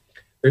way.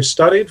 They're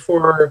studied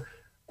for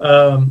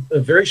a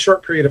very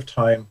short period of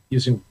time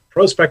using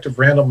prospective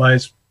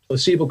randomized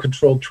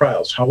placebo-controlled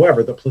trials.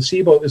 However, the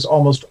placebo is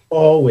almost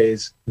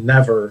always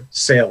never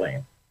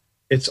saline.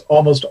 It's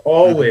almost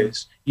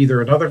always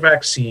either another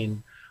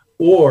vaccine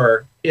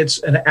or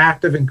it's an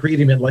active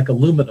ingredient like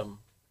aluminum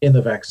in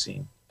the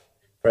vaccine,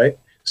 right?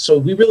 So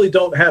we really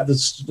don't have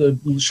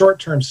the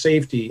short-term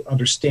safety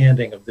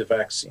understanding of the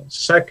vaccines.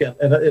 Second,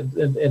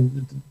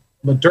 and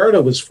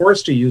Moderna was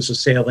forced to use a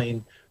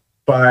saline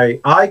by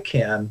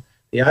ICANN,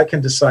 the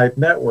ICANN Decide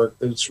Network,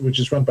 which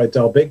is run by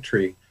Del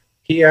Bigtree.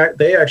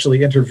 They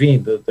actually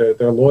intervened.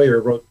 Their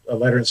lawyer wrote a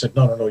letter and said,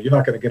 no, you're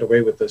not going to get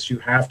away with this. You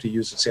have to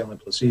use a saline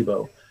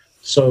placebo.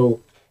 So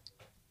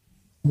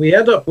we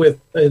end up with,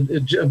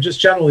 just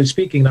generally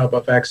speaking now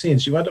about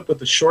vaccines, you end up with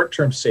the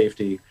short-term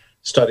safety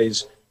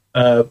studies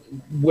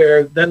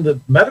where then the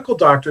medical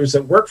doctors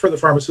that work for the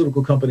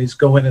pharmaceutical companies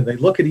go in and they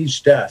look at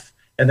each death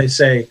and they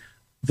say,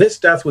 this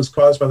death was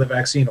caused by the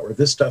vaccine or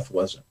this death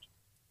wasn't.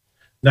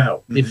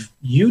 Now, if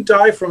you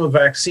die from a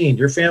vaccine,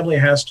 your family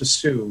has to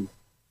sue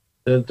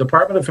the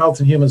Department of Health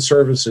and Human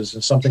Services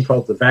in something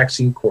called the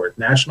Vaccine Court,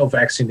 National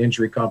Vaccine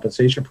Injury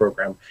Compensation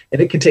Program,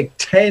 and it can take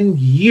 10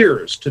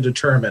 years to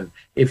determine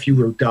if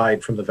you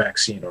died from the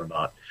vaccine or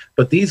not.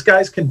 But these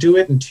guys can do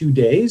it in 2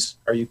 days?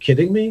 Are you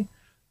kidding me?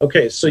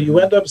 Okay, so you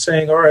end up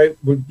saying, all right,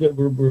 we're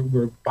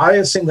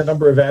biasing the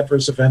number of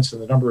adverse events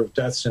and the number of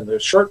deaths in the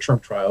short-term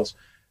trials,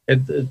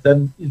 and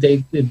then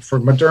for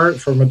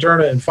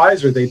Moderna and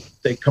Pfizer,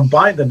 they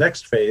combine the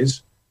next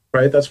phase,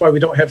 right? That's why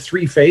we don't have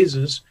 3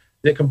 phases.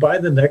 They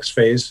combine the next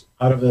phase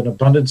out of an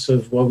abundance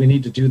of, well, we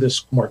need to do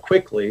this more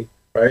quickly,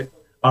 right?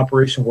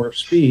 Operation Warp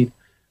Speed.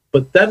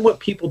 But then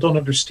what people don't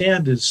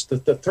understand is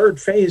that the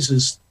third phase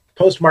is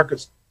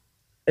post-market.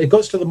 It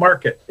goes to the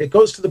market. It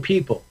goes to the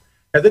people.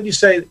 And then you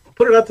say,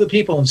 put it out to the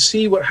people and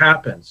see what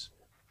happens.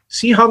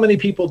 See how many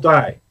people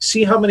die.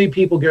 See how many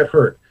people get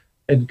hurt.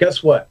 And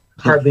guess what?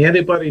 Hardly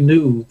anybody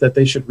knew that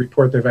they should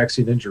report their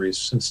vaccine injuries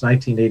since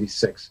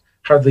 1986.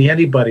 Hardly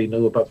anybody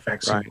knew about the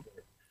vaccine. Right.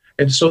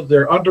 And so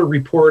they're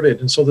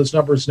underreported, and so those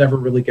numbers never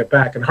really get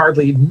back. And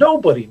hardly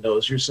nobody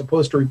knows you're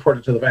supposed to report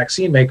it to the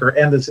vaccine maker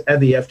and the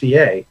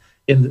FDA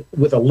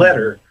with a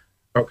letter.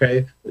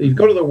 Okay, you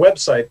go to their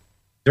website,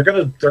 they're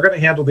gonna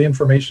handle the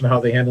information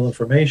how they handle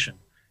information.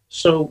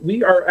 So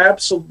we are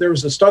there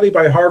was a study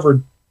by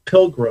Harvard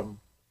Pilgrim.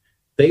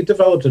 They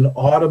developed an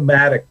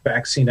automatic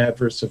vaccine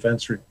adverse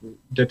events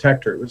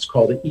detector. It was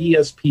called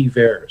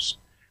ESP-VAERS.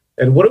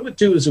 And what it would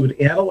do is it would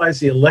analyze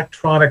the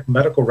electronic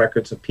medical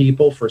records of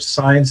people for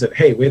signs that,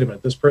 hey, wait a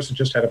minute, this person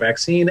just had a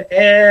vaccine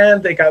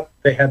and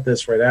they had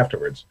this right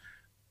afterwards.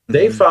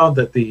 They found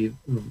that the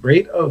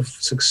rate of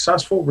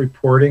successful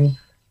reporting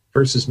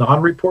versus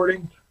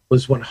non-reporting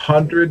was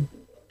 100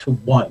 to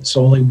 1.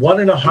 So only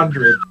 1 in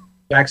 100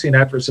 vaccine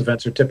adverse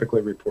events are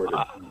typically reported.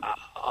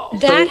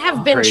 That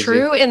have been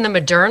true in the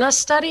Moderna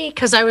study?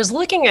 Because I was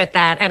looking at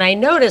that and I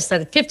noticed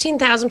that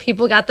 15,000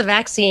 people got the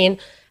vaccine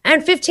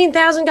and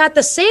 15,000 got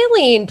the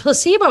saline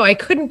placebo. I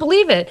couldn't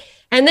believe it.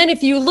 And then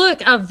if you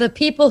look of the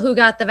people who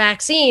got the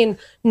vaccine,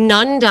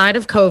 none died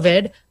of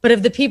COVID. But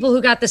of the people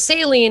who got the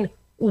saline,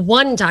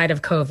 1 died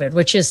of COVID,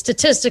 which is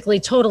statistically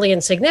totally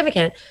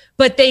insignificant.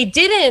 But they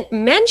didn't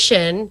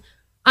mention,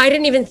 I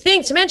didn't even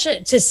think to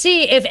mention, to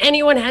see if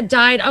anyone had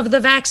died of the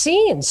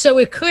vaccine. So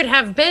it could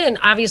have been,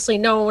 obviously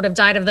no one would have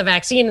died of the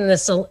vaccine in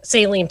the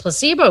saline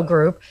placebo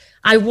group.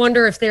 I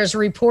wonder if there's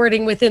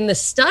reporting within the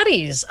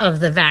studies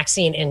of the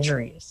vaccine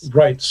injuries.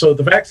 Right. So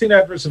the vaccine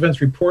adverse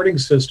events reporting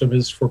system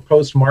is for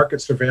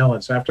post-market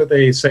surveillance. After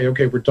they say,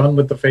 okay, we're done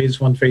with the phase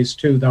 1, phase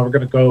 2, now we're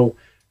going to go.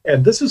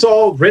 And this is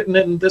all written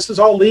and this is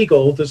all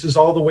legal. This is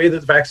all the way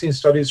that vaccine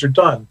studies are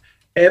done.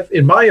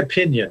 In my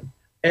opinion,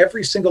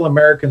 every single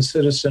American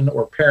citizen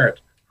or parent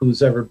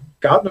who's ever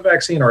gotten a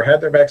vaccine or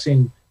had their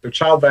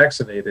child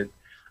vaccinated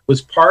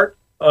was part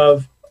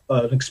of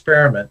an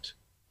experiment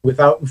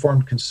without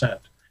informed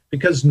consent.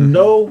 Because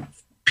no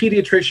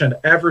pediatrician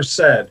ever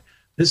said,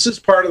 this is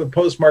part of the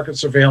post-market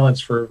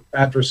surveillance for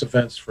adverse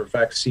events for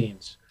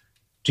vaccines.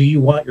 Do you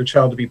want your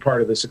child to be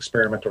part of this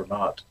experiment or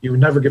not? You were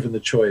never given the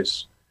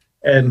choice.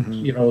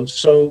 And,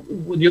 so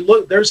when you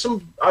look, there's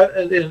some,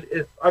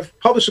 I've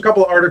published a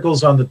couple of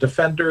articles on the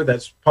Defender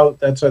that's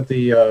at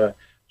the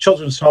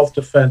Children's Health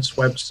Defense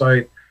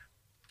website,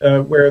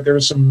 where there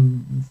were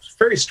some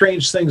very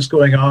strange things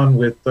going on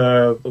with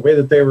the way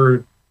that they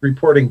were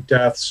reporting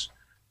deaths.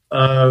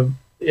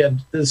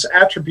 And this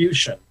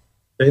attribution,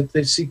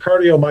 they see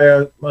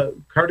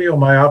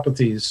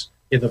cardiomyopathies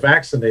in the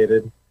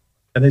vaccinated,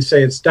 and they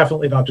say it's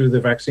definitely not due to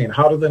the vaccine.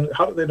 How do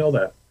they know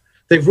that?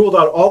 They've ruled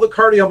out all the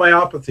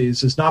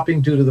cardiomyopathies as not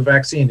being due to the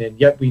vaccine, and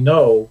yet we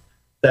know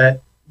that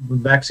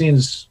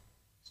vaccines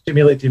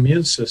stimulate the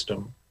immune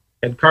system,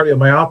 and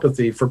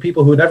cardiomyopathy, for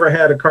people who never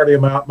had a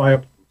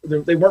cardiomyopathy,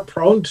 they weren't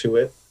prone to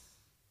it.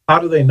 How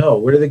do they know?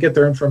 Where do they get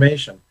their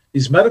information?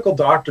 These medical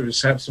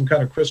doctors have some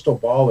kind of crystal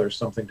ball or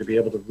something to be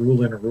able to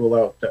rule in or rule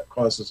out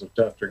causes of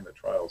death during the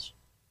trials.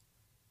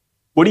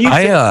 What do you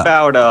think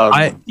about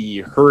the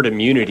herd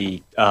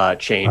immunity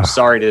change?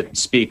 Sorry to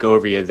speak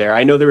over you there.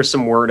 I know there was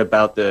some word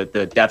about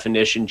the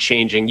definition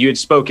changing. You had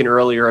spoken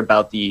earlier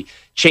about the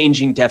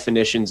changing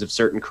definitions of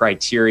certain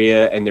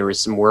criteria, and there was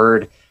some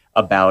word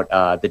about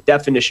the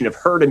definition of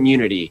herd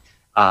immunity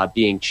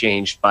being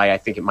changed by, I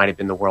think it might have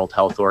been the World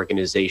Health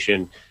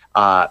Organization,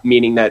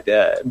 meaning that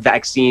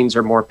vaccines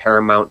are more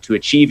paramount to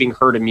achieving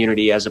herd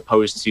immunity as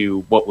opposed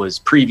to what was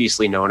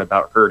previously known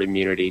about herd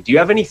immunity. Do you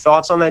have any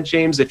thoughts on that,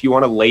 James? If you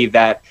want to lay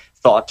that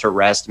thought to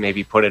rest,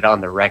 maybe put it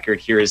on the record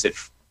here. Is it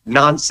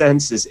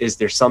nonsense? Is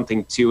there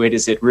something to it?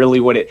 Is it really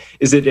what it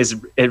is? It as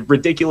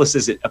ridiculous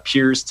as it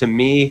appears to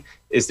me?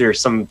 Is there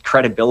some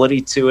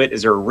credibility to it?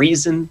 Is there a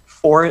reason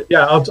for it?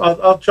 Yeah,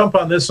 I'll jump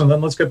on this, and then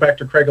let's get back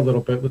to Craig a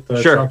little bit with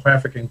the child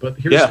trafficking. But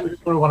here's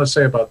what I want to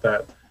say about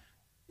that.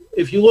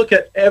 If you look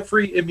at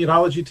every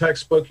immunology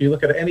textbook, you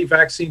look at any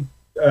vaccine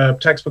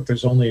textbook,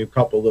 there's only a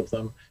couple of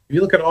them. If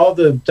you look at all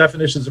the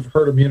definitions of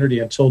herd immunity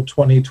until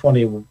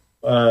 2020 and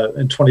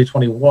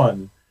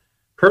 2021,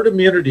 herd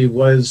immunity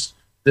was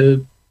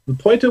the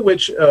point at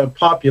which a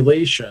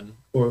population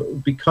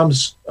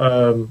becomes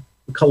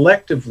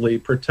collectively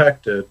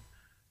protected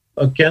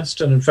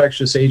against an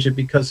infectious agent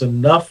because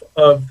enough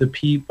of the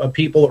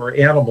people or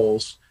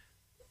animals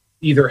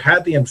either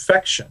had the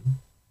infection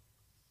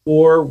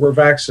or were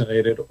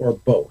vaccinated, or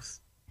both.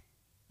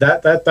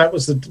 That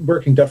was the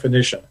working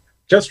definition.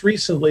 Just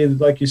recently,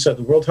 like you said,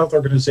 the World Health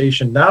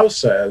Organization now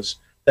says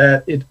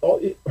that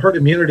herd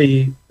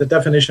immunity, the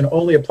definition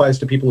only applies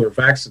to people who are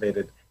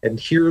vaccinated, and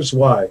here's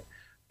why.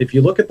 If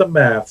you look at the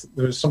math,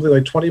 there's something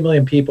like 20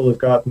 million people have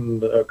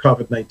gotten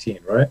COVID-19,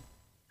 right?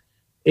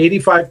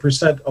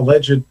 85%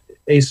 alleged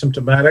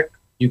asymptomatic.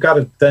 You got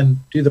to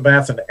then do the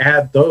math and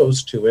add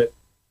those to it,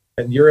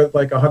 and you're at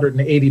like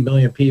 180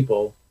 million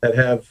people that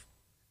have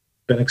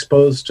been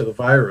exposed to the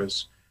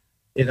virus.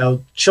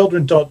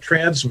 Children don't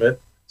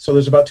transmit, so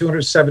there's about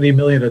 270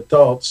 million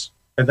adults,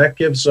 and that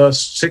gives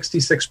us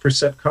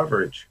 66%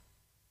 coverage.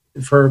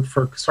 for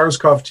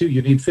SARS-CoV-2,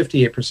 you need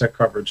 58%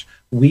 coverage.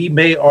 We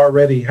may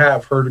already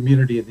have herd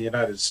immunity in the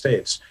United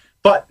States.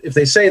 But if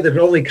they say that it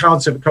only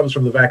counts if it comes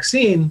from the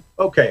vaccine,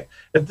 okay.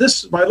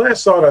 My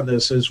last thought on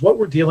this is what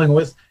we're dealing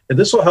with, and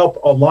this will help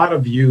a lot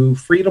of you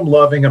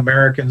freedom-loving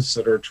Americans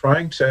that are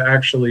trying to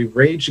actually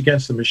rage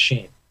against the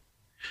machine.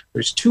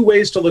 There's two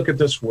ways to look at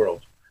this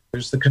world.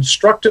 There's the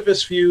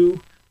constructivist view,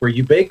 where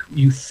you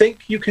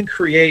think you can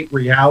create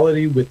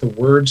reality with the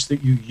words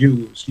that you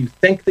use. You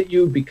think that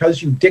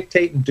because you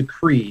dictate and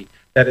decree,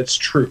 that it's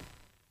true.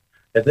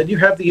 And then you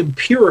have the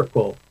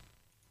empirical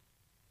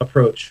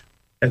approach.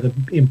 And the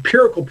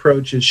empirical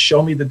approach is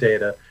show me the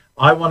data.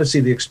 I want to see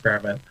the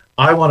experiment.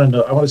 I want to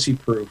know. I want to see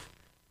proof.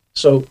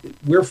 So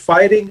we're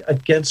fighting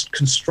against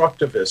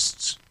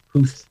constructivists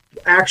who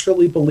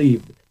actually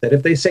believe that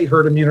if they say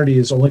herd immunity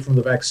is only from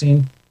the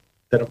vaccine,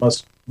 then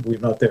we're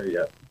not there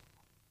yet.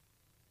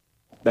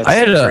 I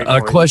had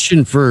a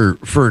question for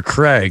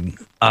Craig.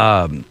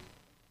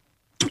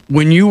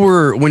 When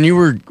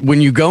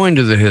you go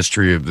into the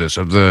history of this,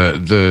 of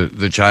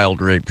the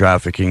child rape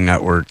trafficking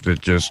network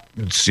that just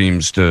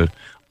seems to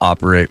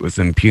operate with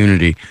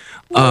impunity,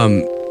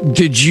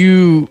 did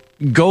you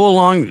go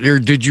along, or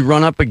did you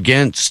run up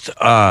against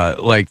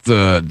like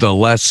the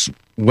Les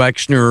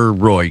Wexner,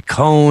 Roy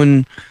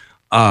Cohn,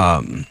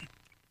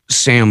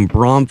 Sam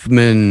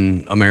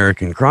Bronfman,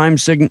 American Crime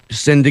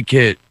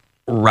Syndicate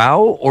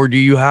route, or do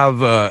you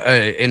have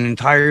an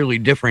entirely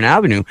different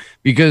avenue?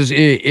 Because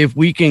if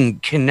we can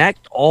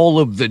connect all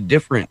of the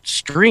different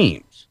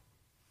streams,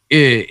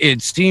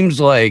 it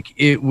seems like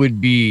it would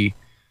be,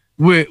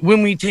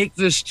 when we take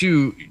this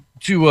to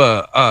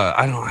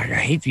I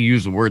hate to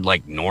use the word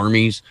like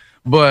normies,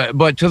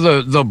 but to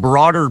the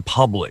broader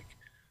public,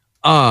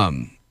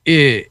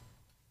 it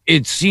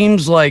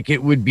seems like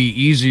it would be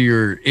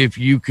easier if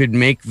you could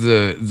make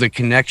the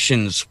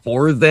connections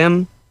for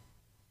them,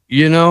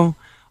 you know.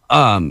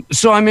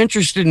 So I'm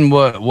interested in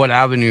what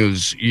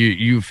avenues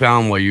you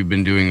found while you've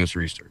been doing this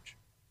research.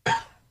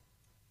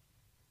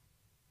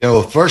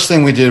 The first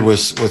thing we did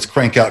was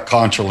crank out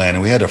Contraland,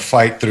 and we had to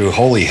fight through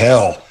holy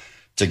hell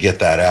to get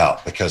that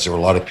out, because there were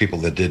a lot of people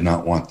that did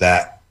not want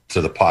that to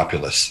the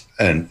populace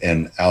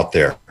and out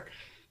there.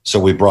 So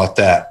we brought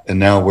that, and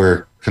now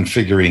we're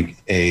configuring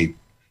a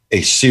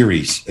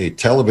series, a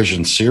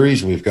television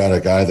series. We've got a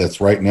guy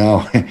that's right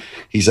now,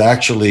 he's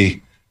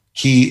actually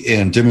key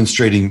in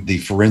demonstrating the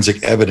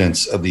forensic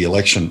evidence of the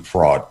election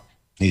fraud.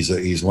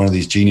 He's one of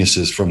these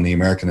geniuses from the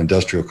American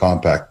Industrial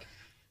Compact,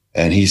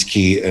 and he's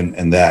key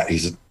in that.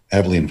 He's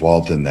heavily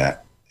involved in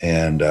that.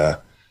 And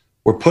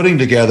we're putting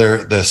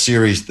together the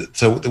series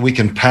so that we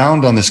can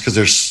pound on this, because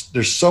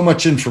there's so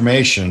much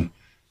information.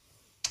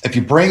 If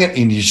you bring it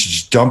and you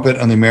just dump it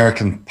on the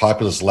American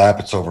populace lap,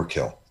 it's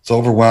overkill. It's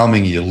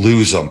overwhelming. You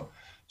lose them.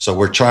 So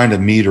we're trying to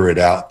meter it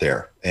out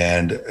there.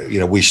 And,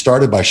 we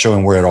started by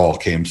showing where it all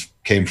came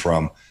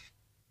from.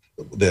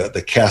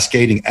 The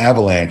cascading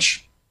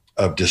avalanche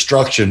of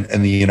destruction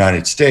in the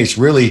United States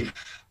really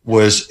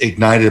was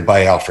ignited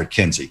by Alfred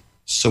Kinsey.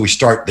 So we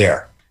start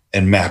there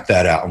and map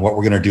that out. And what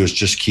we're going to do is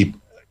just keep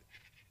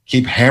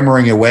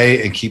hammering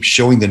away and keep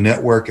showing the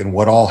network and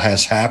what all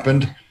has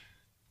happened,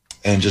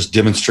 and just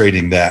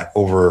demonstrating that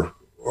over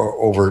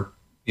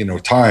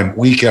time,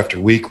 week after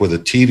week, with a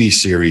TV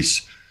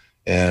series,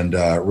 and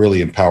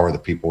really empower the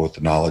people with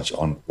the knowledge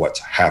on what's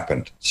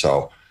happened.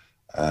 So,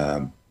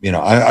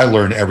 I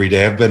learn every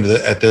day. I've been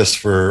at this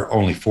for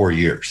only 4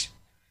 years.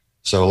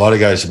 So a lot of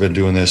guys have been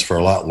doing this for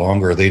a lot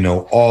longer. They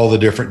know all the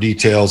different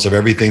details of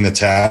everything that's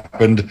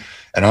happened.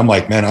 And I'm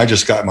like, man, I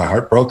just got my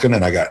heart broken,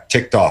 and I got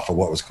ticked off of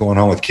what was going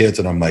on with kids.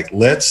 And I'm like,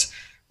 let's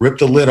rip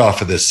the lid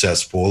off of this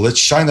cesspool. Let's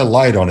shine the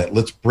light on it.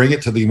 Let's bring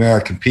it to the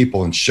American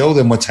people and show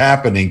them what's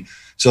happening,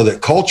 so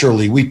that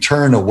culturally we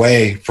turn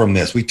away from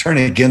this. We turn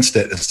against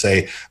it and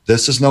say,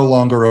 this is no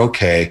longer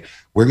okay.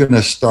 We're going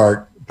to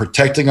start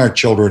protecting our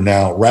children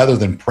now, rather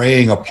than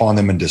preying upon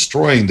them and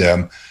destroying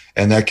them.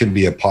 And that can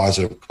be a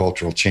positive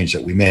cultural change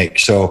that we make.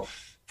 So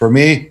for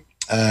me,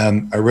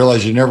 I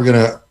realize you're never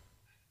going to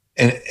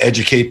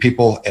educate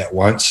people at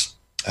once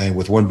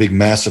with one big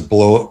massive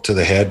blow to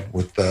the head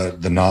with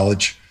the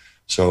knowledge.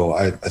 So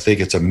I think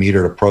it's a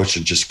metered approach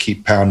to just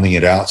keep pounding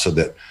it out, so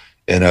that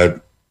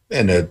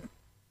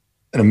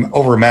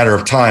over a matter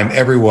of time,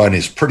 everyone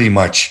is pretty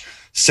much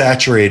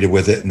saturated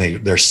with it,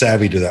 and they're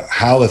savvy to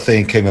how the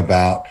thing came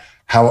about,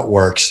 how it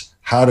works,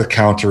 how to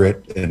counter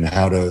it, and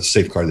how to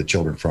safeguard the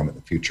children from it in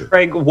the future.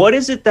 Craig, what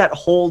is it that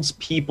holds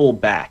people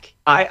back?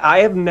 I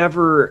have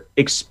never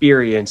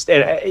experienced,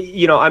 and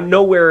I'm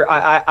nowhere,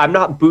 I'm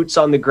not boots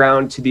on the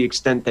ground to the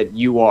extent that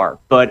you are,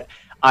 but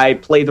I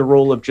play the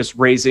role of just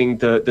raising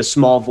the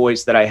small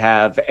voice that I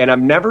have, and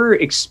I've never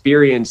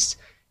experienced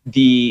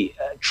the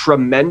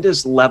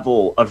tremendous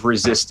level of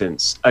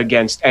resistance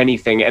against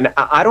anything. And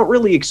I don't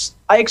really,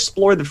 I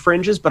explore the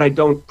fringes, but I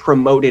don't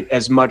promote it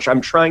as much.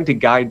 I'm trying to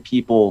guide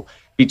people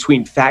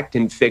between fact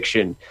and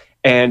fiction,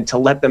 and to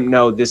let them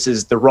know this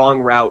is the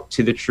wrong route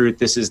to the truth.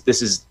 This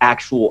is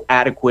actual,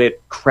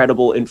 adequate,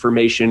 credible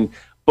information.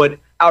 But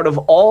out of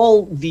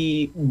all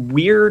the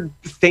weird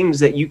things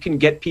that you can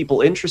get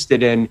people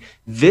interested in,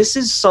 this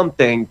is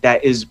something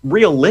that is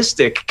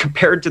realistic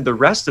compared to the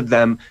rest of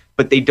them,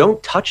 but they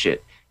don't touch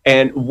it.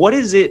 And what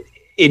is it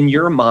in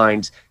your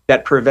mind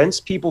that prevents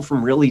people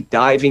from really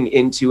diving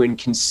into and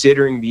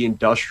considering the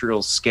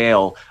industrial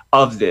scale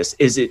of this?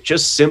 Is it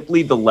just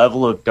simply the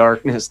level of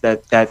darkness that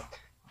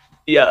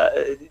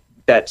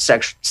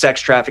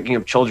sex trafficking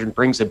of children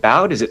brings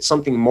about? Is it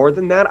something more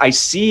than that? I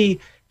see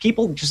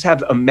people just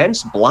have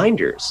immense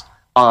blinders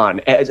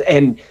on,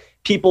 and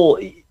people,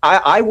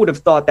 I would have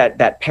thought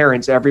that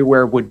parents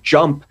everywhere would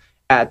jump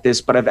at this,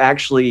 but I've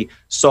actually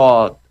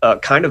saw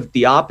kind of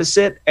the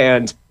opposite.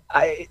 And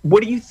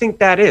what do you think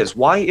that is?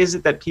 Why is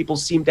it that people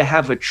seem to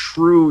have a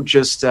true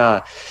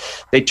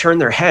they turn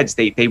their heads,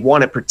 they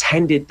want to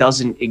pretend it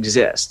doesn't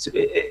exist?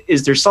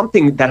 Is there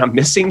something that I'm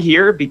missing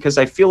here? Because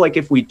I feel like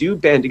if we do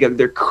band together,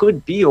 there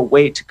could be a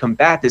way to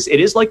combat this. It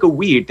is like a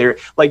weed. There,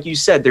 like you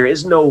said, there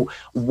is no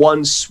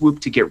one swoop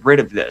to get rid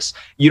of this.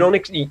 You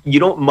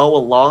don't mow a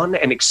lawn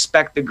and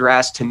expect the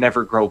grass to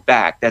never grow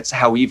back. That's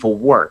how evil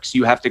works.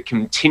 You have to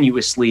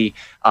continuously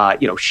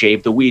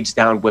shave the weeds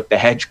down, whip the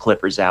hedge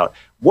clippers out.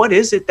 What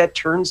is it that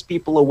turns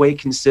people away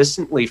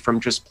consistently from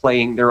just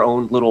playing their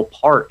own little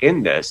part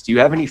in this? Do you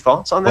have any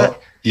thoughts on that?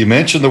 Well, you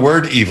mentioned the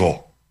word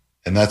evil,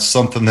 and that's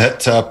something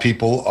that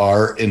people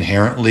are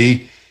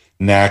inherently,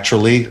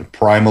 naturally,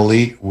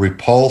 primally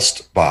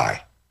repulsed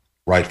by,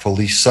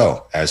 rightfully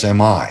so, as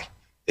am I.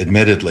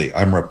 Admittedly,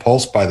 I'm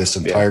repulsed by this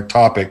entire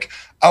topic.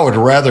 I would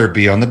rather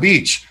be on the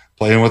beach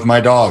playing with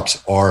my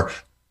dogs or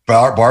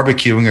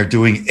barbecuing or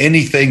doing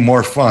anything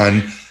more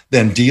fun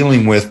than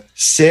dealing with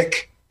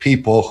sick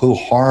people who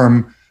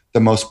harm the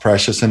most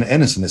precious and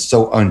innocent. It's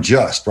so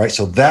unjust, right?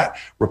 So that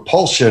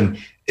repulsion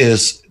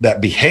is,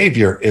 that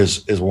behavior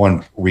is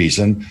one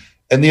reason.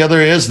 And the other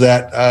is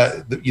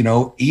that,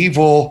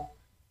 evil,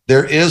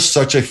 there is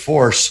such a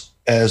force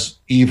as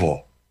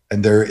evil,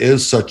 and there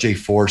is such a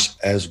force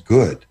as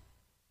good.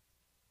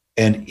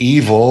 And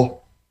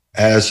evil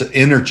has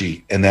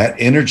energy, and that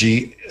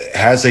energy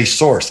has a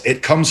source.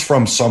 It comes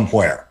from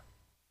somewhere.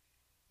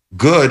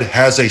 Good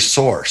has a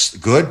source.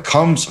 Good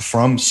comes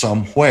from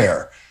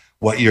somewhere.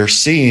 What you're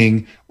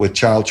seeing with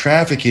child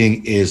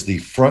trafficking is the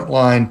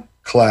frontline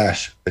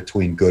clash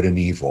between good and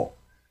evil.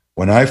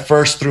 When I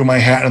first threw my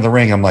hat in the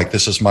ring, I'm like,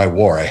 this is my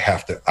war.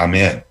 I'm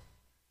in.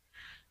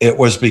 It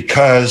was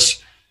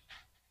because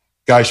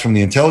guys from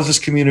the intelligence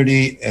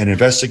community and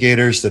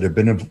investigators that have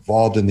been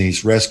involved in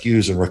these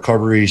rescues and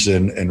recoveries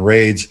and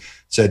raids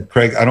said,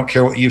 Craig, I don't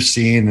care what you've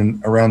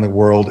seen around the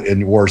world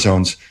in war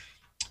zones.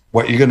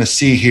 What you're going to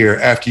see here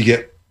after you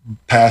get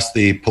past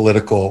the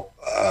political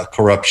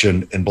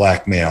corruption and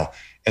blackmail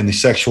and the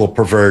sexual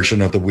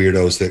perversion of the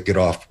weirdos that get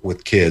off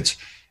with kids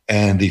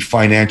and the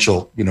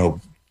financial,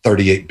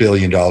 $38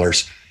 billion,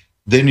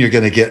 then you're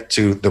going to get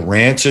to the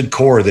rancid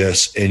core of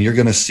this, and you're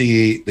going to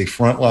see the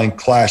frontline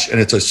clash, and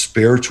it's a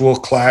spiritual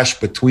clash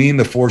between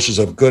the forces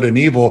of good and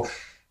evil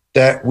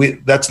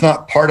that's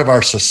not part of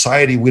our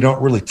society. We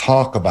don't really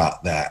talk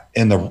about that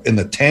in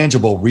the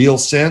tangible, real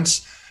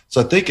sense. So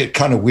I think it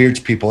kind of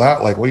weirds people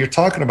out. Like, well, you're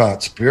talking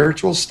about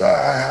spiritual stuff.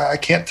 I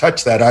can't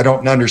touch that. I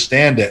don't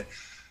understand it.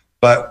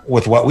 But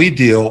with what we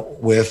deal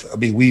with,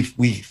 we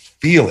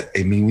feel it.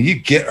 I mean, when you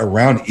get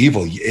around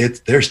evil,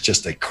 there's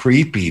just a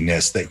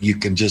creepiness that you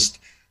can just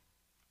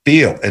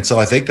feel. And so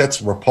I think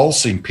that's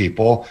repulsing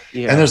people.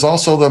 Yeah. And there's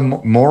also the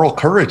moral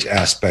courage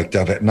aspect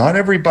of it. Not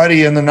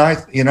everybody in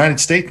the United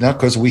States now,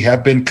 because we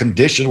have been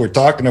conditioned. We're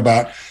talking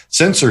about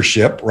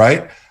censorship,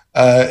 right?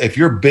 If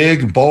you're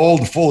big,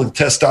 bold, full of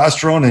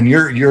testosterone, and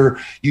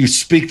you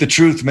speak the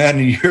truth, man,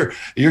 and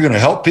you're going to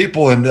help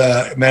people and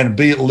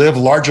live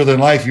larger than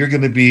life, you're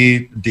going to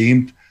be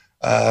deemed,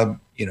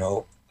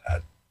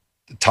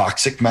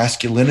 toxic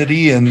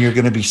masculinity, and you're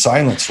going to be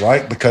silenced,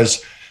 right?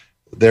 Because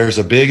there's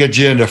a big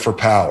agenda for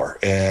power,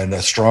 and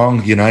a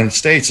strong United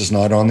States is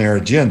not on their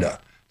agenda.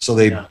 So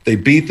they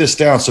beat this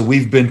down. So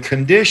we've been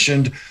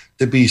conditioned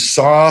to be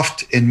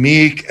soft and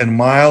meek and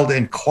mild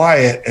and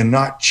quiet and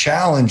not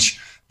challenge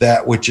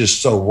that which is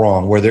so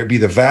wrong, whether it be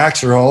the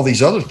vax or all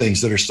these other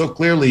things that are so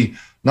clearly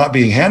not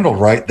being handled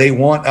right. They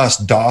want us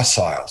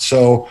docile.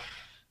 So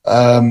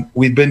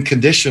we've been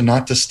conditioned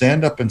not to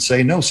stand up and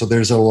say no. So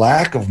there's a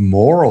lack of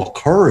moral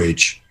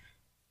courage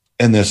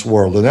in this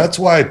world. And that's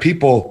why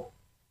people,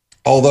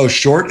 although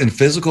short in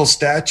physical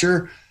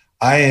stature,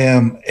 I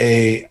am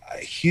a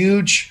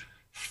huge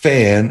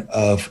fan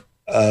of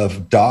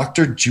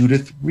Dr.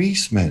 Judith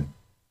Reisman.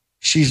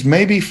 She's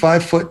maybe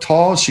 5 foot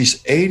tall.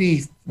 She's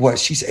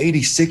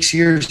 86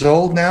 years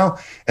old now.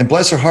 And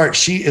bless her heart,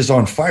 she is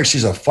on fire.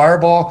 She's a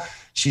fireball.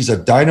 She's a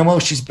dynamo.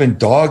 She's been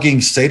dogging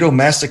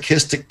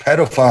sadomasochistic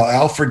pedophile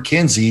Alfred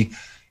Kinsey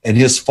and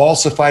his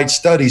falsified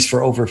studies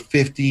for over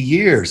 50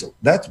 years.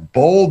 That's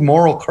bold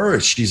moral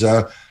courage. She's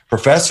a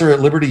professor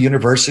at Liberty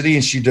University,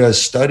 and she does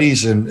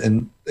studies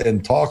and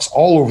talks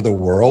all over the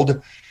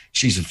world.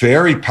 She's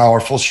very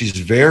powerful. She's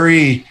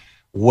very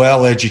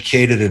well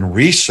educated and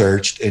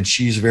researched, and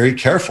she's very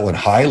careful and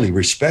highly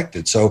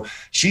respected. So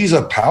she's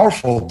a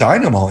powerful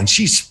dynamo, and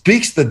she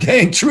speaks the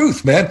dang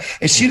truth, man.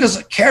 And she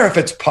doesn't care if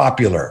it's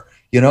popular,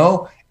 you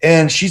know,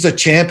 and she's a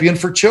champion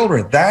for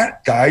children.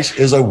 That, guys,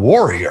 is a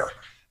warrior.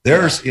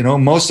 There's, you know,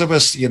 most of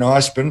us, you know, I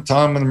spend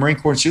time in the Marine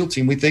Corps and SEAL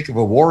team. We think of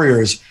a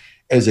warrior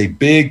as a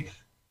big,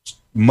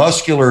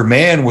 muscular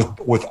man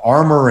with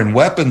armor and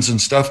weapons and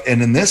stuff.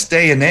 And in this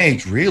day and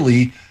age,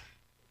 really,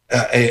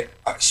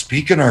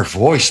 speaking our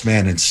voice,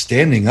 man, and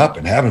standing up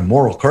and having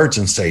moral courage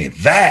and saying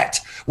that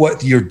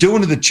what you're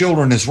doing to the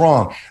children is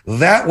wrong.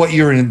 That what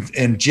you're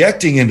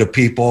injecting into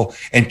people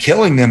and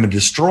killing them and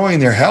destroying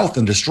their health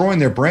and destroying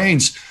their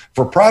brains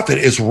for profit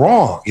is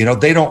wrong. You know,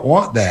 they don't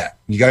want that.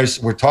 You guys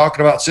were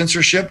talking about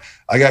censorship.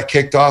 I got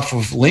kicked off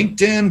of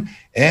LinkedIn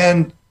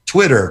and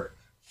Twitter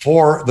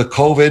for the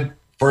COVID,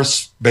 for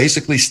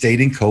basically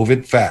stating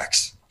COVID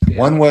facts. Yeah.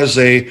 One was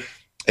a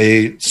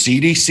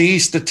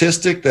CDC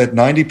statistic that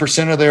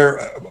 90% of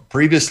their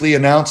previously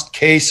announced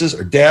cases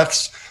or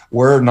deaths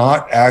were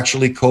not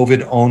actually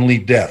COVID only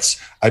deaths.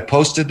 I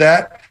posted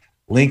that.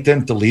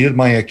 LinkedIn deleted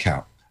my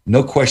account.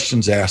 No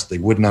questions asked. They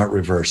would not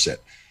reverse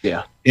it.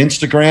 Yeah.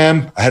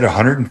 Instagram, I had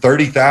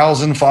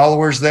 130,000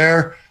 followers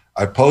there.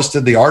 I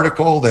posted the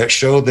article that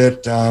showed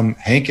that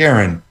Hank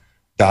Aaron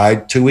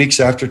died 2 weeks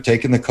after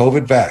taking the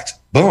COVID vax.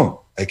 Boom,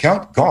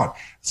 account gone.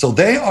 So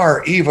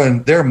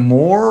they're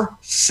more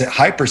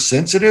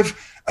hypersensitive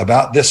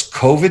about this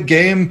COVID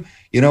game,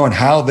 you know, and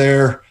how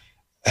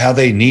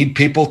they need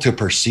people to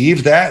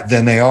perceive that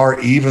than they are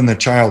even the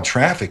child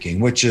trafficking,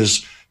 which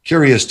is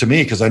curious to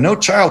me, because I know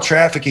child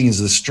trafficking is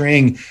the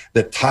string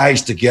that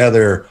ties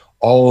together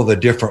all of the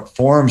different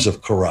forms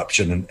of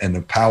corruption and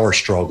the power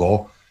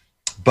struggle.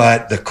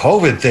 But the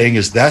COVID thing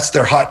that's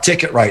their hot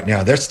ticket right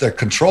now. That's their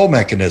control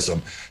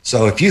mechanism.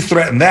 So if you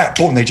threaten that,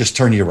 boom, they just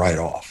turn you right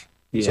off.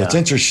 Yeah. So it's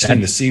interesting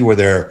to see where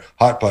their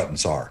hot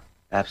buttons are.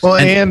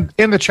 Absolutely. Well, and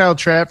in the child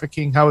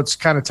trafficking, how it's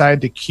kind of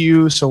tied to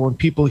Q. So when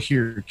people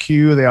hear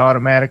Q, they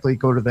automatically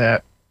go to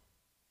that,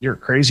 you're a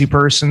crazy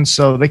person.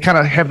 So they kind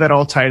of have that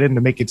all tied in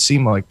to make it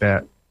seem like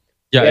that.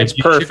 Yeah, it's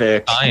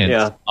perfect.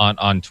 Yeah.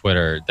 On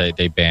Twitter,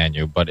 they ban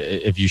you. But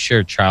if you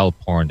share child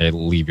porn, they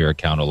leave your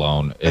account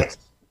alone.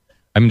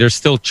 There's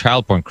still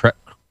child porn.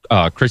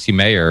 Chrissy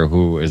Mayer,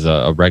 who is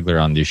a regular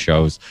on these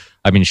shows,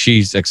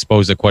 she's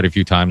exposed it quite a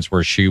few times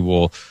where she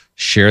will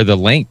share the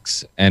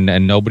links and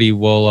nobody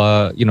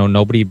will,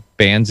 nobody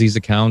bans these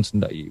accounts.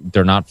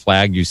 They're not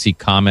flagged. You see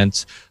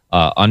comments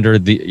under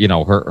the,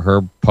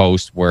 her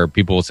post where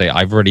people will say,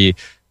 I've already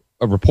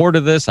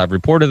reported this. I've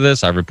reported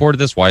this.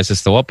 Why is this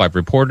still up? I've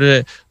reported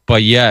it.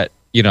 But yet,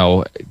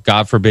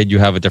 God forbid you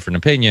have a different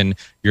opinion.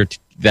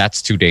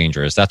 That's too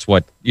dangerous. That's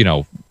what,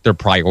 their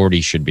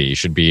priority should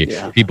be.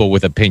 People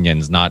with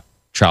opinions, not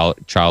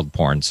child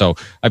porn. So,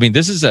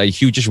 this is a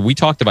huge issue. We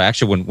talked about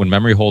actually when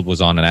Memory Hold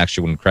was on, and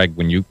actually when Craig,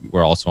 when you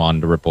were also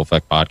on the Ripple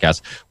Effect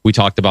podcast, we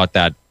talked about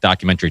that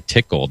documentary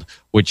Tickled,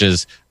 which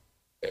is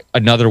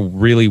another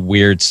really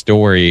weird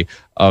story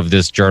of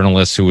this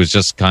journalist who was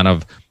just kind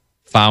of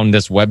found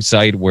this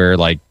website where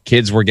like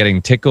kids were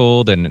getting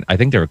tickled, and I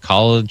think they were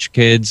college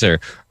kids or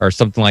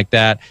something like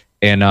that.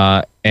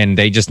 And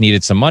they just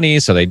needed some money.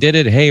 So they did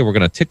it. Hey, we're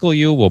going to tickle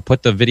you. We'll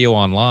put the video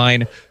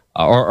online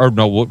or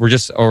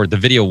the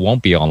video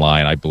won't be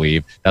online. I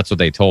believe that's what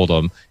they told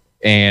them.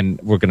 And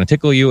we're going to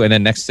tickle you. And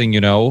then next thing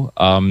you know,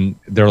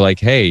 they're like,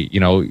 hey,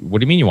 what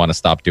do you mean you want to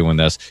stop doing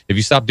this? If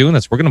you stop doing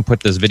this, we're going to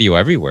put this video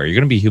everywhere. You're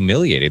going to be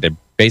humiliated. They're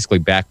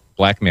basically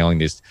blackmailing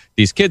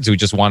these kids who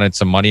just wanted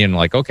some money and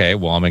like, okay,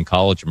 well, I'm in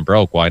college and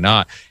broke. Why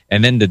not?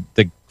 And then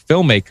the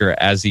filmmaker,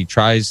 as he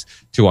tries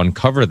to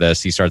uncover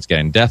this, he starts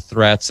getting death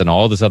threats and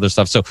all this other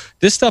stuff. So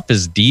this stuff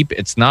is deep.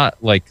 It's not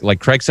like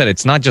Craig said,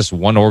 it's not just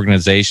one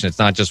organization. It's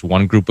not just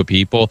one group of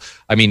people.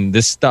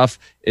 This stuff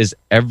is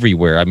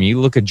everywhere.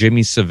 You look at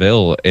Jimmy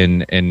Savile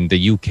in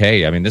the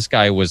UK. This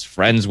guy was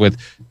friends with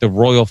the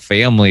royal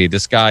family.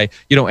 This guy,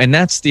 and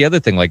that's the other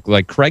thing.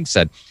 Like Craig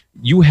said,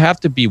 you have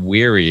to be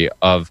wary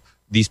of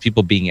these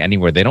people being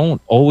anywhere. They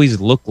don't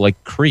always look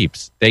like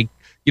creeps.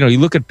 You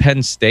look at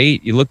Penn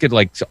State, you look at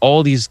like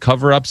all these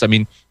cover-ups.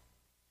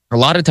 A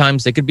lot of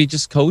times they could be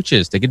just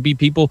coaches. They could be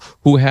people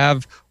who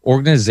have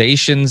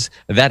organizations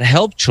that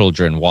help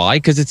children. Why?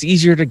 Because it's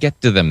easier to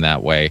get to them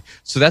that way.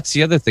 So that's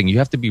the other thing. You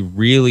have to be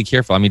really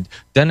careful.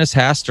 Dennis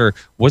Haster,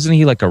 wasn't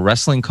he like a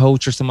wrestling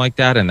coach or something like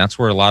that? And that's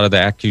where a lot of the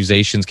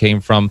accusations came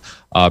from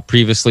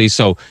previously.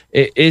 So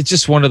it's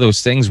just one of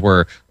those things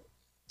where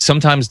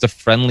sometimes the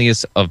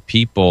friendliest of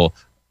people,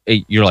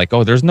 you're like,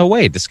 oh, there's no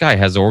way this guy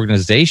has an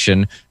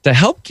organization to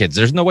help kids.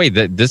 There's no way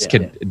that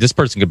this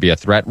person could be a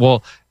threat.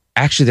 Well,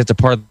 actually, that's a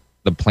part of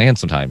the plan.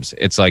 Sometimes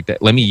it's like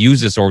that. Let me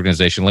use this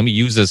organization. Let me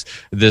use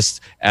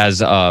this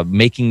as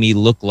making me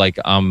look like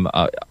I'm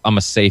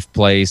a safe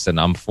place and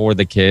I'm for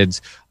the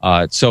kids.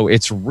 So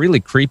it's really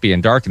creepy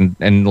and dark.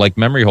 And like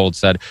Memory Hold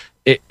said,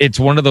 it's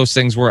one of those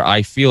things where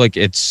I feel like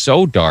it's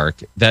so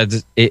dark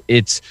that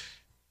it's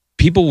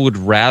people would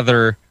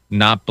rather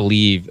not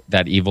believe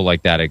that evil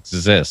like that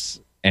exists.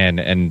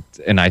 And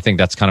I think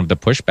that's kind of the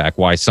pushback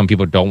why some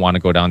people don't want to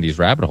go down these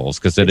rabbit holes,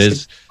 because it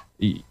is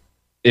the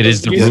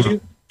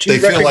root. They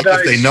feel like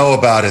if they know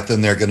about it,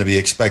 then they're going to be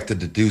expected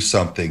to do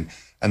something,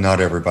 and not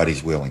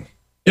everybody's willing.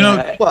 You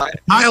know,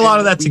 tie a lot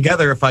of that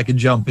together, if I could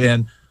jump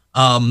in.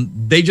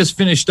 They just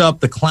finished up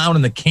The Clown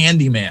and the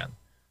Candyman.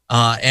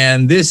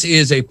 And this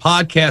is a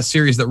podcast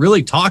series that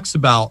really talks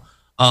about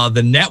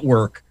the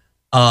network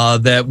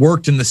that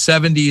worked in the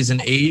 70s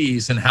and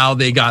 80s and how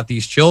they got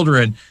these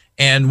children.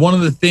 And one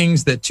of the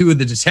things that two of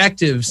the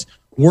detectives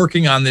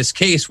working on this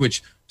case,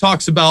 which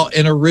talks about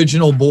an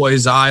original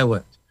Boys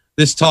Island.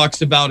 This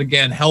talks about,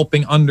 again,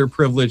 helping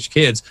underprivileged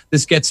kids.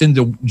 This gets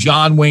into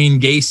John Wayne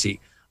Gacy,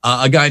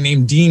 a guy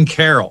named Dean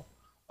Carroll.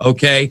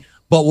 Okay.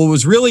 But what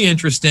was really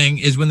interesting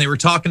is when they were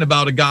talking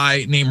about a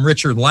guy named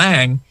Richard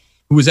Lang,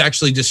 who was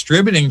actually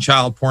distributing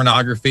child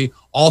pornography,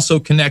 also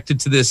connected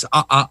to this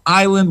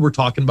island. We're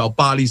talking about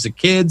bodies of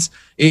kids.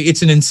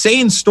 It's an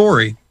insane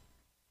story.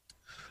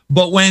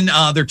 But when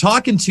they're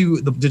talking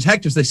to the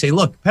detectives, they say,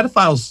 look,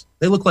 pedophiles,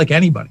 they look like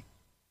anybody.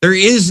 There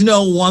is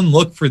no one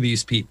look for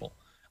these people.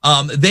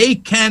 They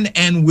can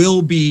and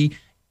will be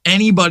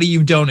anybody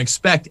you don't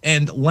expect.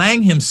 And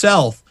Lang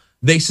himself,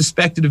 they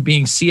suspected of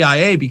being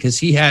CIA because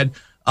he had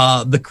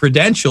the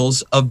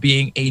credentials of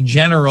being a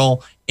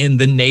general in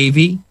the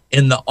Navy,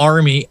 in the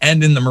Army,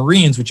 and in the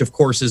Marines, which of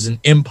course is an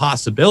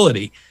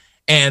impossibility.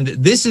 And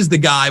this is the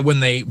guy, when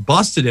they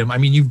busted him, I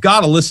mean, you've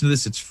got to listen to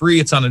this. It's free.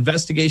 It's on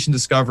Investigation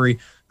Discovery,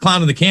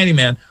 Clown and the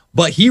Candyman.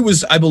 But he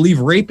was, I believe,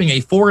 raping a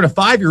 4 and a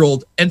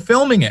 5-year-old and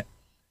filming it.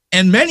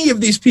 And many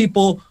of these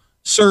people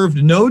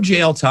served no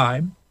jail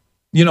time.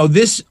 You know,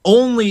 this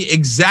only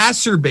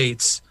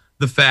exacerbates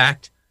the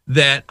fact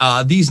that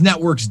these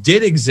networks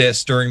did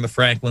exist during the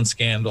Franklin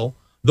scandal.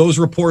 Those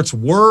reports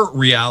were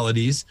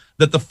realities,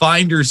 that the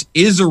Finders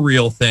is a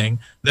real thing,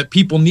 that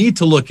people need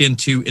to look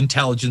into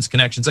intelligence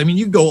connections. I mean,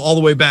 you go all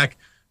the way back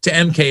to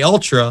MK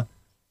Ultra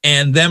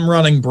and them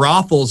running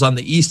brothels on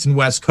the East and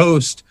West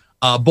Coast,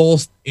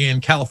 both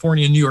in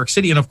California and New York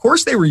City. And of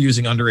course they were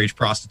using underage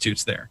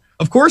prostitutes there.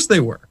 Of course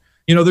they were.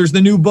 You know, there's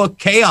the new book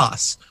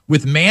Chaos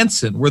with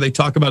Manson, where they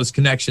talk about his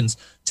connections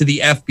to the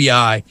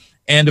FBI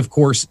and of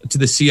course to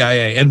the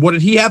CIA. And what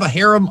did he have? A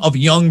harem of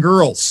young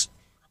girls,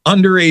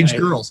 underage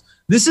girls.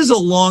 This is a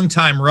long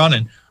time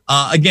running.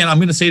 Again, I'm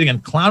going to say it again.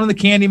 Clown and the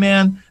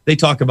Candyman. They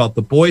talk about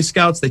the Boy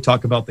Scouts. They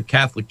talk about the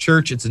Catholic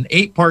Church. It's an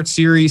 8-part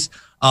series.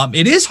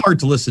 It is hard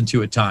to listen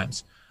to at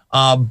times.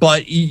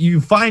 But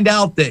you find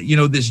out that, you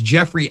know, this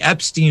Jeffrey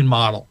Epstein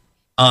model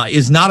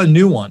is not a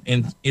new one.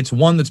 And it's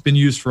one that's been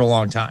used for a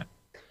long time.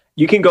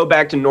 You can go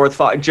back to North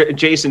Fox.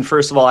 Jason,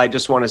 first of all, I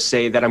just want to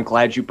say that I'm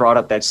glad you brought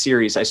up that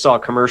series. I saw a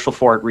commercial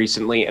for it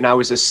recently, and I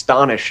was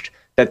astonished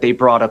that they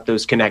brought up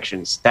those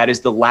connections. That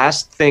is the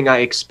last thing I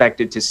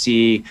expected to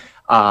see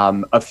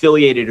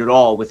affiliated at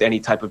all with any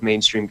type of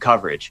mainstream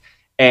coverage.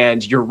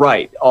 And you're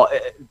right.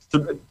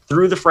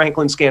 Through the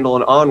Franklin scandal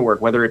and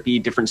onward, whether it be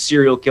different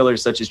serial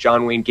killers such as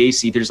John Wayne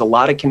Gacy, there's a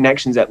lot of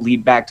connections that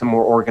lead back to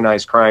more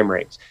organized crime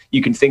rings.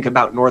 You can think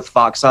about North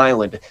Fox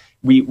Island.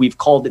 We've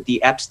called it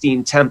the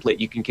Epstein template.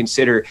 You can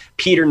consider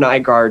Peter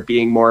Nygard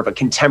being more of a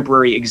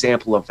contemporary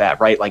example of that,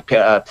 right? Like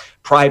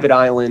Private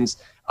Islands,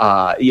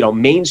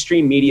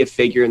 mainstream media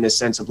figure in the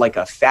sense of like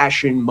a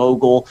fashion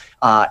mogul,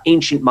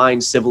 ancient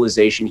Mayan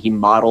civilization he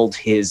modeled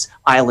his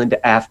island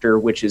after,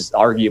 which is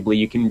arguably,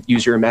 you can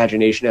use your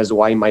imagination as to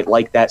why you might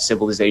like that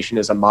civilization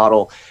as a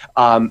model.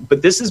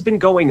 But this has been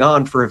going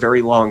on for a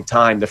very long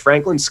time. The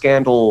Franklin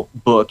Scandal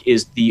book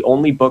is the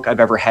only book I've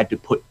ever had to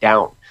put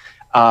down.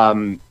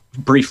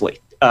 Briefly,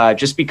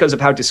 just because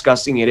of how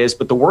disgusting it is.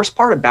 But the worst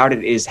part about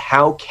it is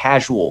how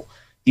casual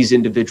these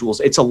individuals.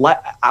 It's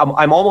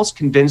I'm almost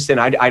convinced, and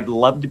I'd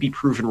love to be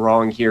proven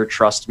wrong here,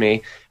 trust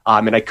me.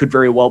 And I could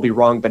very well be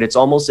wrong, but it's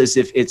almost as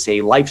if it's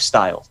a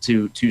lifestyle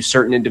to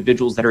certain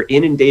individuals that are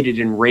inundated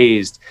and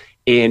raised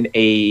in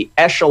a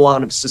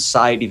echelon of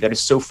society that is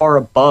so far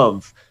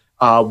above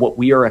what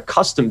we are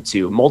accustomed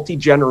to,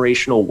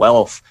 multi-generational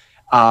wealth,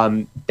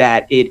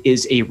 that it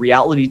is a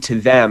reality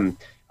to them.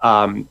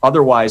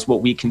 Otherwise,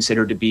 what we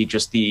consider to be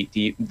just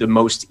the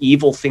most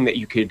evil thing that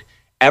you could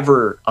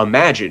ever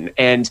imagine.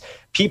 And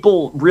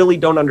people really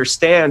don't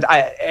understand.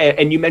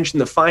 And you mentioned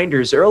the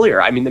Finders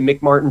earlier. I mean, the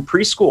McMartin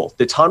preschool,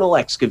 the tunnel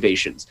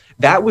excavations,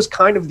 that was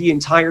kind of the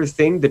entire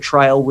thing the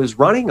trial was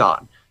running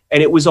on.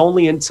 And it was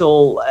only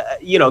until,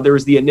 there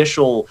was the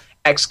initial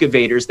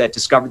excavators that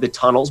discovered the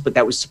tunnels, but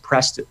that was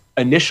suppressed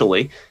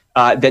initially.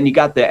 Then you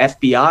got the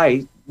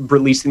FBI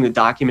releasing the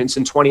documents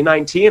in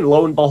 2019, and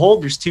lo and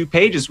behold, there's 2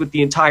 pages with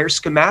the entire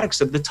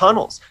schematics of the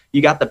tunnels.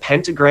 You got the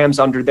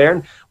pentagrams under there,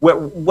 and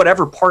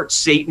whatever part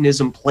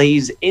Satanism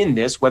plays in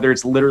this, whether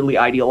it's literally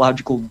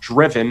ideological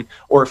driven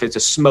or if it's a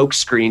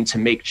smokescreen to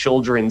make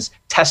children's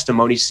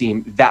testimony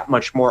seem that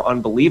much more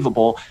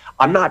unbelievable,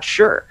 I'm not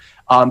sure.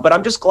 But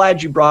I'm just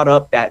glad you brought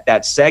up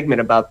that segment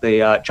about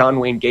the John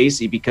Wayne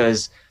Gacy,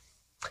 because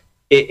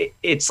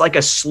it's like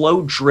a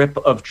slow drip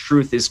of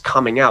truth is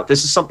coming out.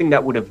 This is something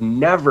that would have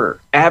never,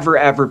 ever,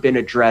 ever been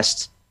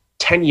addressed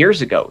 10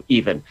 years ago,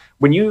 even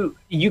when you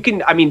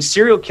can, I mean,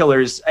 serial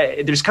killers,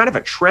 there's kind of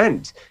a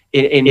trend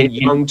in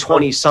young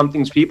 20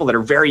 somethings people that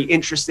are very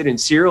interested in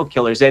serial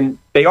killers, and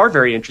they are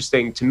very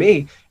interesting to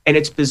me. And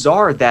it's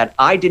bizarre that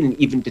I didn't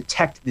even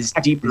detect this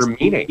deeper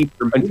meaning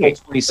until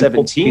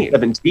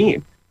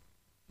 2017.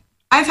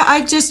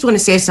 I just want to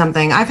say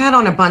something. I've had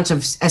on a bunch of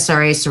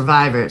SRA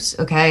survivors,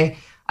 okay?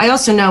 I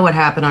also know what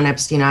happened on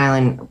Epstein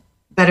Island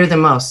better than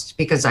most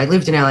because I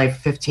lived in LA for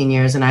 15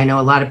 years and I know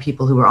a lot of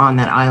people who were on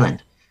that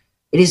island.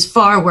 It is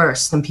far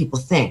worse than people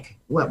think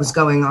what was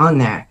going on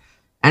there.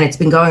 And it's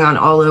been going on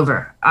all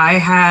over.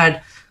 I've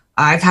had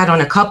on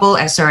a couple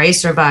SRA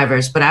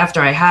survivors, but after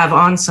I have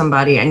on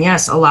somebody, and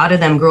yes, a lot of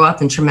them grew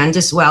up in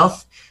tremendous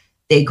wealth.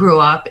 They grew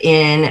up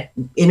in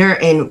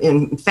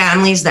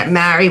families that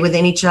marry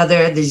within each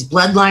other. This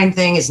bloodline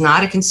thing is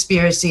not a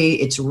conspiracy.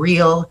 It's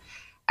real.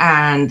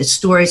 And the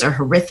stories are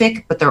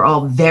horrific, but they're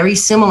all very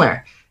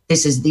similar.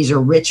 These are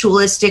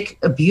ritualistic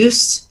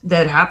abuse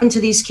that happened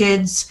to these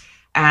kids.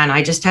 And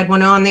I just had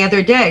one on the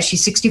other day.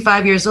 She's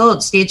 65 years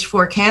old, stage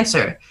 4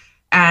 cancer.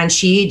 And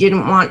she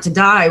didn't want to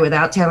die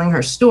without telling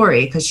her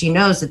story because she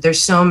knows that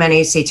there's so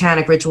many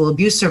satanic ritual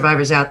abuse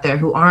survivors out there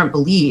who aren't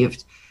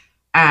believed.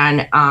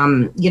 And,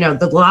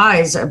 the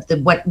lies of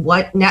what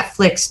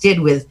Netflix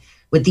did with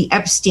the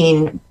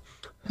Epstein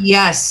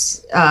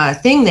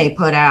thing they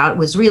put out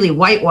was really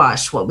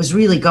whitewash what was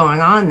really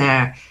going on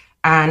there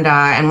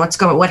and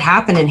what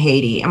happened in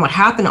Haiti and what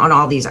happened on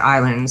all these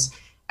islands.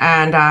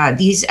 And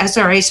these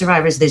SRA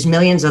survivors, there's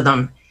millions of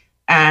them.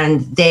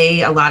 And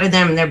a lot of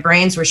them, their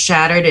brains were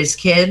shattered as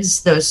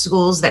kids. Those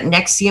schools that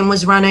NXIVM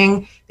was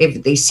running,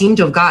 they seem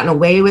to have gotten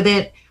away with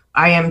it.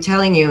 I am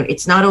telling you,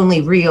 it's not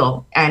only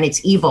real and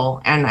it's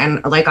evil.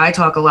 And like I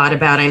talk a lot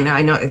about, and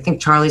I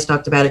think Charlie's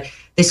talked about it,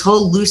 this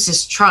whole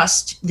Lucis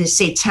Trust, this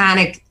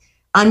satanic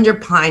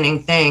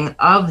underpinning thing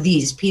of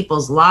these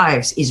people's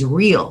lives is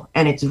real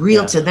and it's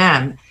real to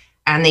them.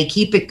 And they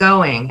keep it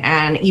going.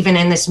 And even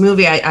in this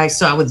movie I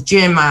saw with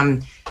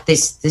Jim,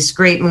 this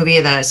great movie,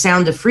 The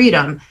Sound of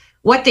Freedom,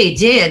 what they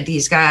did,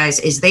 these guys,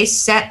 is they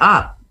set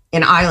up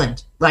an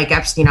island like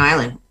Epstein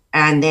Island,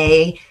 and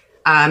they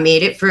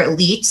made it for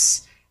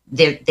elites.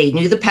 They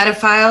knew the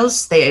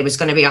pedophiles. It was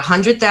going to be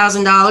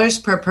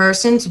 $100,000 per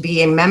person to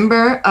be a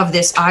member of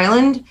this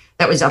island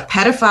that was a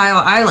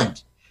pedophile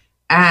island.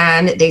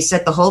 And they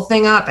set the whole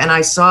thing up, and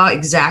I saw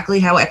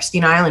exactly how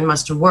Epstein Island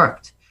must have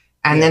worked.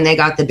 And then they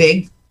got the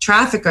big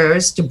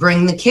traffickers to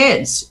bring the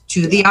kids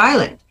to the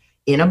island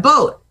in a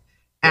boat.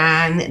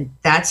 And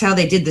that's how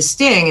they did the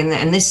sting.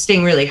 And this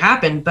sting really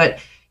happened. But,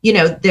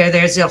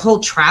 there's a whole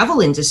travel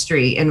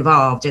industry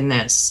involved in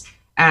this.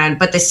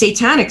 But the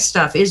satanic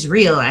stuff is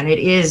real and it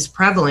is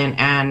prevalent.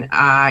 And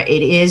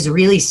it is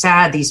really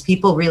sad. These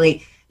people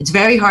really, it's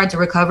very hard to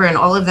recover. And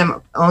all of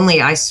them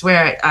only, I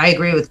swear, I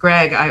agree with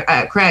Craig,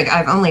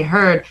 I've only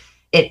heard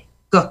it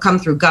come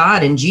through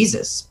God and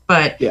Jesus.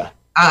 But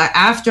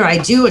after I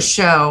do a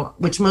show,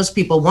 which most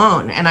people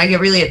won't, and I get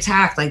really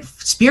attacked, like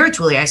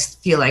spiritually, I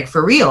feel like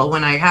for real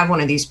when I have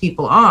one of these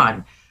people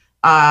on,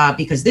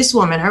 because this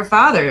woman, her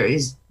father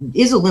is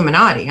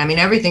Illuminati. I mean,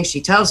 everything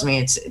she tells me,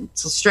 it's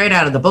straight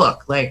out of the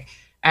book. Like,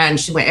 and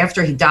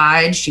after he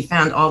died, she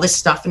found all this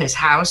stuff in his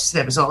house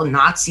that was all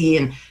Nazi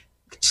and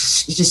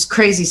just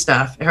crazy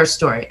stuff, her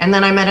story. And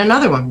then I met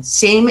another one,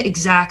 same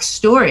exact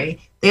story.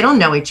 They don't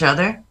know each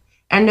other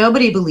and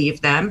nobody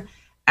believed them.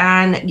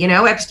 And,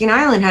 Epstein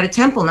Island had a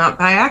temple, not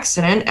by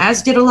accident,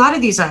 as did a lot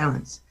of these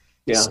islands.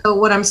 Yeah. So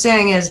what I'm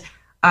saying is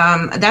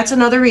that's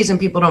another reason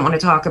people don't want to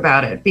talk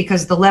about it,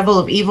 because the level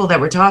of evil that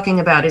we're talking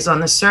about is on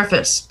the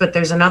surface, but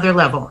there's another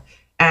level.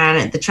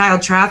 And the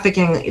child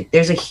trafficking,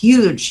 there's a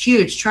huge,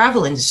 huge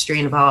travel industry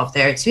involved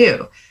there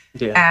too.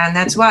 Yeah. And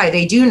that's why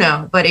they do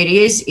know. But it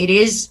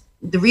is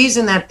the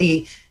reason that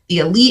the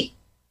elite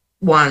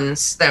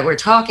ones that we're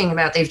talking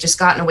about, they've just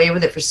gotten away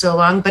with it for so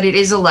long, but it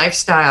is a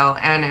lifestyle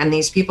and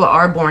these people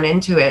are born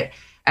into it.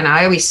 And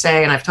I always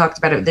say, and I've talked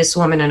about it with this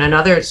woman and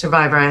another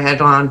survivor I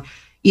had on,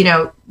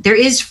 there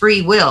is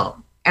free will.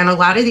 And a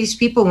lot of these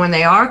people, when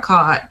they are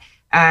caught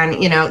and,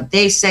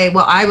 they say,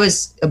 well, I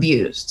was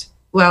abused.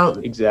 Well,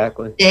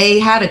 exactly. They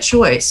had a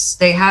choice.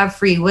 They have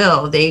free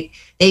will. They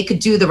could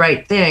do the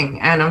right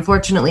thing. And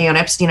unfortunately on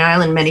Epstein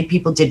Island, many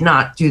people did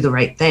not do the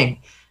right thing.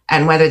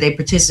 And whether they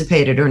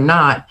participated or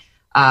not,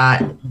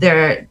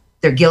 they're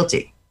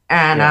guilty,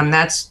 and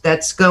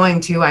that's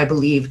going to, I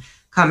believe,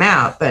 come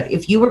out. But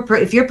if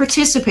you're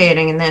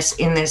participating in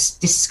this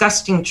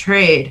disgusting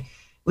trade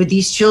with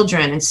these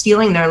children and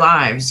stealing their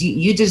lives,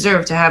 you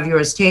deserve to have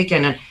yours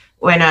taken. And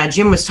when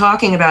Jim was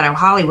talking about how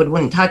Hollywood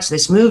wouldn't touch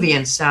this movie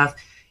and stuff,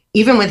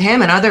 even with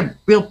him and other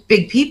real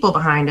big people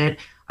behind it,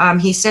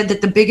 he said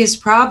that the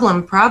biggest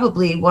problem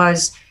probably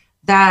was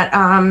that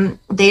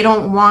they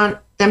don't want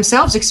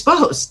themselves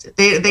exposed.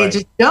 They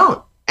just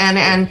don't.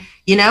 And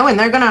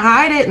they're going to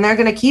hide it and they're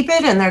going to keep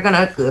it and they're going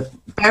to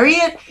bury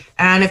it.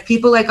 And if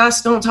people like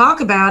us don't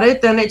talk about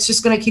it, then it's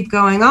just going to keep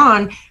going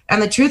on.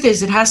 And the truth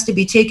is, it has to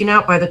be taken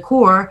out by the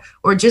core,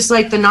 or just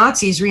like the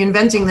Nazis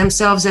reinventing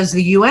themselves as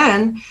the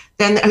UN,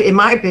 then in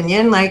my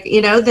opinion, like,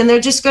 you know, then they're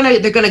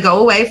going to go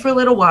away for a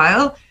little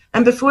while.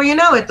 And before you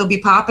know it, they'll be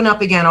popping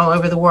up again all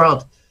over the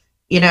world,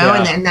 you know,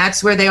 and then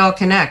that's where they all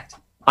connect.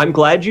 I'm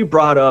glad you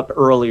brought up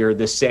earlier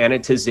the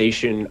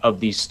sanitization of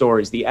these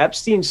stories. The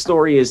Epstein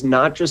story is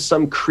not just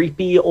some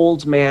creepy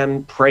old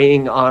man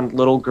preying on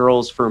little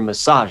girls for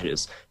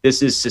massages.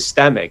 This is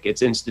systemic.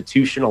 It's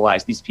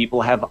institutionalized. These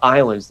people have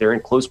islands. They're in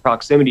close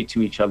proximity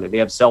to each other. They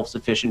have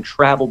self-sufficient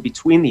travel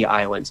between the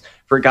islands.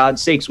 For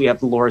God's sakes, we have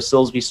the Laura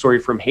Silsby story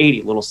from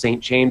Haiti. Little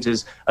St. James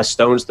is a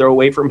stone's throw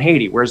away from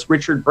Haiti. Where's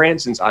Richard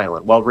Branson's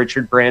island? Well,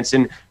 Richard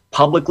Branson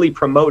publicly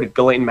promoted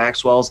Ghislaine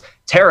Maxwell's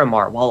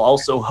Terramar while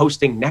also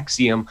hosting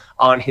NXIVM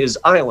on his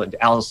island.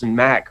 Allison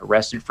Mack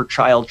arrested for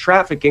child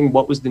trafficking.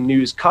 What was the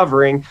news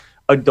covering?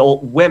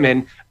 Adult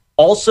women.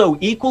 Also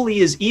equally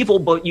as evil,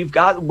 but you've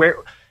got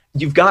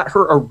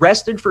her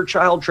arrested for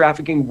child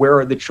trafficking. Where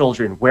are the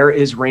children? Where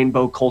is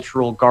Rainbow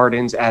Cultural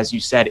Gardens, as you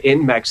said,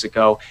 in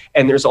Mexico?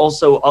 And there's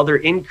also other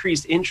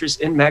increased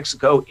interest in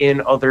Mexico in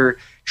other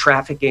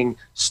trafficking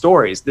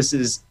stories. This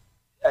is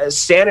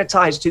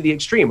sanitized to the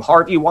extreme.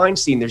 Harvey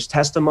Weinstein, there's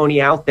testimony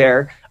out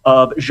there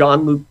of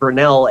Jean-Luc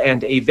Brunel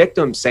and a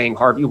victim saying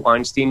Harvey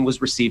Weinstein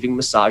was receiving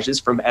massages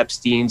from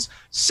Epstein's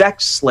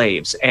sex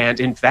slaves. And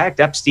in fact,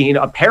 Epstein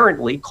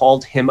apparently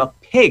called him a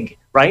pig,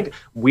 right?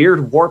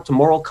 Weird, warped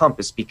moral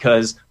compass,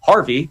 because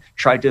Harvey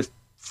tried to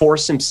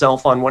force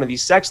himself on one of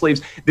these sex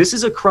slaves. This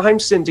is a crime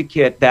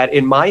syndicate that,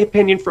 in my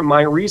opinion, from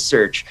my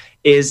research,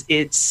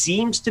 it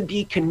seems to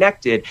be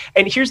connected.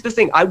 And here's the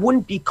thing, I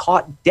wouldn't be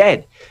caught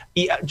dead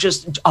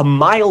just a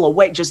mile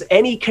away. Just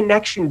any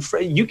connection,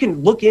 you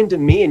can look into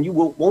me and you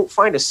won't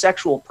find a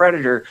sexual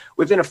predator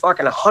within a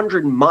fucking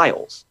 100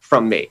 miles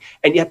from me.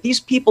 And yet these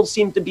people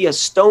seem to be a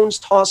stone's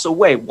toss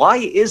away. Why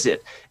is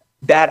it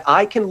that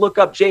I can look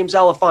up James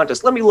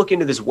Alefantis? Let me look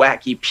into this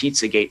wacky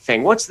Pizzagate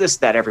thing. What's this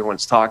that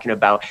everyone's talking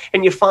about?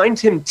 And you find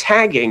him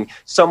tagging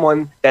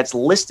someone that's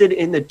listed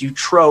in the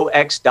Dutroux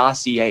X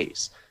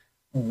dossiers.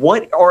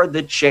 What are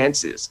the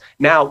chances?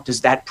 Now,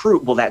 does that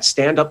prove, will that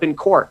stand up in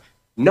court?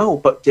 No,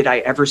 but did I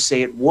ever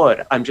say it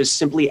would? I'm just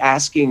simply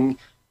asking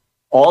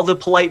all the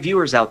polite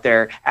viewers out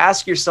there,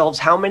 ask yourselves,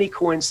 how many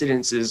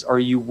coincidences are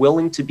you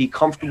willing to be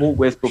comfortable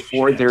with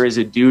before there is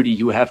a duty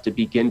you have to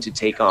begin to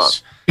take on?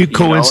 You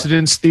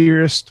coincidence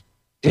theorist.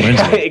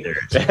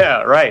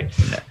 Yeah, right.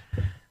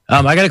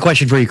 I got a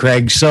question for you,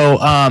 Craig. So,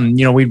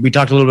 we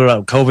talked a little bit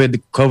about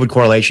COVID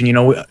correlation.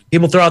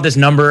 People throw out this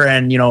number,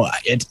 and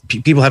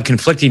people have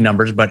conflicting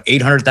numbers, but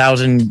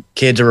 800,000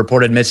 kids are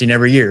reported missing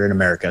every year in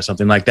America,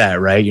 something like that,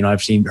 right?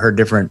 I've heard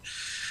different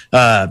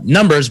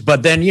numbers,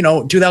 but then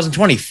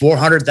 2020,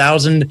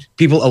 400,000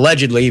 people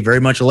allegedly, very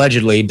much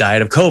allegedly,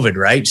 died of COVID,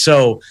 right?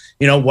 So,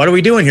 what are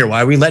we doing here?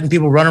 Why are we letting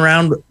people run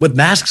around with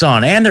masks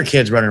on and their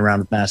kids running around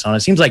with masks on? It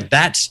seems like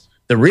that's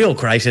the real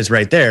crisis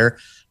right there.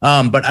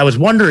 But I was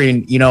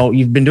wondering,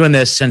 you've been doing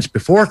this since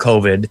before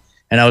COVID,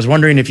 and I was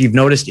wondering if you've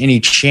noticed any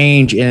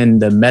change in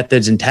the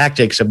methods and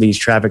tactics of these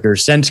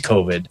traffickers since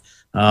COVID.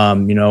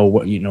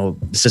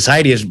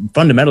 Society has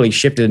fundamentally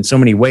shifted in so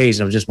many ways.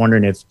 And I was just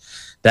wondering if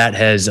that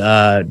has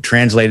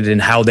translated in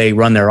how they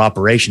run their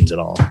operations at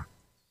all.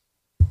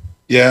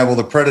 Yeah, well,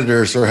 the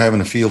predators are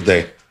having a field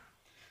day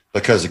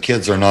because the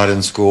kids are not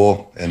in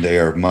school and they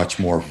are much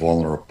more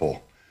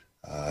vulnerable.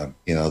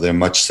 They're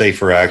much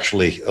safer,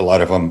 actually, a lot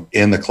of them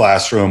in the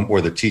classroom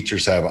where the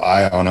teachers have an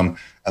eye on them,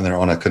 and they're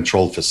on a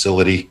controlled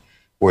facility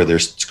where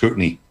there's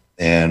scrutiny.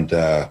 And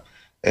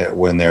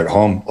when they're at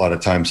home, a lot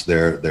of times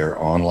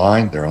they're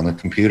online, they're on the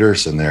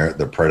computers, and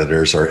the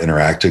predators are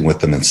interacting with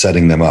them and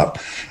setting them up.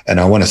 And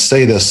I want to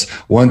say this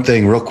one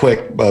thing real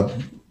quick, but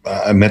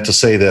I meant to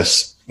say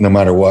this no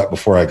matter what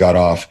before I got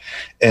off.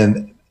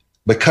 And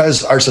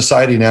because our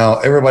society now,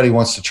 everybody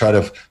wants to try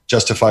to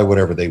justify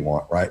whatever they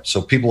want, right?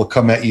 So people will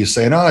come at you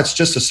saying, oh, it's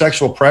just a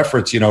sexual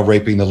preference,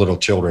 raping the little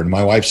children.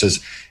 My wife says,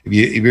 if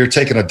you're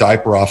taking a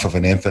diaper off of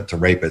an infant to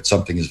rape it,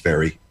 something is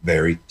very,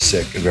 very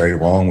sick and very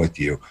wrong with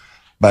you.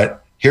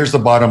 But here's the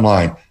bottom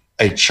line.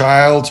 A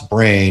child's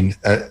brain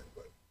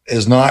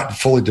is not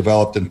fully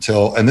developed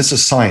until, and this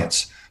is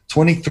science,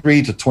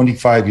 23 to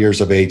 25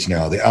 years of age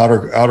now, the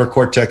outer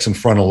cortex and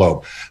frontal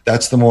lobe.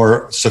 That's the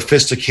more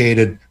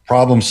sophisticated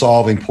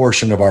problem-solving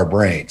portion of our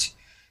brains.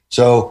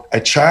 So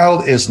a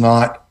child is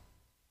not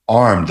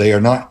armed. They are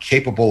not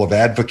capable of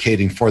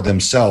advocating for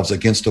themselves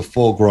against a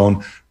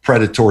full-grown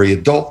predatory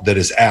adult that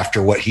is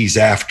after what he's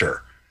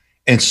after.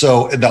 And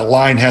so the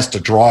line has to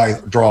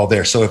draw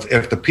there. So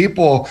if the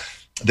people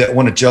that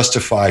want to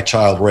justify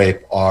child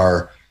rape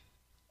are,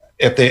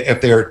 if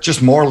they're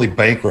just morally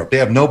bankrupt, they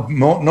have no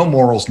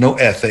morals, no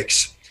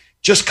ethics,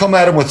 just come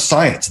at them with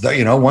science.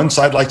 One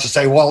side likes to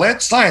say, well,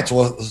 it's science.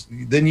 Well,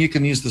 then you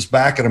can use this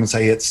back at them and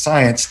say, it's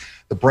science.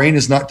 The brain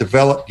is not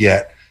developed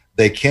yet.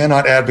 They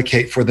cannot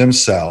advocate for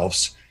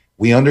themselves.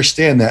 We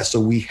understand that, so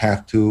we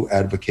have to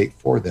advocate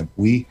for them.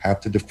 We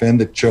have to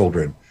defend the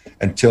children.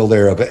 until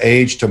they're of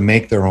age to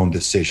make their own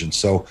decisions.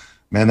 So,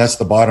 man, that's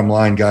the bottom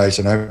line, guys.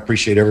 And I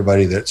appreciate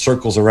everybody that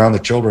circles around the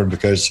children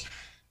because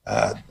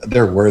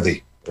they're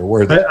worthy. They're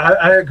worthy.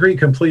 I agree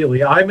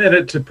completely. I'm in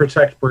it to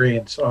protect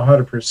brains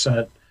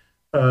 100%.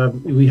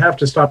 We have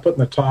to stop putting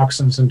the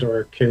toxins into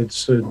our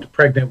kids and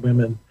pregnant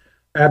women.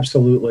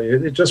 Absolutely.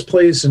 It just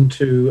plays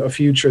into a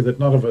future that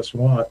none of us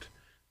want.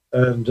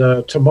 And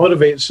to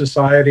motivate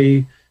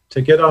society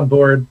to get on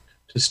board,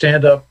 to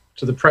stand up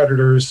to the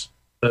predators,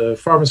 the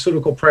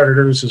pharmaceutical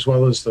predators, as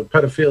well as the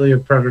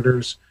pedophilia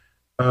predators.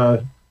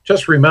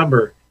 Just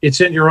remember,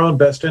 it's in your own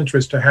best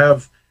interest to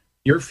have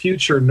your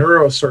future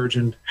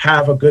neurosurgeon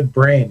have a good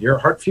brain, your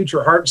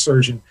future heart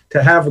surgeon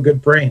to have a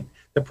good brain.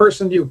 The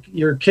person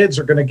your kids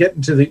are going to get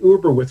into the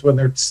Uber with when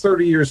they're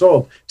 30 years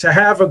old, to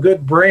have a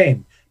good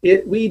brain.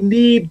 We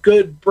need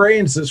good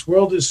brains. This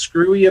world is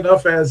screwy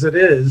enough as it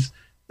is.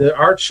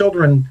 Our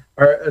children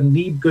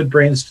need good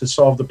brains to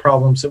solve the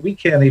problems that we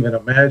can't even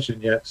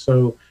imagine yet.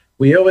 So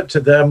we owe it to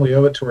them. We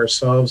owe it to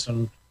ourselves.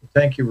 And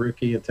thank you,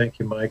 Ricky, and thank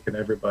you, Mike, and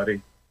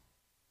everybody.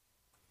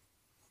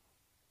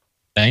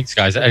 Thanks,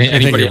 guys.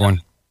 Anybody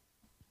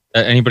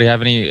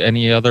have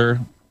any other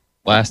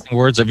lasting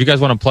words? If you guys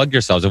want to plug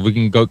yourselves, if we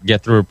can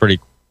get through it pretty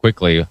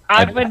quickly.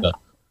 I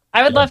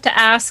would love to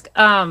ask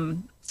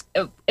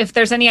if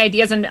there's any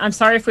ideas, and I'm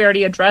sorry if we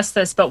already addressed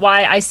this, but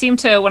why I seem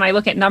to, when I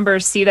look at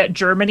numbers, see that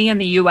Germany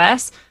and the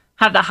US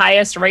have the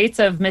highest rates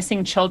of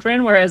missing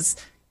children, whereas,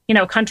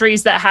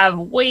 countries that have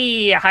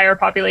way higher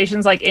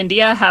populations like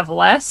India have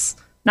less,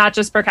 not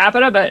just per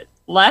capita, but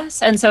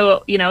less. And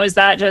so, is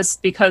that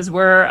just because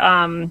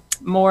we're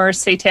more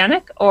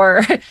satanic,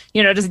 or,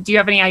 do you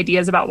have any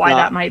ideas about why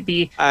that might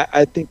be?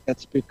 I think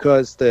that's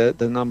because the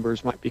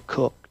numbers might be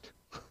cooked.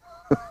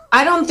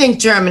 I don't think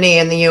Germany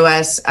and the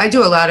U.S., I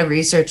do a lot of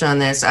research on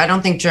this. I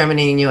don't think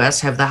Germany and U.S.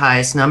 have the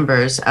highest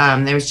numbers.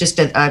 There was just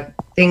a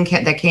thing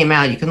that came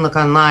out, you can look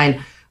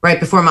online, right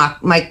before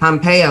Mike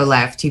Pompeo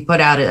left. He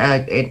put out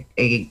a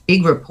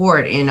big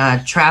report in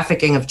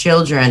trafficking of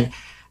children,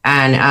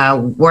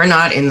 and we're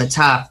not in the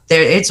top.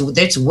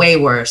 It's way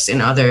worse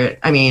in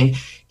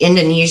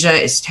Indonesia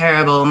is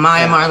terrible.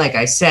 Myanmar, like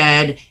I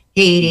said,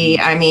 Haiti.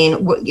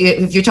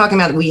 If you're talking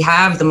about, we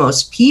have the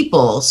most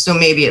people, so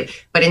maybe,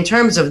 but in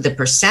terms of the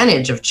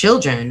percentage of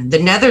children, the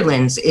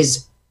Netherlands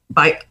is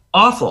by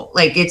awful.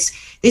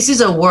 This is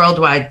a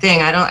worldwide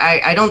thing.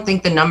 I don't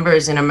think the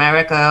numbers in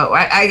America,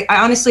 I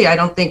honestly, I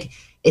don't think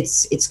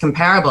it's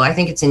comparable. I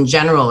think it's in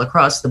general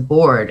across the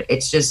board.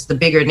 It's just the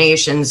bigger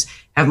nations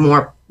have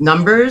more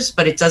numbers,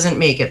 but it doesn't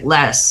make it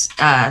less.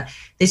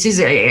 This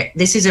is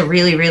a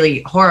really,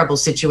 really horrible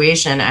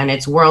situation, and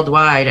it's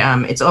worldwide.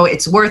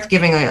 It's worth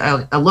giving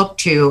a look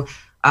to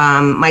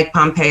Mike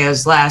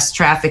Pompeo's last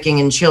trafficking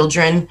in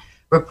children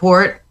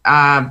report,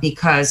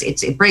 because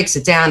it breaks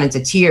it down into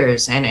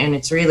tiers, and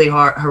it's really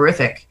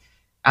horrific.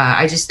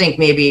 I just think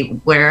maybe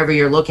wherever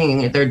you're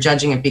looking, they're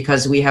judging it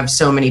because we have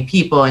so many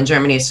people, and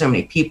Germany has so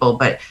many people,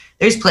 but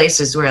there's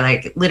places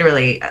where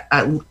literally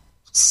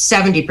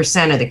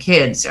 70% of the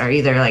kids are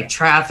either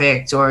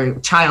trafficked or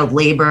child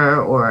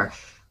labor or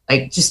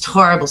just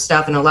horrible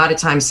stuff. And a lot of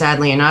times,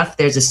 sadly enough,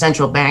 there's a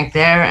central bank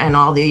there and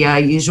all the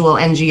usual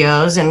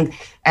NGOs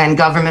and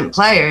government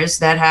players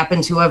that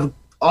happen to have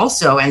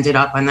also ended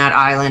up on that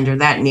island or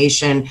that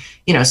nation,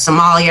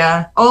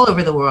 Somalia, all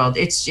over the world.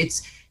 It's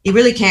you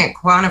really can't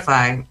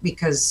quantify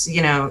because,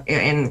 in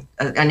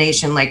a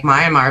nation like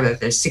Myanmar,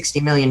 that there's 60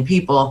 million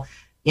people,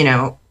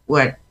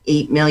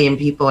 8 million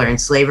people are in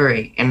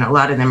slavery, and a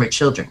lot of them are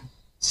children.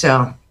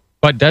 So.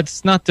 But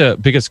that's not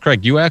because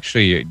Craig, you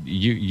actually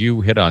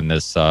you hit on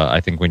this. I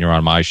think when you're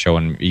on my show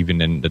and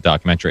even in the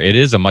documentary, it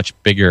is a much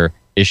bigger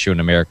issue in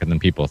America than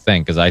people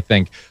think. Because I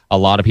think a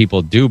lot of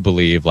people do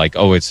believe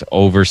it's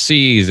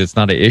overseas, it's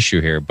not an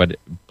issue here. But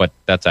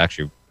that's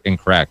actually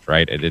incorrect,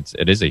 right?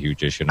 It is a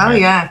huge issue. Oh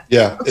yeah.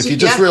 If you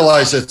just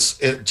realize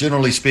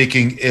generally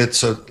speaking,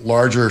 it's a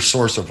larger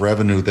source of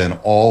revenue than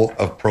all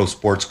of pro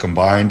sports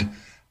combined.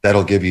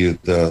 That'll give you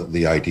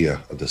the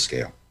idea of the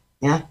scale.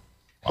 Yeah.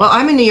 Well,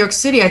 I'm in New York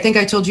City. I think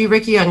I told you,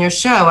 Ricky, on your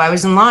show, I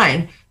was in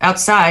line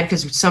outside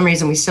because for some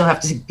reason we still have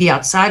to be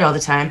outside all the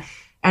time.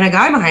 And a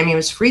guy behind me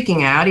was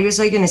freaking out. He was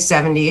in his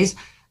 70s.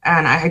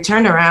 And I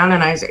turned around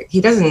and I said,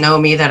 he doesn't know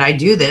me that I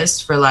do this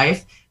for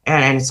life.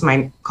 And it's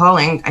my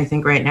calling, I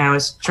think right now,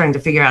 is trying to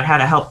figure out how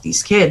to help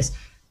these kids.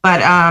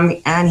 But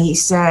and he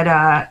said,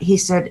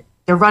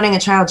 they're running a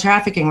child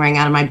trafficking ring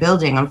out of my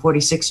building on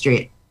 46th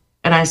Street.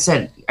 And I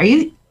said, are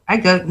you? I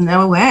go,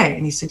 no way.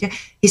 And he said, yeah.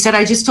 He said,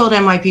 I just told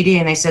NYPD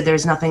and they said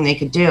there's nothing they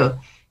could do.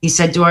 He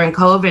said during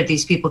COVID,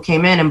 these people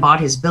came in and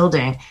bought his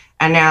building.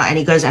 And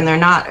he goes, and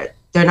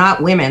they're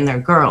not women, they're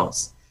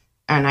girls.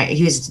 And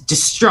he was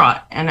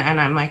distraught. And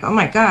I'm like, oh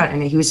my God.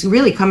 And he was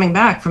really coming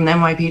back from the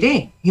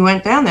NYPD. He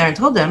went down there and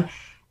told them,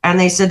 and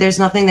they said there's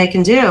nothing they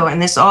can do.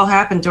 And this all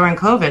happened during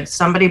COVID.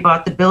 Somebody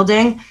bought the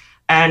building,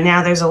 and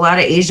now there's a lot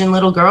of Asian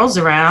little girls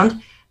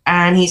around.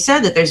 And he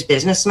said that there's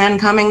businessmen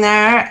coming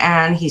there,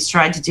 and he's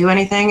tried to do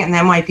anything, and the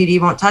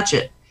NYPD won't touch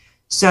it.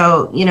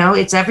 So,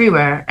 it's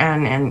everywhere.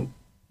 And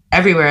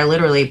everywhere,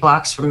 literally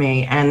blocks from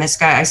me. And this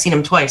guy, I've seen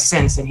him twice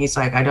since, and he's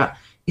like, I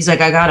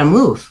gotta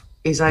move.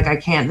 He's like, I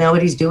can't,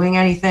 nobody's doing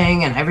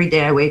anything. And every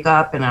day I wake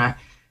up and I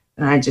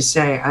just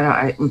say,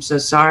 I'm so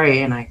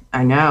sorry. And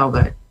I know,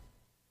 but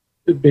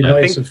it'd be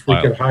nice if we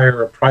could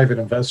hire a private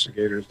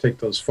investigator to take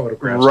those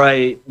photographs.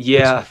 Right.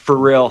 Yeah, for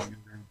real.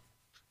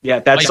 Yeah,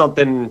 that's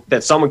something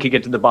that someone could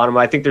get to the bottom of.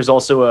 I think there's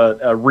also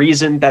a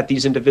reason that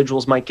these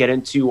individuals might get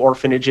into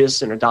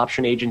orphanages and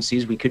adoption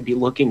agencies. We could be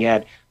looking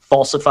at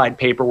falsified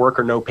paperwork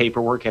or no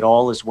paperwork at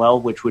all as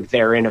well, which would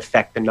therein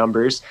affect the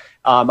numbers.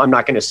 I'm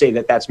not going to say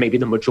that that's maybe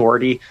the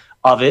majority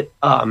of it.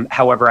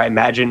 However, I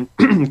imagine,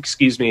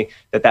 excuse me,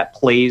 that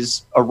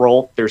plays a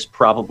role. There's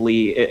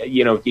probably,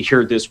 you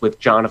hear this with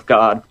John of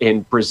God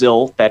in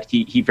Brazil, that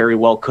he very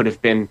well could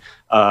have been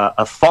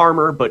a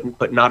farmer,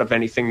 but not of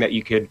anything that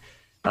you could,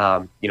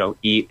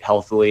 eat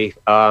healthily,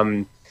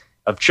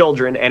 of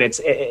children. And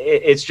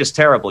it's just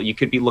terrible. You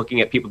could be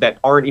looking at people that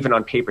aren't even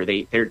on paper.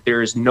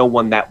 There is no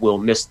one that will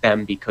miss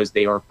them because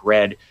they are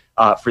bred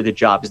for the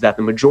job. Is that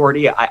the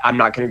majority? I'm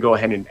not going to go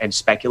ahead and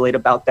speculate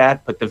about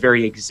that, but the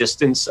very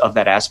existence of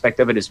that aspect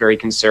of it is very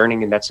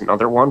concerning, and that's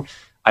another one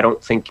I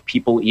don't think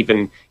people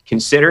even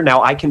consider.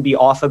 Now, I can be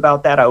off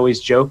about that. I always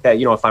joke that,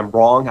 if I'm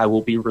wrong, I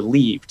will be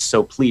relieved.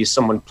 So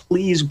someone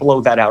please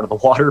blow that out of the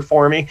water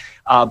for me.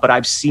 But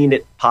I've seen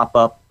it pop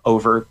up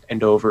over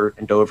and over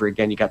and over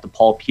again. You got the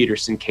Paul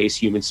Peterson case,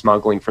 human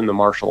smuggling from the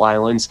Marshall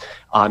Islands.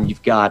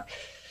 You've got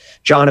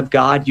John of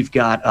God. You've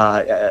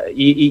got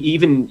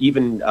even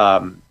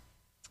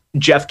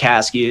Jeff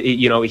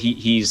Caskey.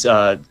 He's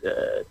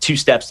 2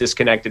 steps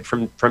disconnected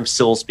from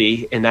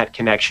Silsby in that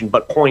connection.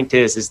 But point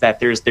is that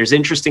there's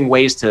interesting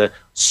ways to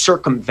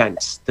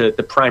circumvent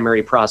the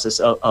primary process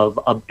of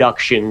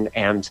abduction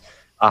and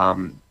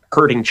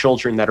hurting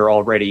children that are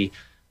already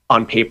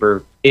on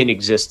paper in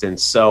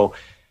existence. So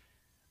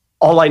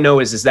all I know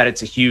is that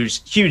it's a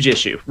huge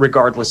issue,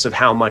 regardless of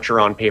how much are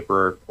on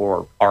paper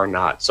or are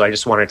not. So I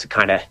just wanted to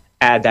kind of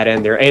add that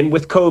in there. And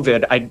with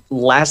COVID,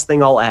 last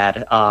thing I'll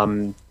add,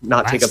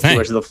 not take up too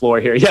much of the floor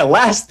here. Yeah,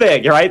 last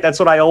thing, right? That's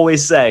what I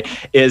always say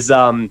is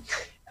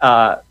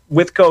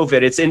with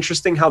COVID, it's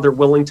interesting how they're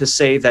willing to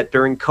say that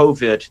during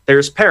COVID,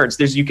 there's parents.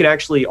 You can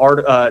actually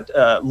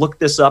look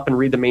this up and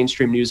read the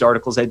mainstream news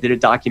articles. I did a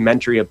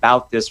documentary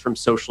about this from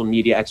social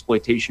media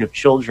exploitation of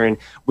children,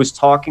 was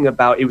talking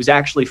about, it was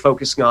actually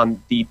focusing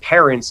on the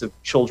parents of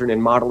children in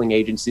modeling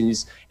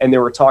agencies. And they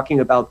were talking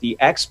about the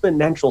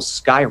exponential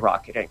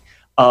skyrocketing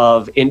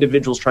of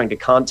individuals trying to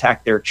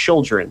contact their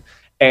children.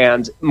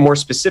 And more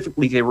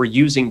specifically, they were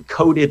using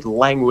coded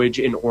language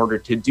in order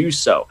to do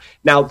so.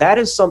 Now, that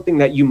is something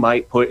that you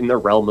might put in the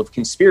realm of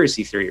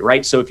conspiracy theory,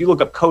 right? So if you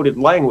look up coded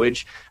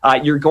language,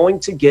 you're going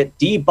to get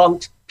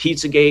debunked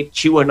Pizzagate,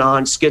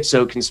 QAnon,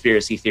 schizo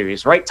conspiracy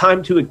theories, right?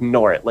 Time to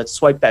ignore it. Let's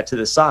swipe that to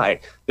the side.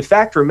 The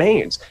fact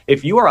remains,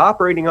 if you are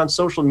operating on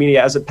social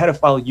media as a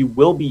pedophile, you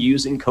will be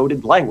using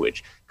coded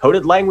language.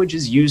 Coded language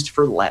is used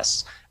for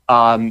less.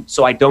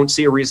 So I don't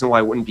see a reason why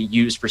it wouldn't be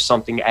used for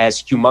something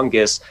as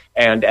humongous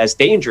and as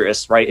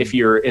dangerous, right, if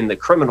you're in the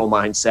criminal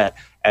mindset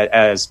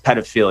as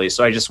pedophilia.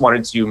 So I just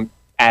wanted to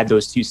add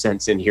those 2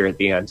 cents in here at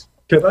the end.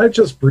 Could I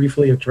just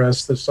briefly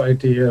address this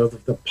idea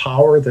of the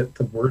power that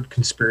the word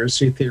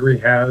conspiracy theory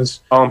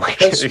has? Oh, my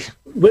God.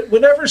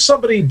 Whenever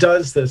somebody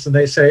does this and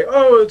they say,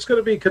 oh, it's going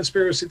to be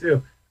conspiracy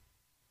theory,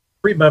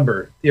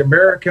 remember, the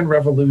American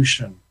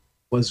Revolution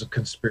was a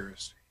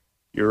conspiracy.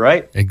 You're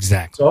right.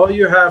 Exactly. That's all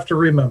you have to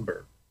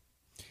remember.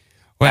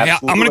 Well, yeah,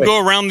 I'm going to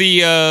go around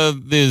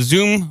the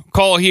Zoom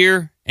call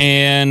here,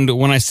 and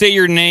when I say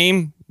your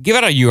name, give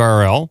out a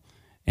URL,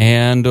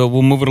 and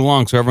we'll move it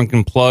along so everyone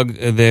can plug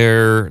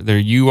their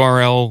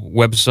URL,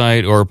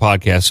 website, or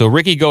podcast. So,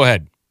 Ricky, go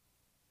ahead.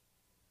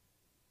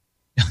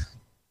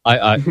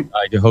 I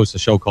host a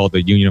show called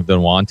the Union of the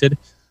Unwanted.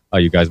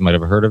 You guys might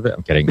have heard of it.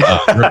 I'm kidding.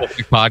 Ripple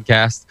Effect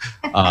Podcast.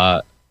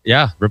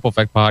 Yeah, Ripple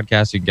Effect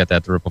Podcast. You can get that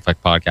at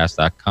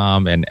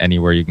rippleeffectpodcast.com and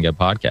anywhere you can get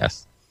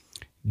podcasts.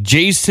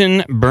 Jason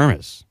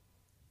Bermas.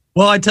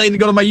 Well, I tell you to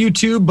go to my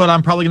YouTube, but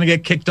I'm probably going to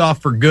get kicked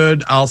off for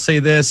good. I'll say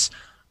this.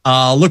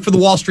 Look for the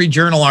Wall Street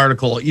Journal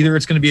article. Either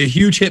it's going to be a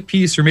huge hit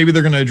piece or maybe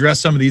they're going to address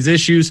some of these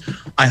issues.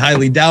 I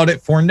highly doubt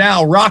it. For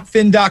now,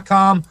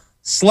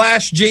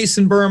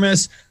 rockfin.com/Jason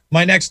Bermas.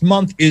 My next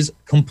month is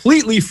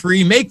completely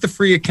free. Make the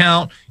free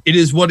account. It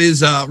is what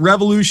is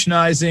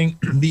revolutionizing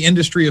the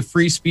industry of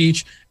free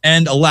speech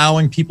and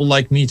allowing people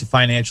like me to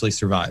financially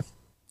survive.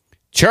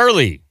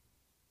 Charlie.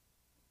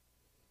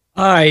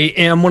 I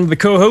am one of the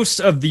co-hosts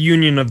of the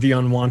Union of the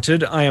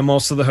Unwanted. I am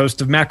also the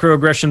host of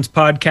Macroaggressions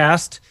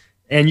Podcast,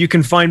 and you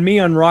can find me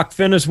on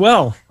Rockfin as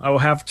well. I will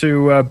have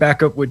to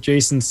back up what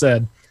Jason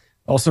said.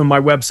 Also, my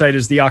website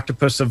is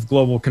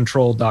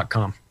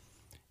theoctopusofglobalcontrol.com.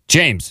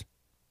 James.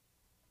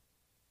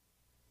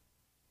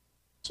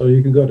 So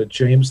you can go to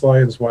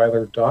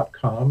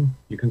jameslyonsweiler.com.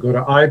 You can go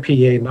to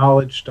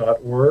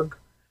ipa-knowledge.org,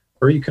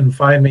 or you can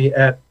find me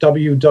at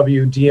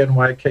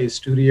WWDNYK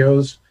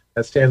Studios.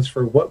 That stands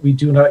for What We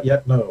Do Not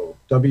Yet Know,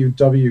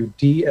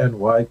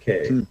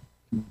 WWDNYK.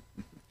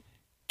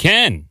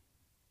 Ken.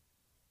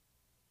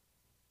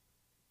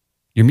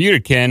 You're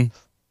muted, Ken.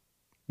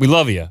 We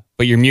love you,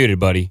 but you're muted,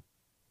 buddy.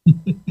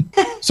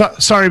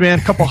 Sorry, man.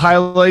 A couple high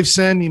lifes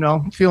in,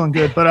 feeling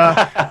good. But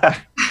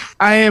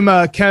I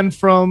am Ken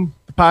from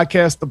the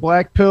podcast The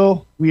Black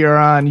Pill. We are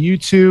on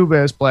YouTube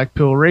as Black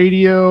Pill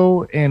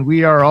Radio, and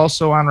we are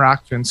also on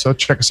Rockfin. So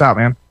check us out,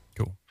 man.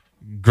 Cool.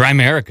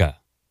 Grimerica.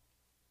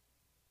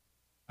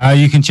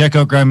 You can check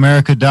out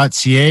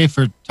grimerica.ca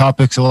for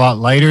topics a lot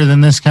lighter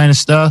than this kind of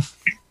stuff.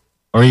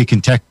 Or you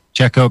can check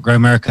out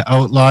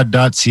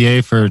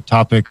grimericaoutlawed.ca for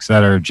topics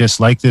that are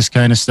just like this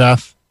kind of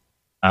stuff.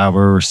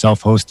 We're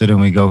self-hosted and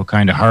we go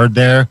kind of hard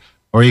there.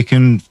 Or you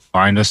can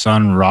find us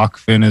on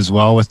Rockfin as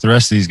well with the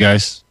rest of these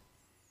guys.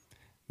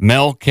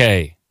 Mel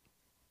K.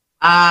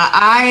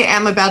 I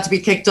am about to be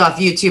kicked off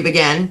YouTube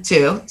again,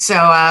 too. So,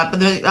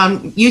 but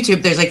on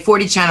YouTube, there's like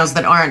 40 channels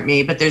that aren't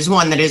me, but there's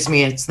one that is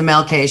me. It's the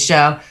Mel K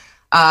Show.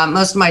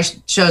 Most of my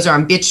shows are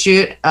on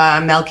BitChute,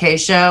 Mel K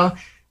Show,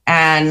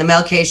 and the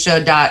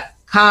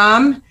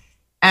melkshow.com.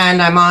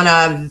 And I'm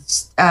on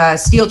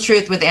Steel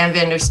Truth with Ann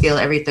Vandersteel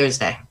every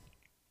Thursday.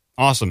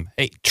 Awesome.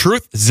 Hey,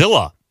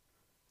 Truthzilla.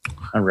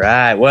 All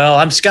right. Well,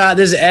 I'm Scott.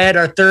 This is Ed.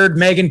 Our third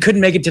Megan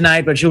couldn't make it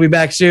tonight, but she'll be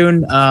back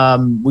soon.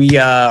 We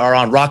are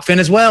on Rockfin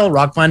as well,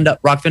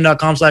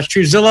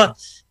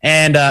 rockfin.com/Truthzilla,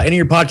 and any of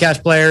your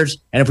podcast players.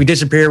 And if we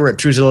disappear, we're at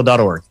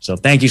truthzilla.org. So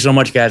thank you so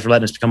much, guys, for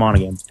letting us come on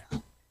again.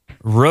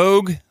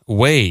 Rogue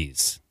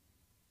Ways.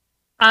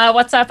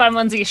 What's up? I'm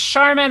Lindsay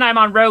Sharman. I'm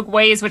on Rogue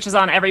Ways, which is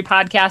on every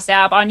podcast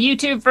app, on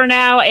YouTube for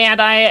now.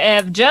 And I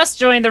have just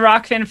joined the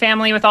Rockfin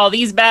family with all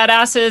these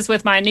badasses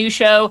with my new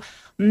show,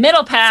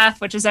 Middle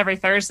Path, which is every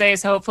Thursday.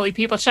 So hopefully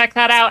people check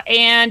that out.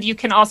 And you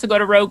can also go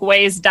to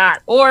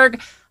rogueways.org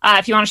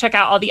if you want to check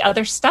out all the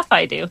other stuff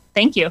I do.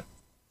 Thank you.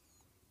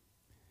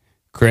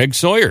 Craig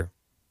Sawyer.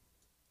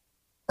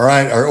 All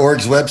right. Our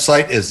org's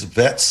website is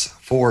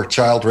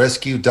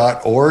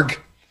vetsforchildrescue.org.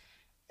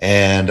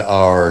 And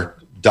our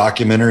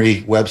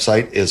documentary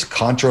website is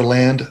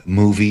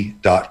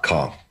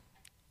contralandmovie.com.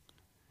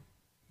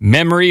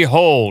 Memory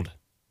Hold.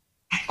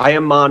 I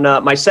am on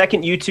my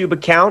second YouTube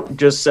account.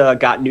 Just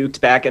got nuked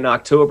back in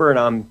October, and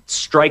I'm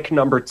strike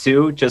number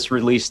 2. Just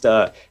released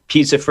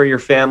Pizza for Your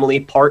Family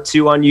Part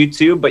 2 on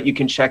YouTube, but you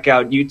can check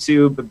out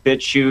YouTube,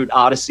 BitChute,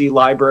 Odyssey,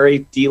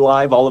 Library,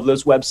 DLive, all of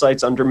those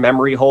websites under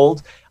Memory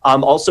Hold.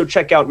 Also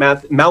check out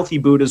Mouthy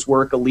Buddha's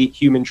work, Elite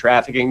Human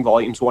Trafficking,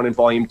 Volumes 1 and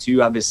Volume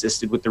 2. I've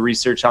assisted with the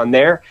research on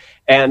there.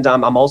 And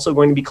I'm also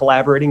going to be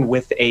collaborating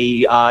with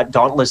a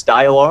Dauntless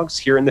Dialogues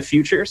here in the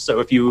future. So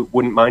if you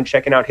wouldn't mind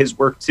checking out his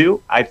work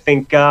too, I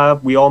think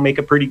we all make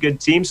a pretty good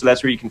team. So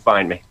that's where you can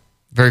find me.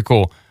 Very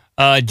cool.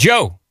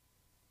 Joe.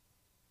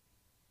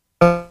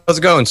 How's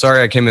it going?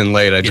 Sorry I came in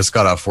late. I just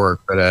got off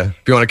work. But if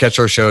you want to catch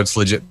our show, it's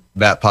Legit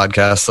Bat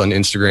Podcasts on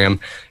Instagram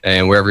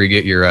and wherever you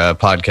get your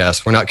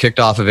podcasts. We're not kicked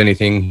off of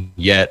anything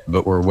yet,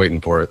 but we're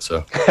waiting for it.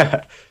 So,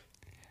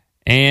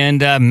 And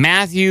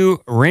Matthew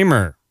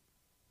Raymer.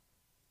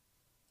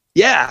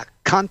 Yeah,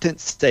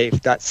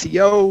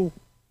 contentsafe.co.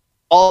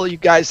 All you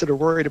guys that are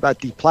worried about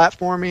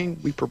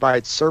deplatforming, we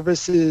provide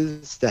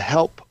services to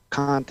help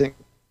content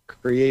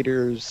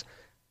creators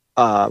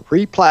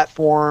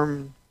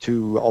replatform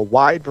to a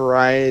wide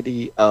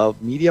variety of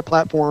media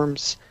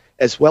platforms,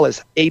 as well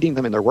as aiding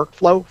them in their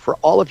workflow. For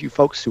all of you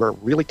folks who are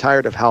really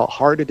tired of how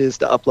hard it is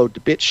to upload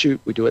to BitChute,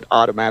 we do it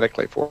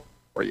automatically for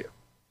you.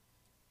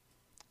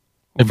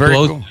 It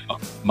blows my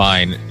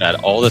mind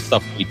that all the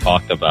stuff we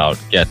talked about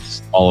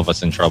gets all of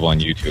us in trouble on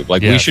YouTube.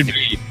 Like, we should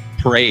be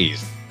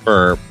praised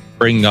for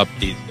bringing up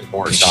these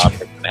important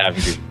topics and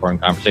having these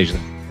important conversations.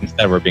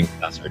 Instead, we're being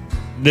censored.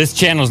 This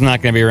channel's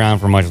not going to be around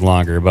for much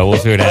longer, but we'll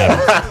see what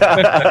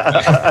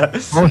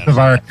happens. Both of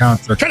our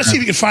accounts are... Try to see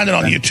if you can find it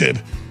on YouTube.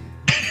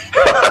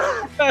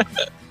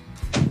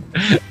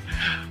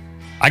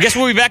 I guess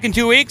we'll be back in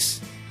 2 weeks.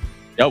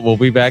 Yep, we'll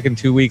be back in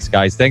 2 weeks,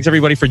 guys. Thanks,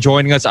 everybody, for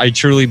joining us. I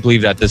truly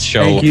believe that this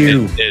show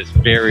is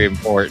very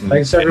important.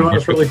 Thanks, everyone.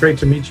 It's really great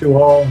to meet you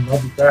all, and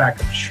I'll be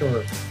back, I'm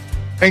sure.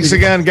 Thanks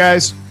again,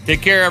 guys.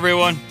 Take care,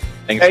 everyone.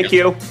 Thank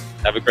you.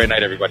 Have a great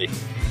night, everybody.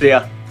 See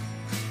ya.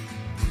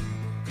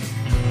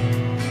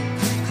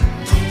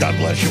 God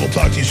bless you. We'll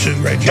talk to you soon.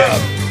 Great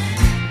job.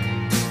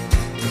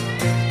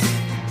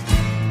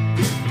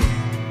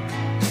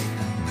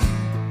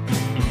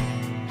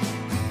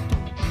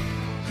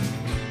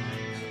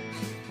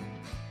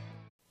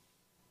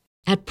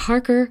 At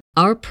Parker,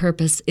 our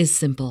purpose is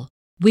simple.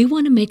 We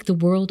want to make the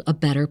world a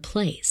better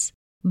place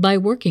by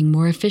working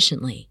more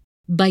efficiently,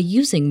 by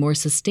using more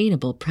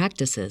sustainable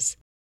practices,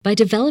 by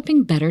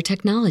developing better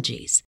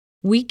technologies.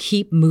 We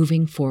keep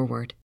moving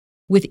forward.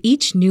 With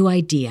each new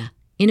idea,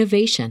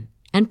 innovation,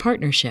 and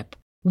partnership,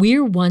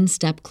 we're one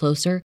step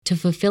closer to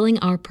fulfilling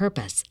our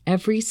purpose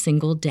every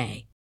single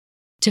day.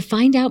 To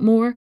find out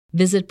more,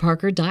 visit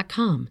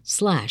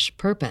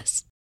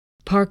parker.com/purpose.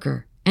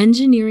 Parker,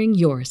 engineering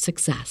your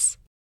success.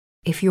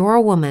 If you're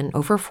a woman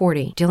over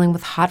 40 dealing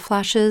with hot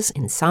flashes,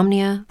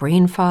 insomnia,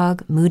 brain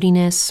fog,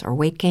 moodiness, or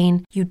weight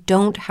gain, you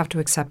don't have to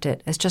accept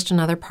it as just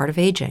another part of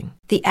aging.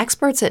 The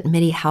experts at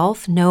MIDI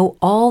Health know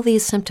all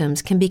these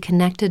symptoms can be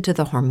connected to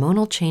the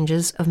hormonal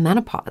changes of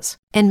menopause.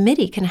 And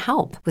MIDI can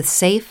help with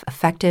safe,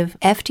 effective,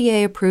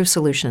 FDA-approved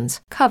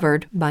solutions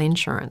covered by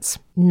insurance.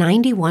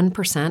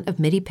 91% of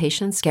MIDI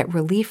patients get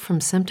relief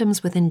from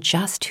symptoms within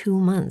just 2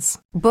 months.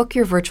 Book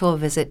your virtual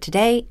visit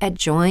today at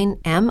joinmidi.com.